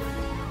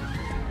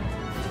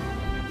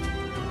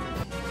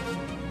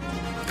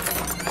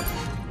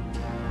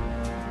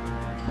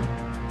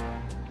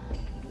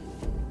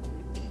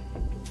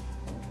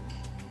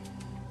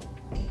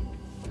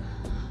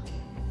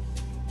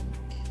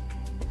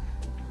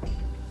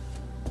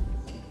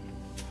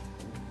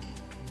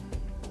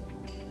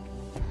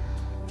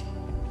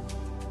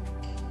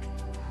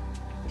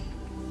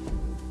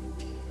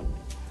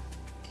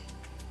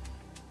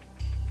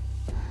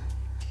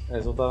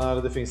 Eles vão estar na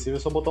área defensiva, é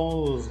só botar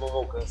uns longo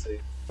alcance aí.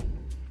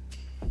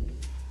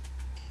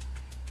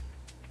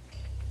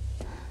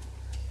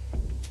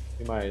 O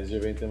que mais de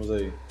evento temos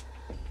aí?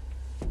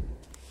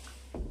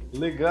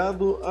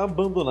 Legado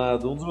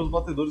abandonado. Um dos meus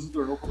batedores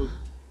retornou com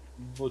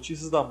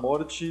notícias da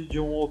morte de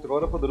um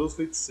outrora poderoso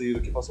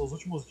feiticeiro que passou os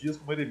últimos dias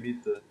como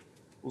eremita.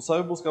 O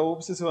sábio buscava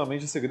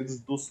obsessivamente os segredos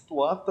dos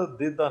Tuatha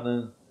de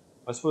Danann,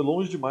 mas foi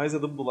longe demais e a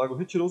Dama do Lago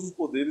retirou seus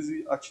poderes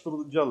a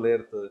título de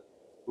alerta.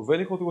 O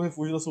velho encontrou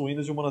refúgio nas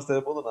ruínas de um monastério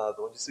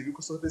abandonado, onde seguiu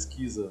com sua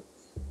pesquisa.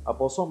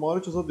 Após sua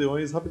morte, os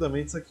aldeões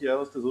rapidamente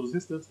saquearam os tesouros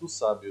restantes do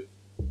sábio.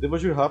 Devo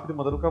agir rápido e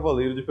mandar um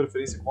cavaleiro, de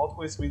preferência com alto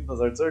conhecimento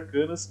nas artes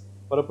arcanas,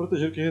 para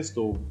proteger o que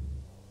restou.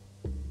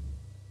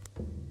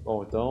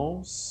 Bom,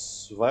 então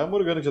vai a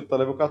Morgana, que já tá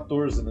level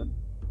 14, né?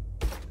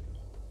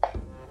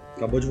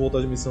 Acabou de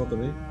voltar de missão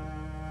também.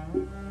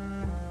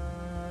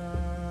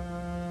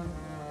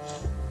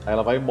 Aí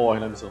ela vai e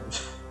morre na missão.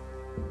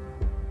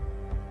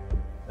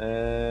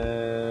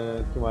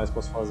 O que mais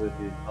posso fazer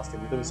aqui? Nossa, tem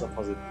muita missão pra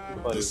fazer.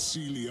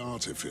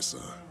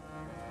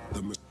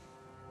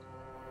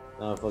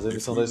 Não, fazer a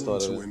missão da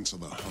história, né?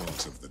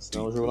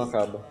 Senão o jogo não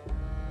acaba.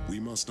 We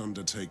must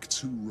undertake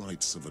two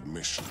rites of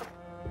admission.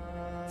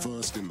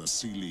 First in the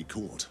Sealy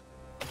Court,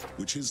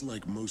 which is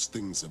like most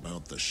things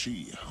about the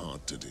She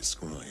hard to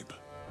describe.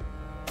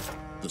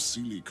 The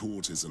Sealy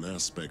Court is an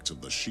aspect of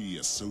the She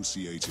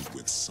associated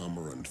with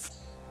summer and...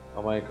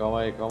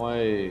 Calma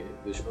aí.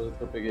 Deixa eu ver o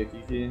que eu peguei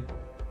aqui que...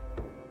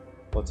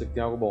 Pode ser que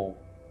tenha algo bom.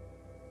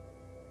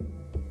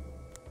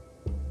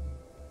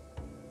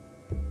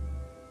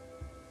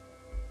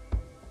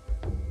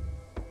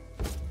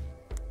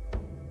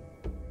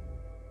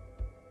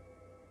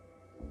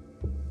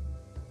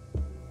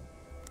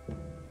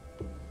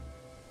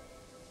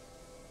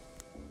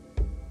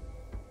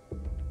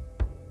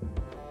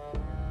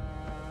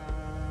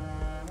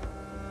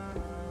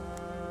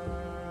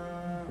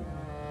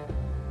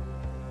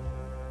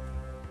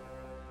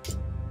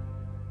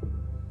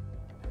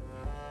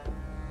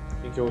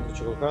 Quem que é o outro que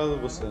tinha colocado?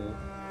 Você, né?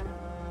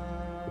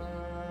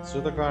 Você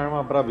já tá com a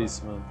arma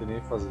brabíssima, não tem nem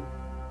o que fazer.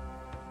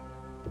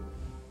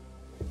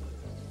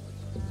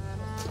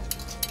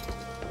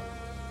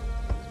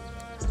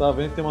 Você tava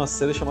vendo que tem uma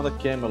série chamada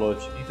Camelot.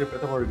 Quem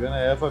interpreta a Morgana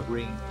é Eva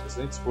Green.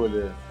 Excelente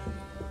escolha.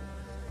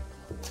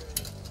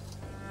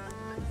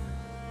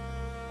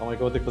 Calma aí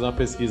que eu vou ter que fazer uma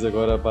pesquisa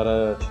agora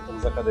para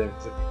títulos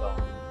acadêmicos aqui, então.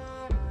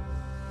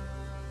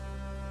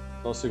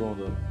 Só um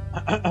segundo.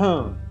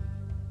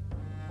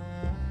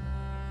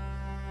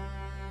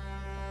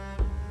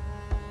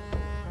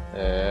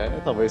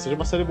 Talvez seja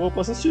uma série boa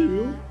pra assistir,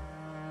 viu?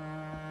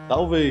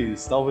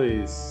 Talvez.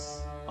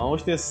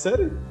 Aonde tem essa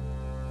série?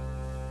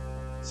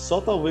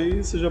 Só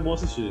talvez seja bom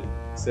assistir.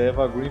 Se a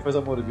Eva Green faz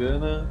a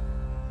Morgana...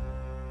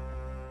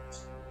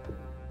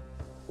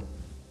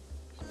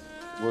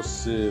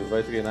 Você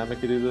vai treinar, minha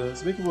querida.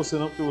 Se bem que você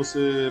não, porque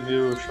você é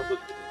meio chato.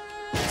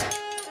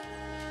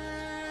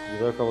 E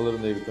vai o Cavaleiro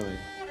Negro também.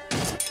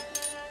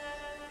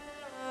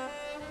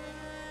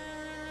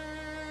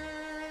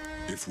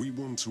 If we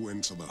want to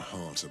enter the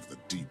heart of the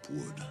deep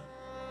wood.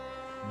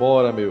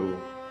 Bora, meu.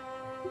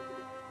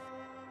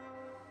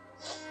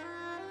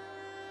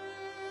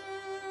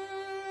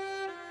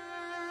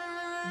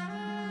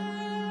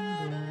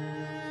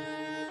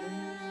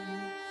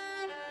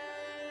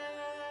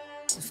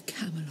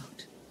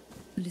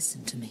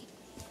 listen to me.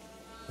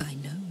 I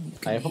know you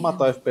can Aí é pra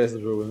matar o FPS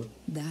do jogo, né?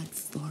 That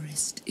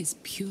forest is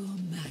pure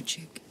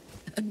magic.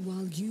 And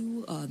while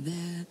you are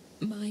there,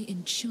 my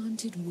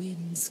enchanted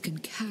winds can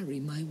carry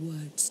my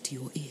words to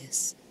your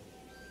ears.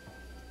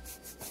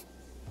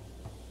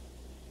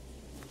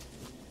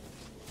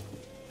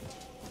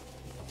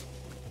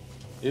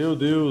 Meu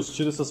Deus,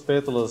 tira essas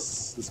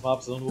pétalas desse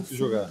mapa, senão eu não vou conseguir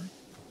jogar.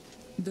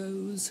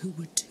 Those who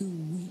were too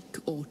weak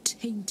or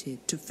tainted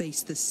to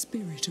face the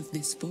spirit of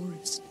this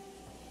forest.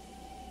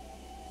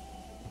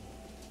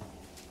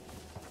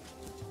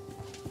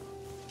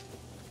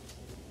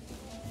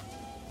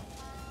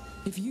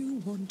 If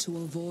you want to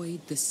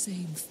avoid the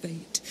same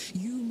fate,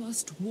 you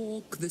must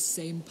walk the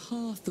same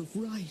path of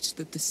right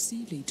that the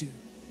Seelie do.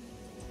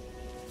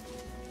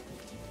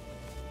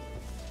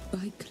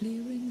 By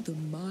clearing the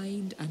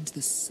mind and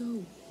the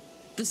soul,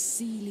 the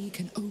Seelie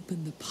can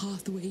open the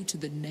pathway to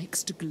the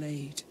next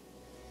glade.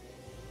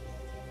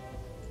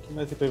 O que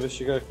mais tem pra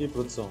investigar aqui,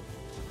 produção?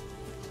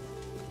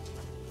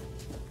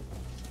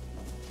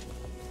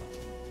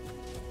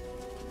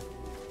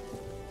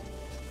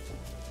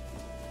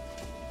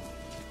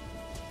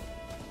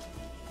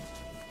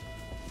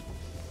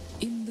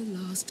 In the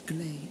last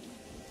glade,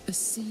 a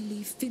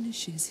Seelie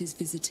finishes his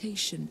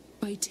visitation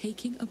by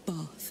taking a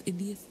bath in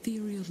the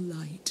ethereal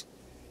light,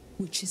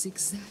 which is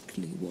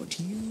exactly what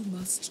you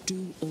must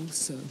do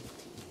also.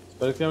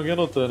 Espero que tenha alguém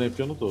anotando aí,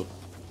 porque eu não tô.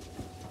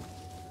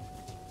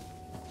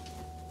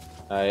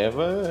 A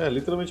Eva é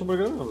literalmente uma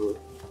granada.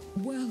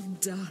 Well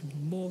done,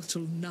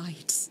 mortal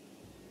knights.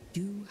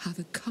 You have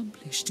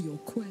accomplished your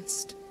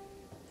quest.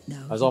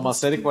 Now Mas ó, uma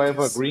série com a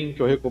Eva Green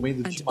que eu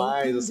recomendo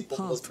demais, assim,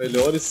 como uma das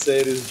melhores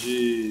séries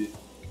de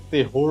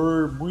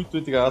terror, muito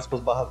entre aspas,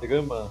 barra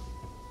drama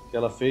que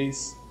ela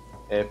fez,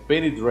 é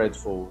Penny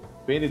Dreadful.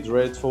 Penny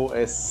Dreadful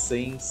é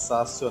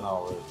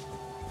sensacional, velho.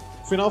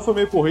 O final foi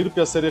meio corrido porque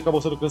a série acabou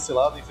sendo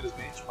cancelada,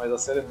 infelizmente, mas a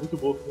série é muito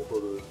boa como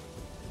todo, velho.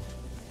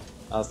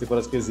 As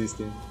temporadas que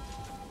existem.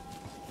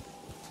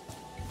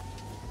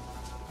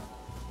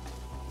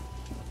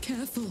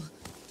 Careful.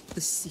 The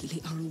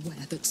Seelie are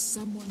aware that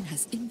someone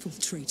has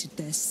infiltrated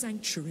their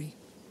sanctuary.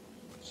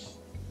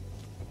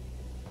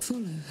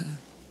 Follow her,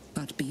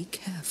 but be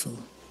careful.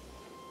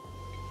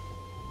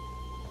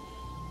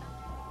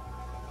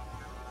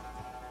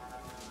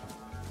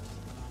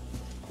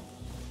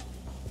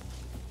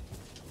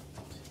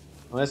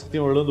 Não é esse que tem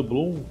Orlando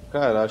Bloom?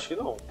 Cara, acho que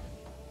não.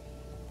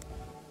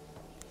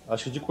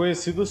 Acho que de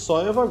conhecido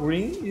só Eva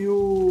Green e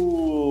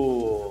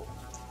o...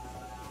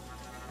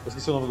 Eu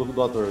esqueci o nome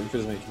do ator,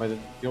 infelizmente, mas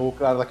tem o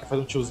cara lá que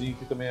faz um tiozinho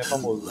que também é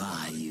famoso.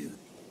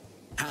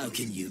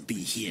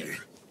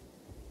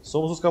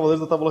 Somos os Cavaleiros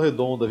da Tábua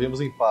Redonda,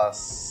 viemos em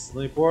paz.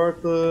 Não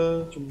importa,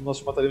 nós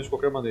te mataríamos de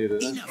qualquer maneira.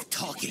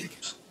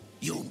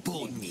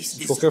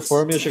 De qualquer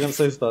forma, ia chegar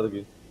nesse resultado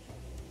aqui.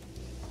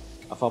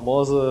 A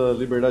famosa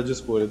liberdade de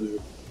escolha do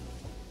jogo.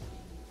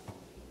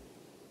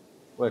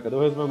 Ué, cadê o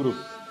resto do meu grupo?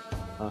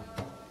 Ah.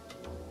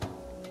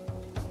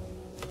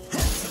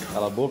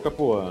 Cala a boca,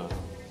 porra.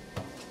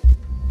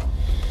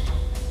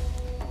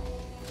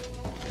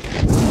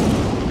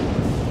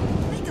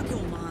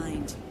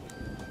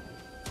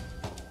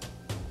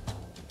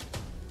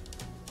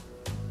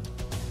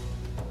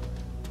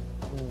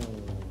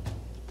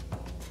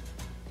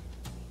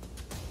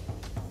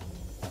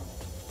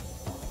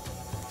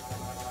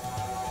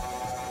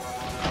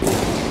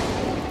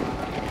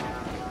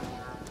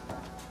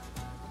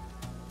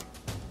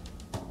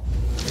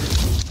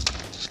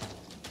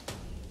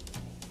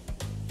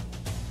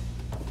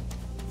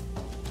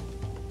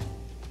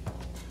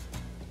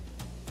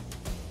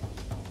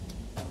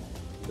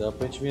 Dá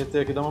pra gente vir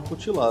até aqui e dar uma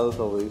cutilada,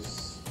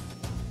 talvez.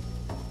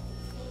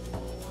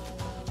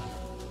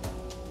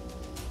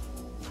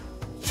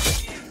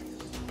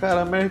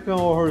 Cara,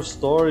 American Horror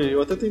Story,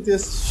 eu até tentei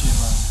assistir,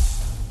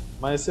 mano.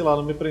 Mas sei lá,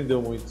 não me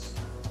prendeu muito.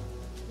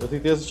 Eu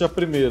tentei assistir a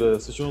primeira,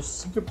 assisti uns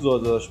 5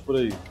 episódios, acho, por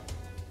aí.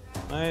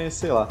 Mas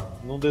sei lá,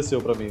 não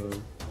desceu pra mim,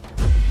 mano.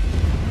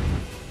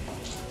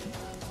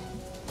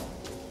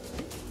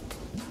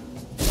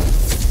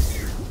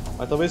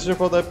 Mas talvez seja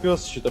qual da época que eu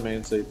assisti também,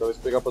 não sei. Talvez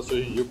pegar pra assistir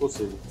hoje em dia eu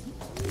consiga.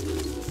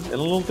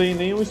 Ela não tem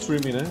nenhum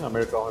streaming, né?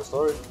 American Horror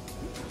Story.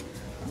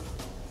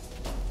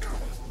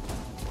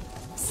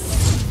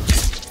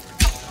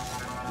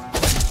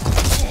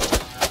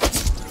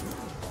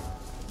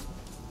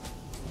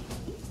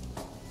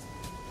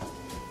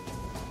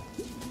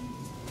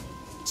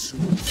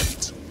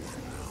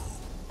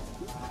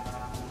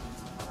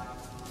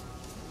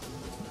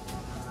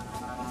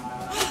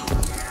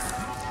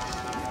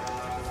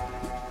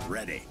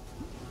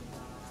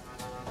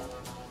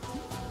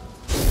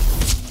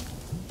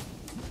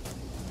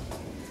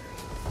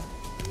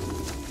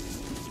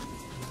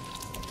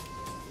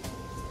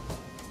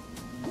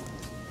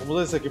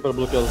 Vamos usar esse aqui para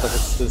bloquear os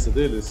ataques de distância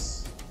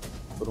deles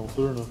por um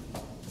turno.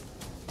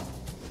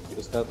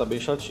 Esse cara tá bem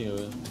chatinho,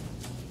 velho.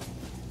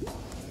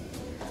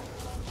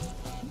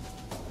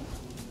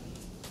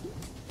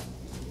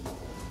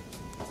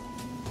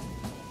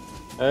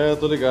 É, eu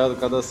tô ligado,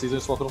 cada season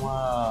eles focam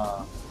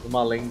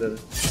numa lenda, né?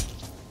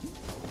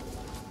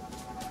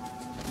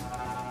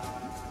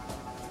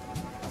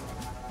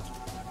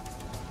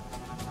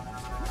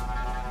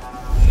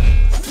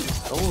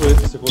 Vamos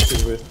ver se eu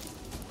consigo ver.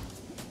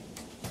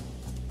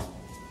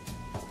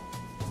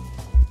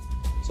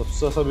 Só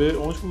precisa saber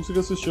onde eu consigo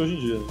assistir hoje em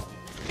dia.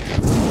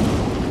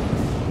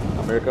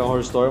 American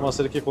Horror Story é uma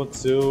série que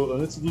aconteceu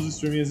antes dos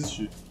streaming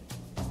existir.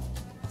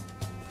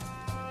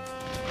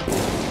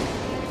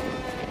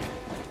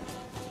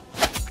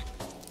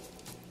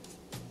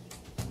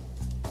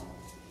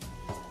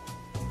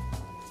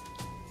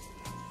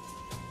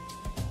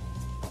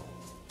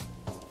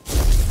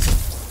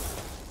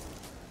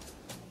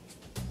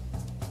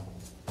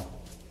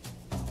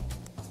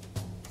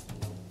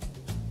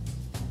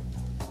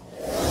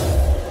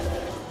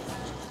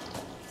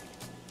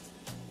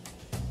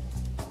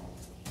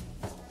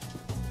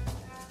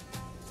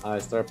 Ah,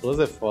 Star Plus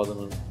é foda,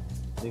 mano.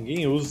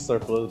 Ninguém usa Star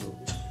Plus, mano.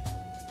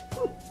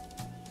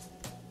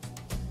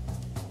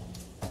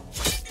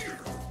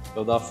 É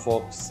o da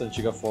Fox, a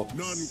antiga Fox.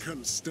 None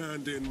can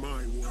stand in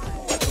my way.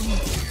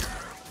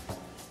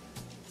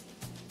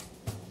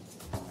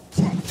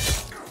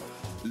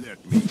 Let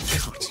me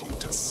cut you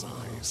to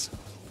size.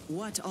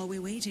 What are we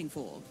waiting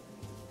for?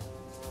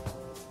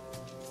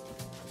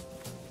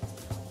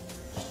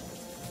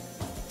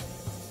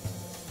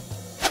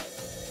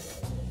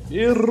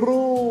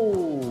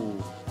 Errou!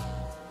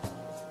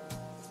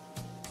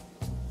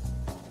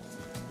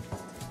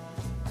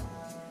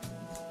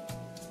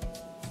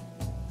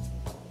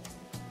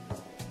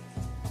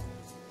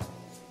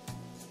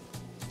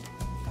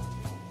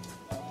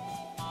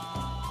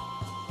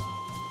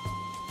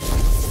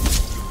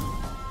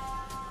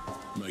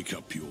 Make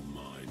up your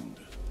mind.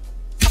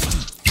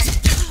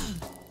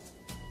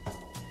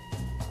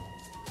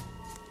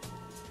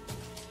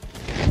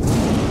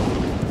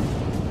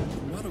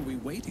 What are we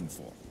waiting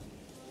for?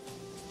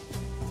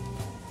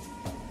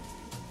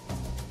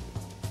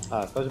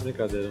 Ah, tá de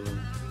brincadeira,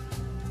 mano.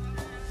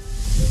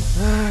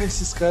 Ah,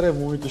 esses caras é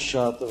muito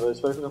chato, velho.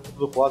 Espero que no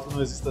capítulo 4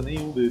 não exista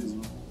nenhum deles,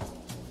 mano.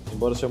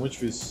 Embora seja muito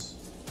difícil.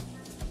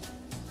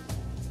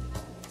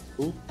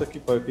 Puta que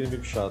pariu, que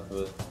inimigo chato,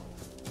 velho.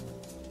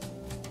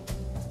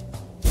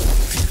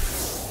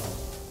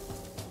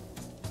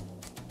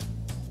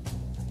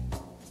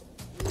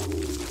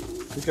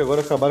 Fique agora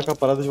acabar com a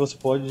parada de você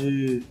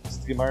pode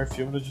streamar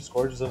filme no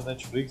Discord usando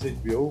Netflix e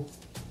HBO.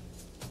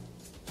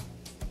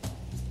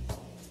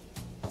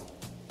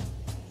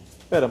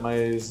 Pera,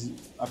 mas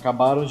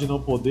acabaram de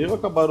não poder ou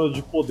acabaram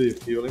de poder?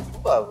 Porque eu lembro que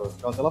não dava,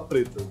 ficava tela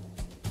preta.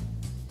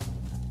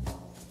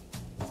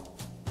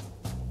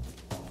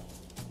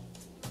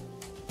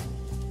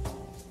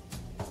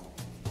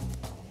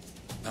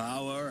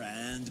 Power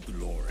and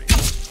glory.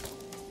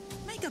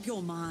 Make up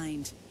your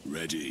mind.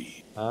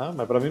 Ready. Ah,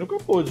 mas pra mim nunca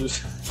pôde.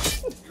 See,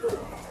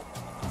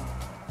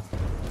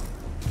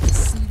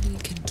 we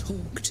can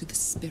talk to the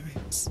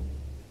spirits.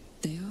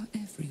 They are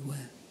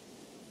everywhere.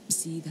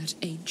 See that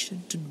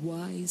ancient and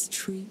wise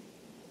tree?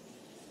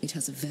 It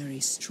has a very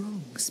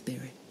strong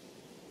spirit.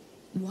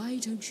 Why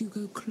don't you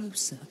go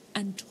closer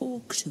and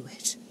talk to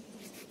it?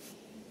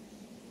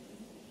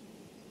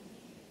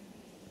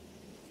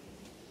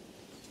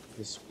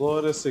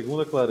 Explore a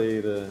segunda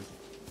clareira.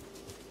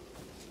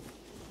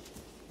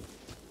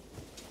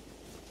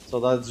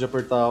 Saudades de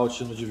apertar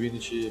Alt no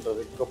Divinity pra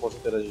ver o que eu posso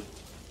interagir.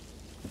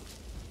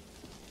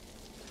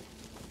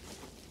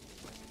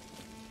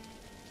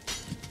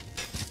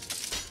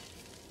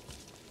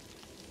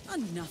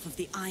 Enough of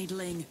the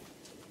idling.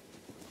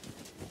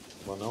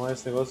 Bom, não é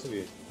esse negócio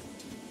aqui.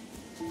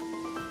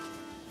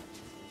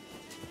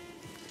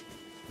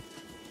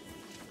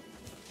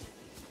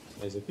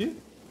 É esse aqui?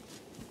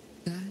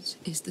 That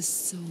is the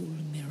soul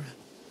mirror.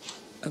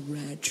 A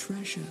rare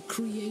treasure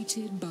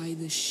created by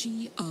the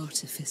She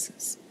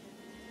Artificers.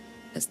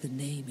 As the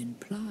name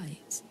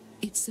implies,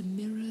 it's a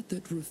mirror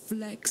that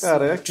reflects.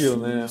 Cara, é aquilo,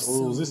 né?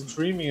 Os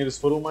streaming eles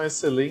foram uma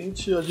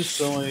excelente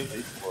adição aí.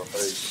 Pô,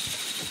 peraí.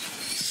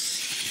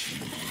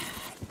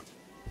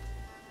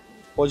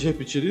 Pode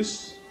repetir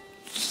isso?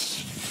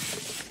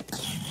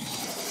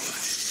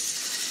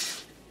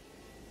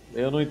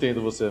 Eu não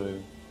entendo você,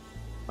 amigo.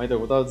 Mas então,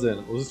 como eu tava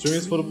dizendo, os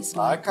streamings foram.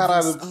 Ah,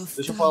 caralho,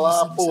 deixa eu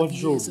falar a porra de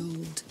jogo.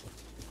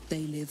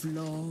 They live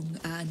long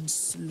and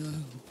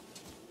slow.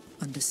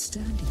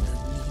 Understanding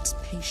them needs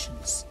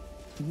patience,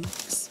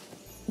 weeks,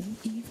 or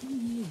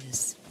even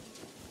years.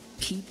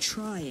 Keep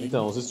trying.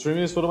 Então, os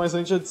streamings foram uma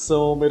excelente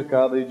adição ao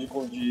mercado aí de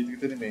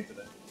entretenimento,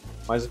 né?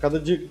 Mas cada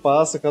dia que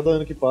passa, cada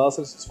ano que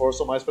passa, eles se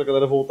esforçam mais pra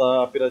galera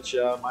voltar a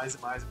piratear mais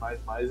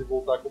e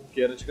voltar como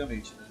que era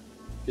antigamente, né?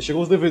 Porque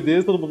chegou os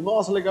DVDs, todo mundo,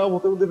 nossa, legal, vou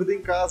ter um DVD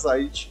em casa.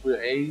 Aí, tipo,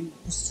 é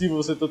impossível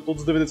você ter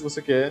todos os DVDs que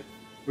você quer,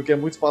 porque é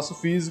muito espaço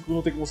físico,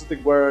 não tem como você ter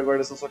que guardar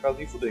isso na sua casa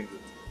nem fudendo.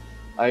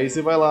 Aí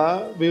você vai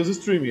lá, vê os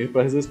streaming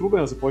pra resolver esse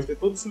problema. Você pode ter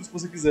todos os filmes que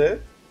você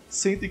quiser,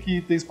 sem ter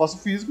que ter espaço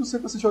físico, você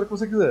assiste a hora que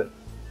você quiser.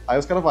 Aí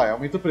os caras vão,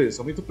 aumenta o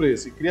preço,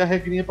 e cria a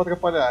regrinha pra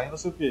atrapalhar, e não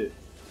sei o quê.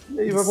 E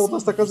aí vai voltar a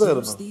estaca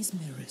zero, mano.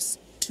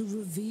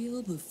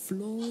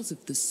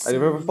 Aí ele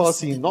vai falar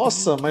assim,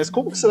 nossa, mas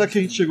como que será que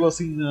a gente chegou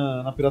assim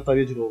na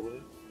pirataria de novo,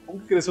 né?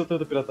 Como que cresceu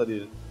tanto a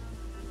pirataria?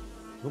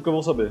 Nunca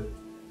vão saber.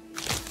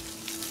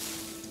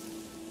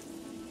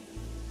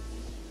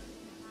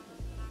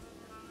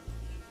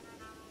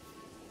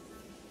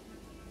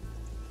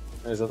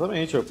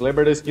 Exatamente, o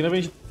Kleber da esquina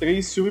vende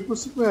 3 filmes por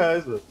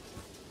R$5, velho.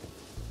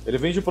 Ele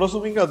vende o próximo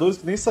Vingadores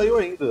que nem saiu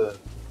ainda.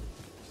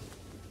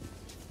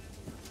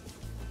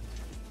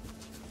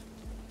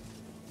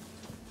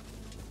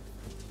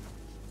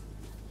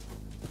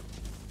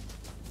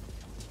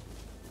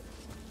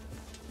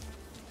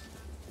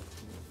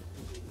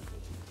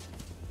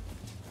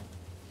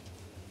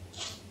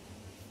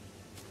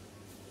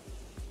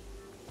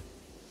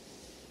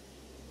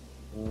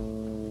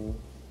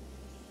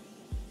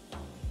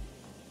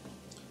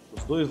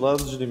 Os dois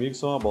lados de inimigos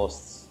são uma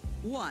bosta.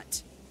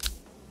 What?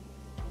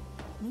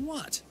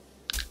 What?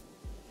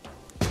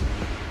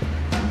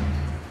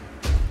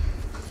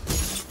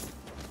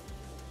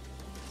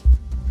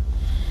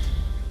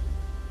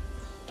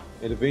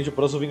 Ele vende o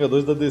próximo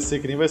Vingadores da DC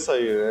que nem vai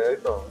sair. É,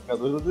 então,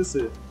 Vingadores da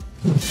DC.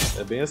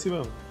 É bem assim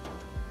mesmo.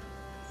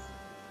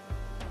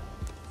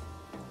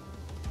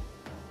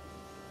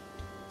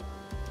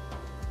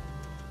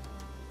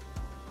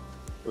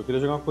 Eu queria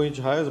jogar uma corrente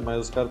de raios, mas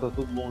os caras tá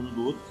tudo longe um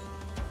do outro.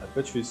 Aí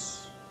fica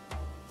difícil.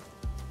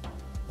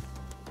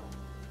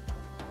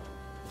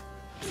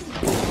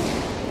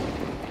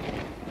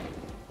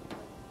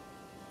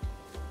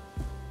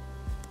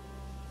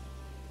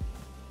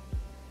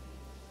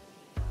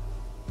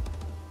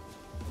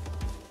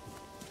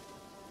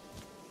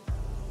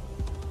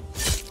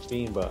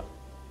 Pimba.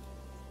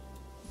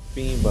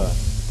 Pimba.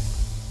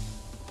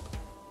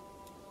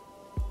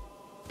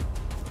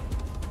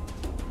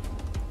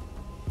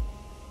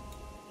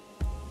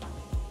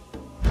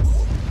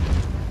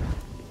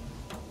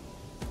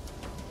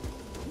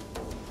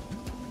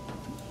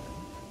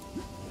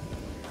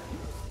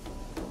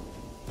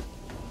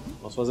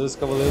 Vamos fazer esse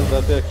cavaleiro andar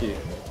até aqui.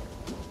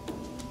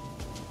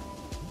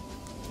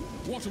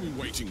 What are we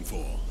waiting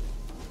for?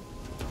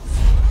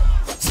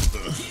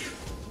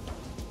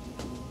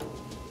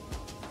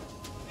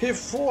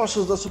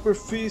 Reforços da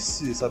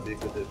superfície! Sabia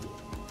que eu teve.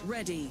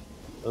 Ready.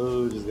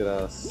 Oh,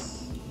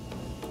 desgraça.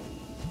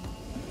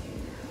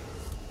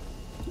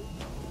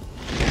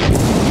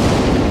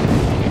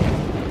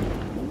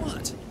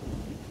 What?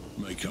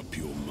 Make up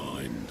your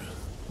mind.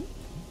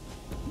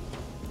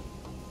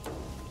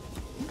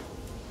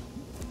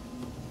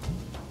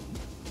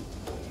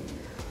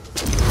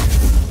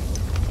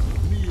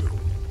 Kneel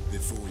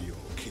before your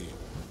king.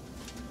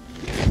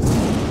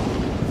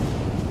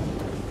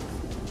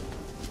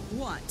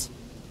 What?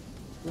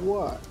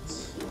 What?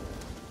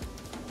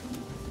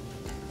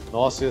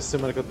 Nossa, e essa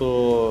semana que eu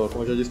tô,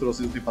 como eu já disse pra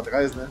vocês um tempo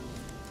atrás, né?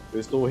 Eu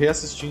estou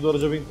reassistindo Hora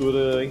de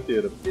Aventura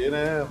inteira. Porque,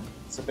 né,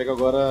 você pega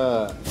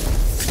agora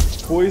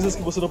coisas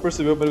que você não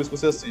percebeu a primeira vez que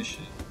você assiste.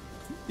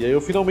 E aí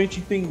eu finalmente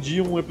entendi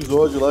um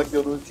episódio lá que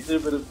eu não entendi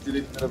direito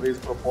a primeira vez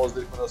o propósito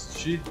dele quando eu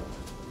assisti.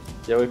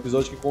 Que é o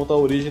episódio que conta a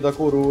origem da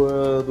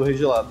coroa do Rei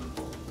Gelado.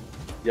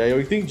 E aí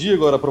eu entendi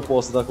agora a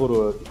proposta da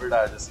coroa, de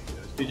verdade, assim.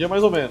 Eu entendia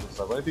mais ou menos,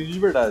 agora eu entendi de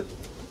verdade.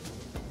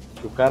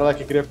 O cara lá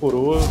que cria a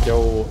coroa, que é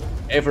o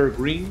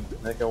Evergreen,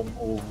 né, que é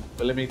o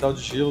elemental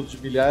de gelo de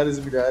milhares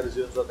e milhares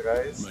de anos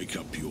atrás.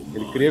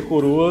 Ele cria a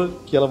coroa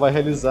que ela vai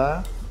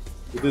realizar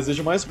o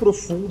desejo mais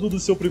profundo do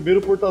seu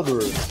primeiro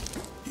portador.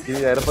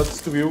 Que era para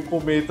destruir o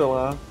cometa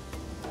lá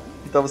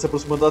que estava se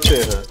aproximando da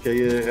Terra, que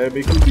aí é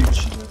meio que o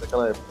Lich, né,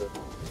 daquela época.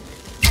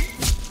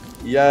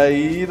 E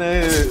aí,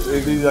 né,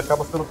 ele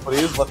acaba ficando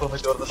preso lá pelo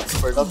meteoro da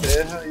chegando perto da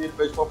Terra e ele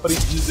pede para um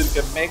aprendiz dele que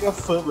é mega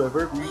fã do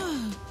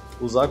Evergreen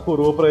usar a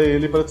coroa pra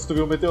ele pra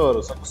destruir o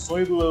meteoro. Só que o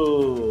sonho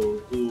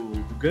do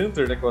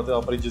Gunter, né, que é o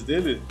aprendiz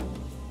dele,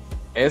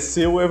 é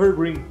ser o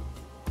Evergreen.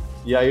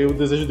 E aí o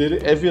desejo dele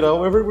é virar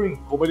o Evergreen,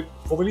 como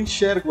ele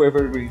enxerga o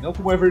Evergreen, não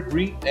como o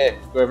Evergreen é,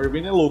 porque o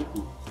Evergreen é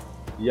louco.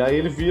 E aí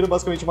ele vira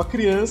basicamente uma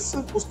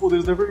criança com os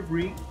poderes do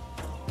Evergreen,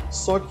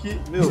 só que,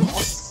 meu,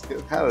 nossa,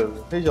 cara,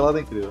 o Rei Gelado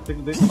é incrível, não tem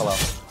nem o que falar.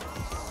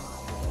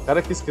 O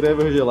cara que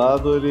escreve o Rei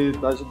Gelado, ele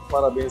dá de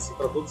parabéns assim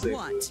pra todos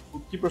eles.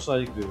 Que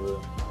personagem incrível, velho.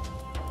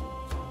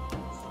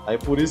 Aí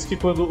por isso que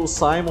quando o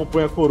Simon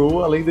põe a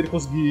coroa, além dele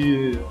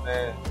conseguir,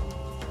 né,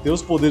 ter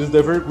os poderes do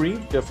Evergreen,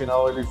 porque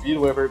afinal ele vira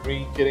o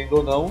Evergreen querendo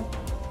ou não,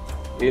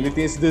 ele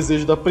tem esse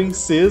desejo da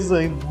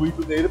princesa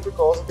imbuído nele por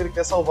causa que ele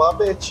quer salvar a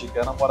Beth, que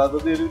é a namorada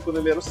dele quando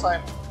ele era o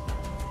Simon.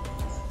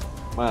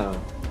 Mano.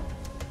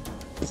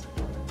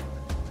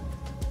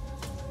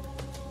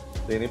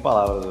 Não tem nem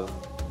palavras, velho.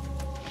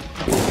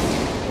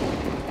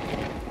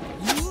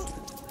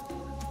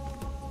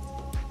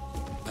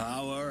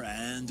 Power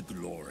and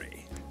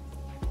glory.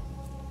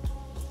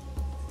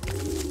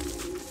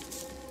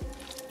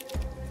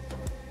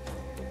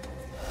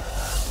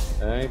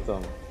 É, então.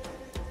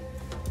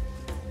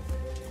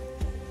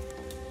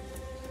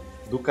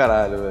 Do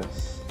caralho, velho.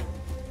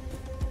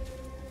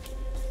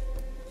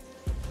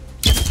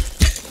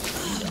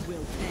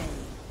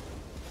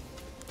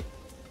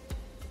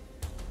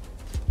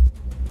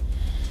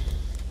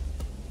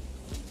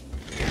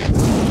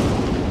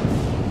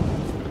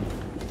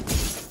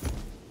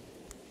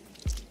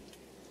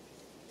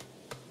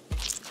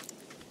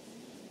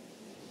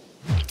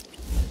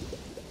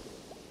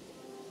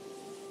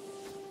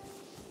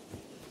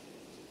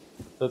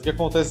 Tanto que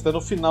acontece até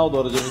no final da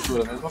Hora de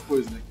Aventura, a mesma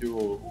coisa, né? Que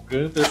o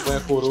Gunter põe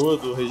a coroa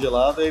do Rei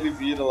Gelado e ele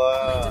vira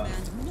lá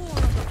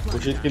do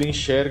jeito que ele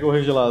enxerga o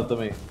Rei Gelado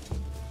também.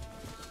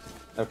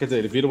 Quer dizer,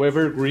 ele vira o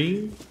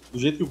Evergreen do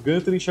jeito que o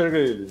Gunter enxerga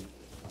ele.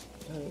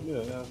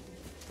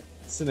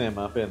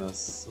 Cinema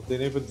apenas, não tem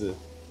nem pra dizer.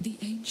 The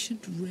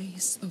ancient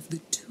race of the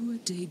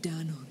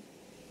Tuatha-Dé-Danann.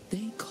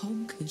 They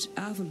conquered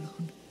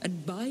Avalon,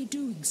 and by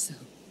doing so,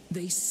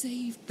 they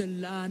saved the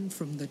land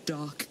from the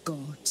dark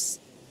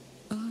gods.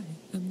 I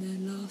am their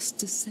last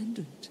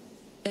descendant.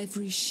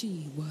 Every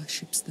she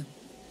worships them.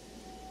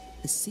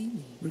 The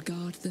Simi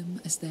regard them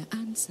as their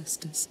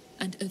ancestors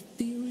and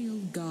ethereal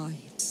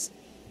guides.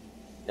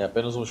 É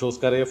apenas um show, os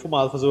caras iam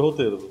fumado fazer o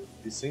roteiro,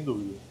 isso sem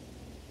dúvida.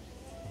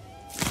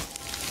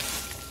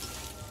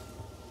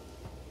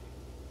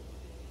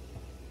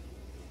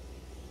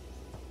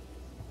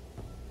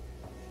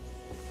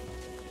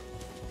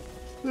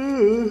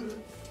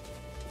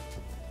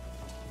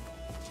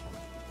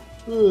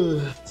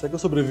 Será que eu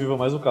sobrevivo a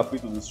mais um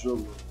capítulo desse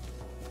jogo?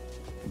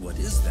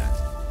 What is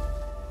that?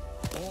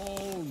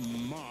 All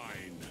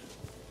mine.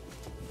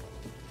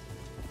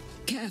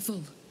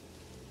 Careful.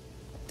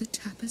 The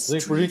tapestry.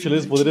 Gente, por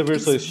gentileza, poderia ver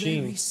sua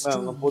Steam?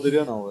 Não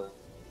poderia não, velho.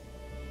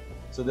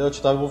 Se eu der alt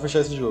tab, eu vou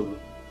fechar esse jogo.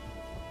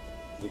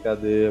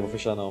 Brincadeira, vou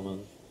fechar não,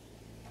 mano.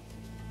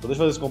 Só deixa eu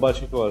fazer esse combate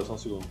aqui agora, só um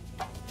segundo.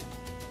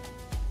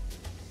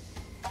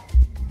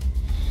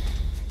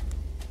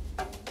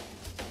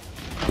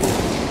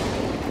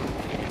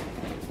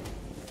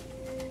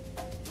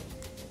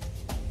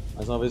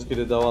 Mais uma vez eu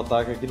queria dar o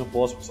ataque aqui, não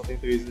posso porque só tem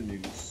 3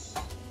 inimigos.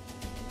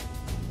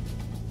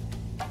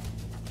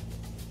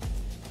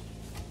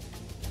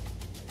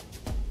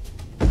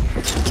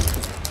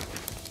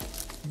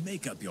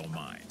 Make up your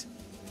mind.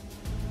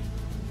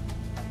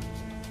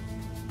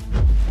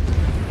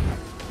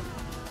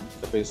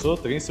 Já pensou?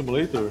 Train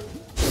Simulator?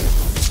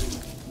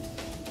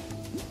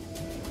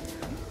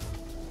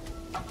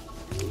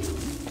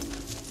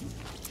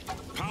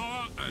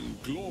 Power and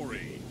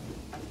glory.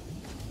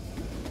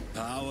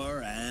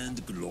 Power and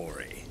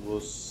glory.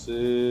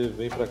 Você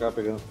vem pra cá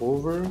pegando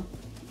cover.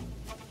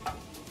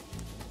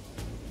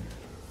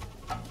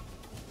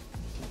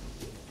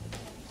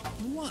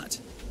 What?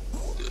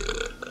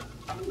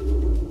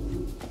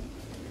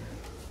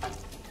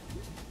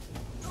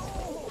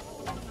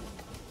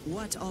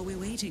 What are we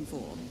waiting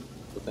for?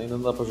 Ainda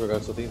não dá pra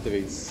jogar, só tem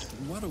 3.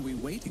 What are we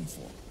waiting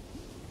for?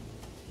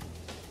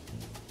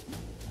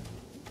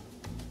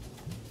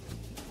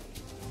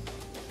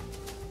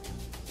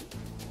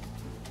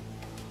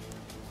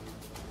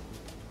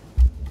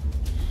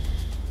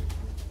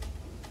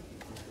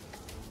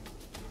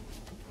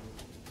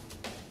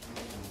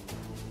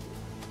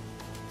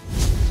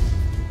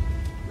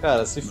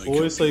 Cara, se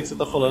for isso aí que você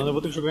tá falando, eu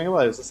vou ter que jogar em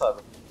live, você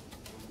sabe.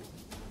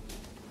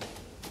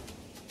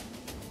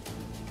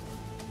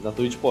 Na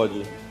Twitch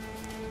pode.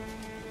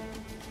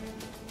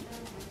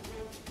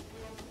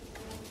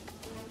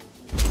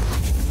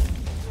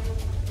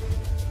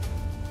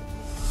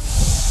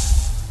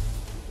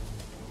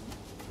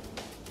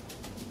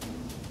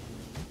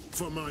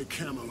 For my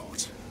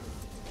Camelot.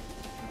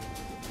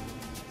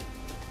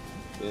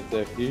 Vem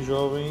até aqui,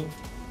 jovem.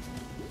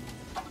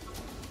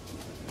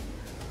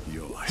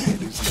 Your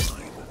head is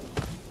mine.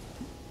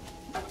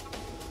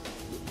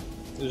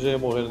 Você já ia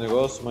morrer no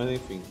negócio, mas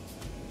enfim.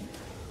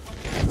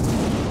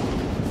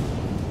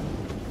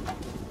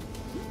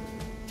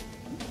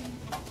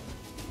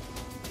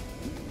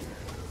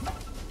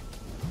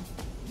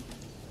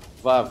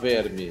 Vá,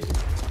 verme.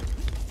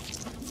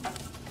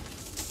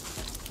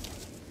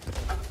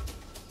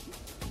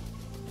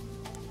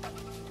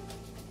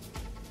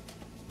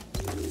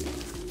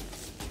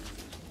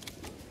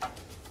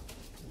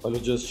 Olha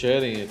o Just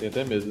Sharing, eu tenho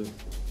até medo.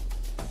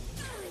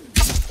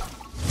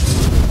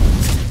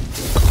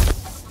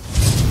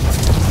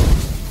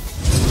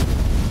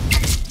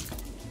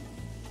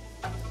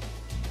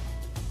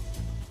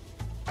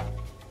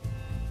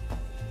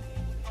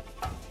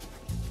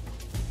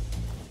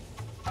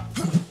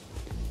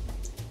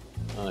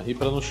 Rir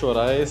pra não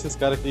chorar é esses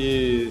caras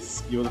que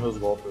esquivam dos meus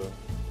golpes. Véio.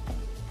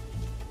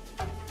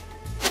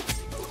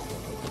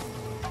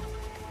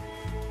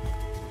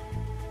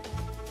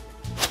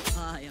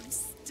 I am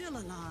still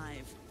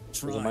alive.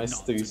 Coisa mais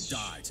triste.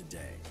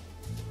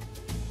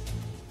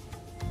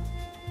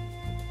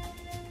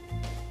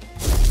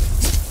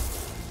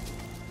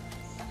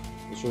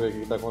 Deixa eu ver o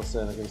que tá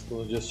acontecendo aqui, eles estão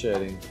no Just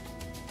Sharing.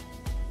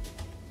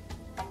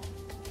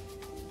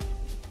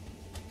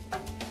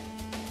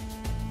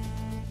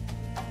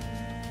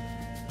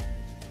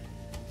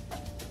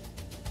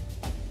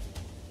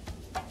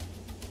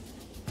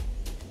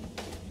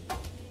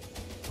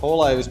 Qual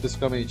live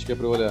especificamente que é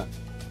pra eu olhar?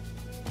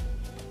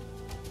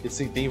 Porque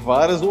sim, tem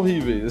várias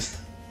horríveis.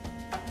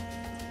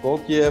 Qual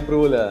que é pra eu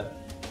olhar?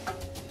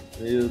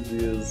 Meu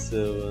Deus do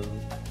céu,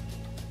 mano.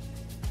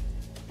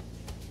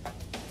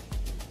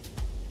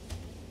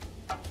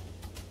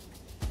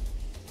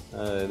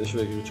 Deixa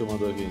eu ver o que o tio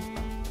mandou aqui.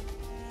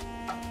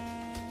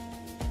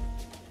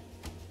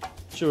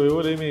 Tio, eu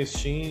olhei minha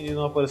Steam e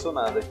não apareceu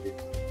nada aqui.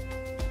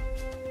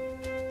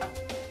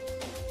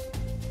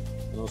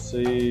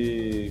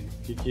 sei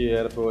o que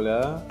era pra eu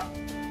olhar,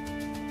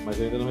 mas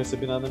eu ainda não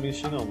recebi nada na minha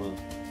Steam não, mano.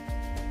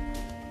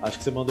 Acho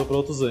que você mandou pra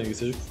outro Zhang,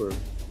 seja o que for.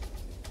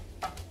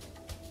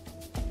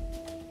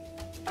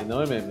 E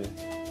não é meme.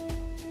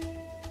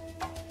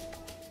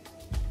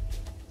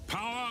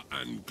 Power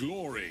and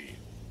glory.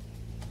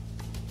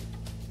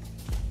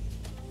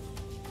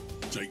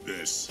 Take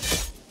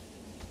this.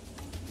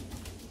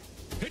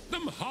 Hit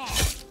them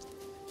hard.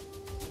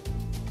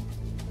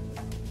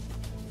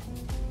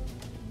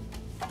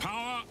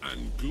 Power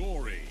and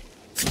glory.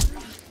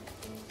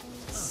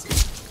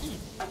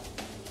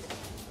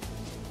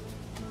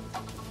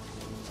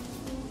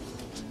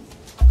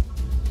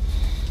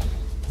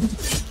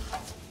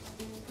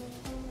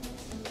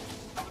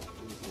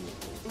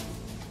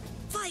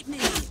 Fight me.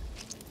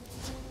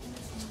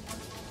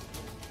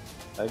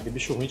 Ai, que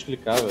bicho ruim de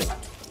clicar,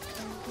 velho.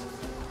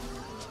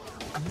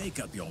 Make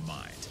up your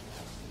mind.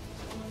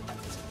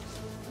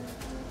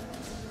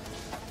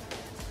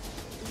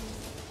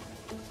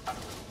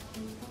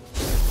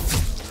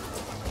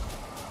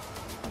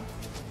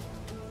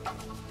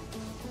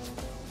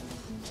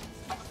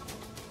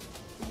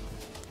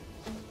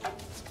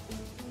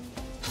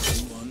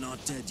 You are not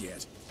dead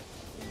yet.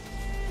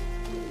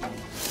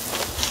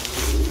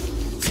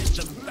 Hit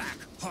them back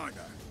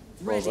harder.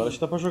 Bom, agora acho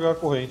que dá pra jogar a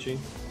corrente, hein?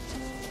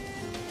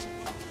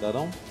 Dá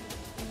não?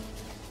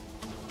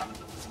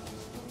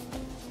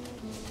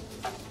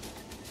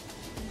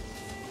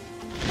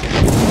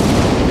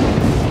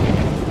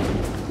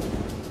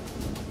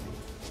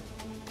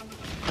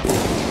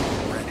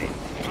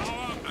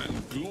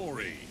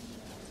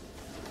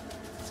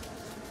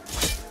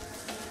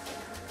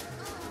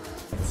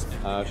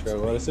 Acho que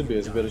agora é CB,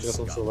 a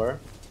ligação do celular.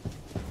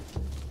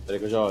 Peraí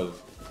que eu já olho.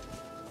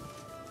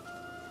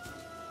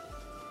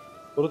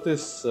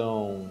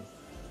 Proteção.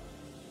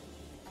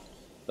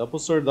 Dá pro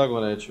Sword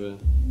Dagonet, velho.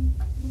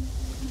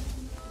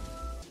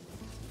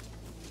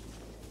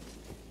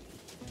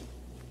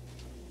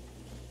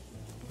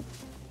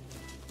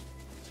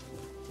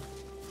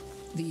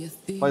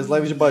 Faz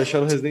live de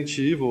baixar o Resident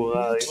Evil,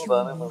 aí não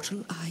dá, né, mano?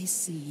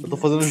 Eu tô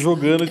fazendo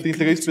jogando e tem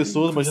 3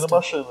 pessoas, imagina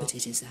baixando.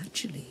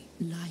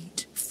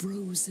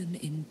 Frozen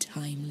in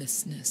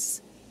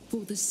timelessness.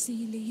 For the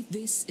Seelie,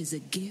 this is a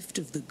gift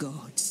of the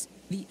gods,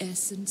 the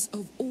essence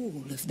of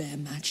all of their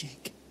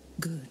magic.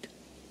 Good,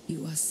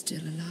 you are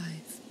still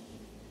alive.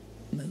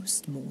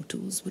 Most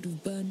mortals would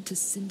have burned to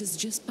cinders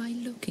just by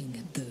looking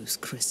at those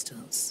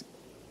crystals.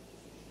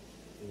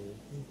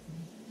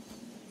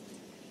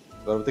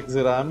 Agora vou ter que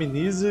zerar a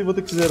Maganize e vou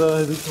ter que zerar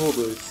Resident Evil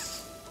 2.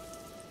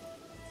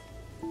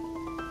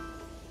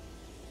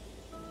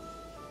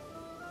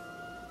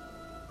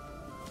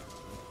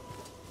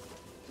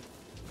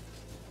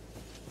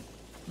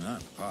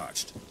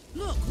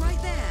 Look, right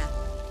there.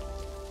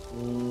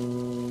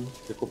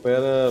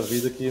 Recupera a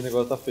vida que o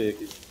negócio tá feio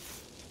aqui.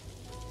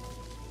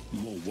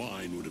 More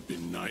wine would have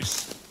been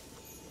nice.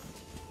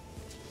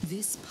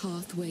 This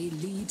pathway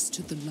leads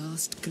to the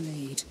last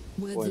glade,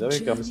 where Pô, the ainda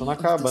bem que a missão não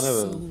acaba, né,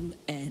 velho?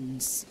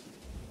 ends.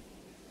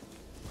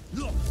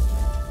 Look.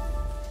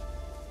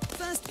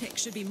 First pick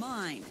should be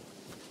mine.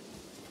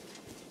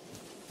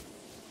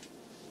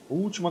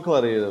 Última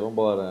clareira,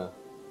 vambora.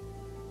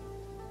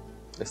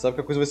 Você sabe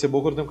que a coisa vai ser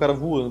boa quando tem um cara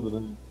voando,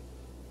 né?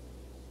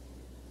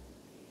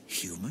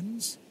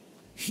 Humans?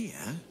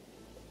 Here?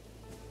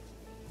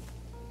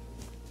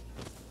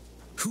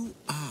 Who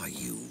are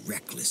you,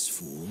 reckless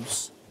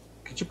fools?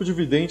 Que tipo de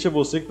vidente é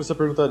você que precisa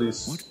perguntar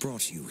isso? What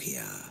brought you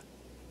here?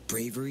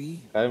 Bravery?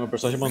 Cara, meu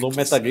personagem mandou um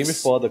metagame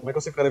foda. Como é que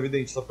eu sei que o cara é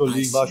vidente? Só que eu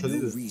li embaixo ali.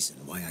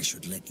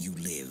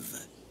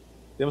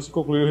 Temos que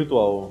concluir o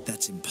ritual.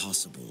 That's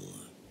impossible.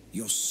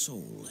 Your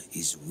soul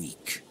is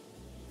weak.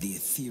 The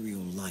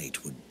ethereal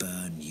light would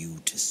burn you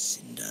to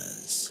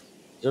cinders.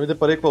 Já me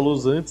deparei com a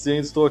luz antes e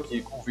ainda estou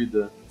aqui, com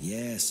vida.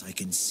 Yes, I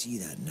can see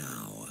that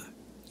now.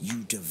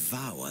 You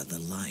devour the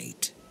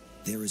light.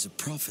 There is a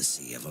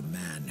prophecy of a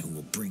man who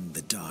will bring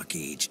the Dark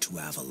Age to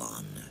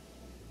Avalon.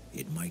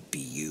 It might be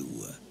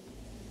you.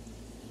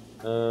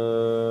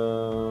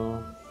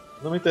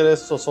 Não me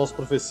interessa só as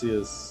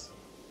profecias.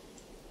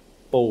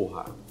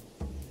 Porra.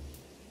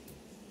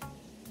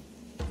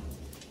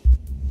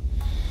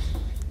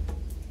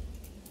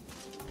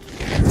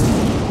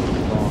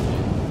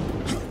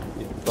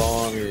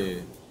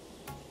 Tome.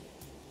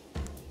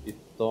 E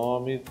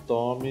tome,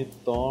 tome,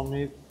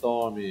 tome,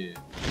 tome.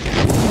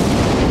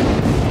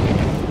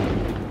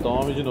 E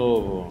tome de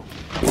novo.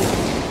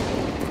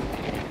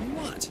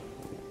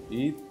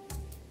 E...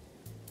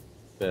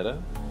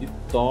 Espera. E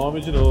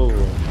tome de novo.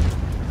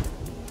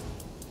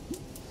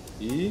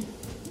 E...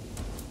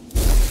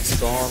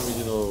 Tome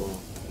de novo.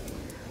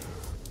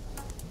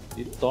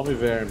 E tome,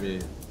 verme.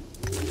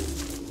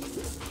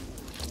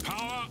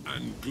 Power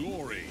and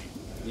glory.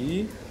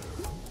 E...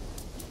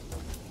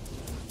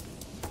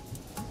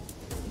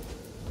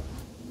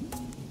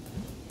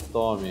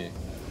 Tome.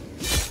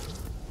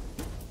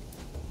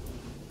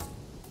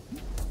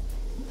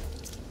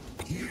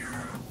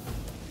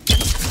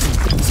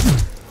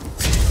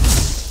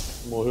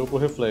 Morreu por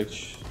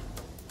reflexo.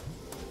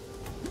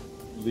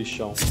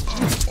 Lixão.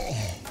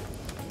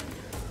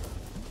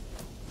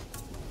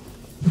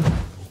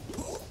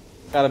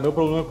 Cara, meu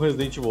problema com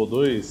Resident Evil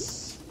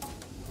 2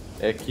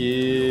 é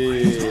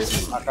que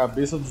a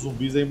cabeça dos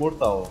zumbis é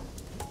imortal.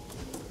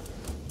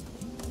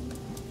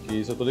 Que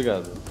isso eu tô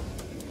ligado.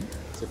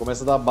 Você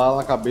começa a dar bala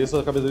na cabeça,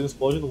 a cabeça dele não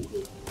explode nunca.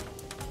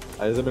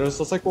 Aí é melhor você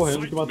só sair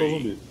correndo do que matar o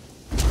zumbi.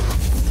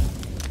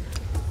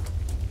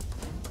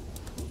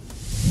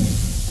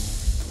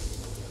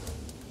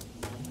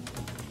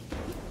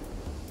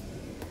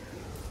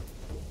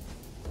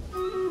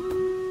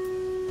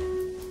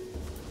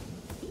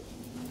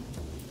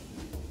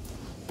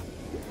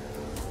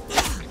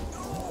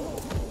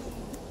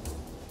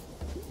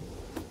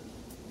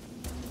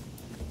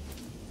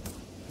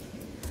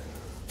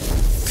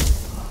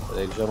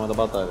 Aí ele já manda a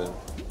batalha.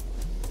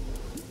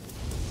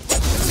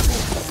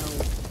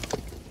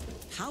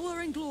 Power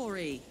and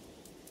glory.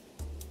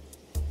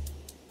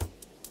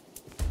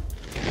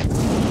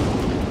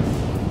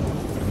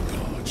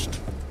 Parched.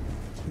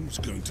 Who's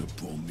going to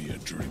pour me a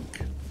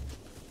drink?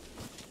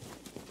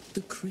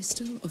 The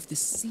crystal of the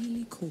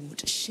Sealy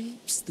Court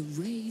shapes the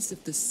rays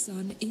of the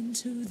sun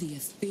into the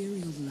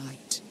ethereal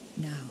light.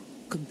 Now,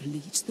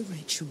 complete the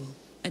ritual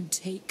and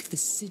take the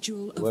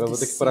sigil of Agora eu vou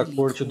the ter que ir para a Sealy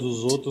corte Court.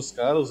 dos outros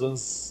caras,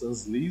 os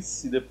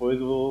Anslis, e depois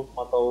eu vou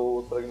matar o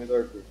outro fragmento do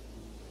Arthur.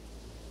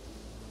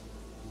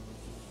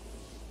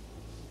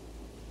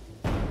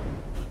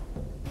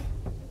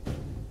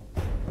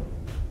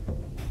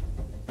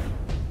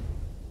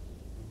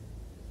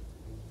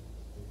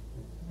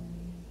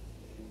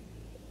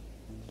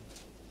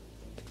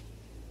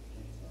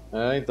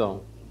 É,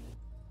 então.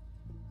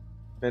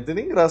 Não tem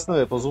nem graça, né,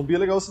 velho? Pra zumbi é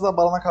legal você dar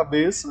bala na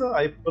cabeça,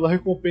 aí pela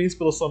recompensa,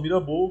 pela sua mira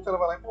boa, o cara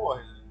vai lá e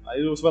morre, né?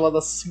 Aí você vai lá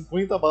dar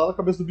 50 balas, a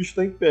cabeça do bicho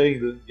tá em pé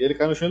ainda. E aí ele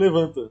cai no chão e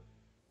levanta.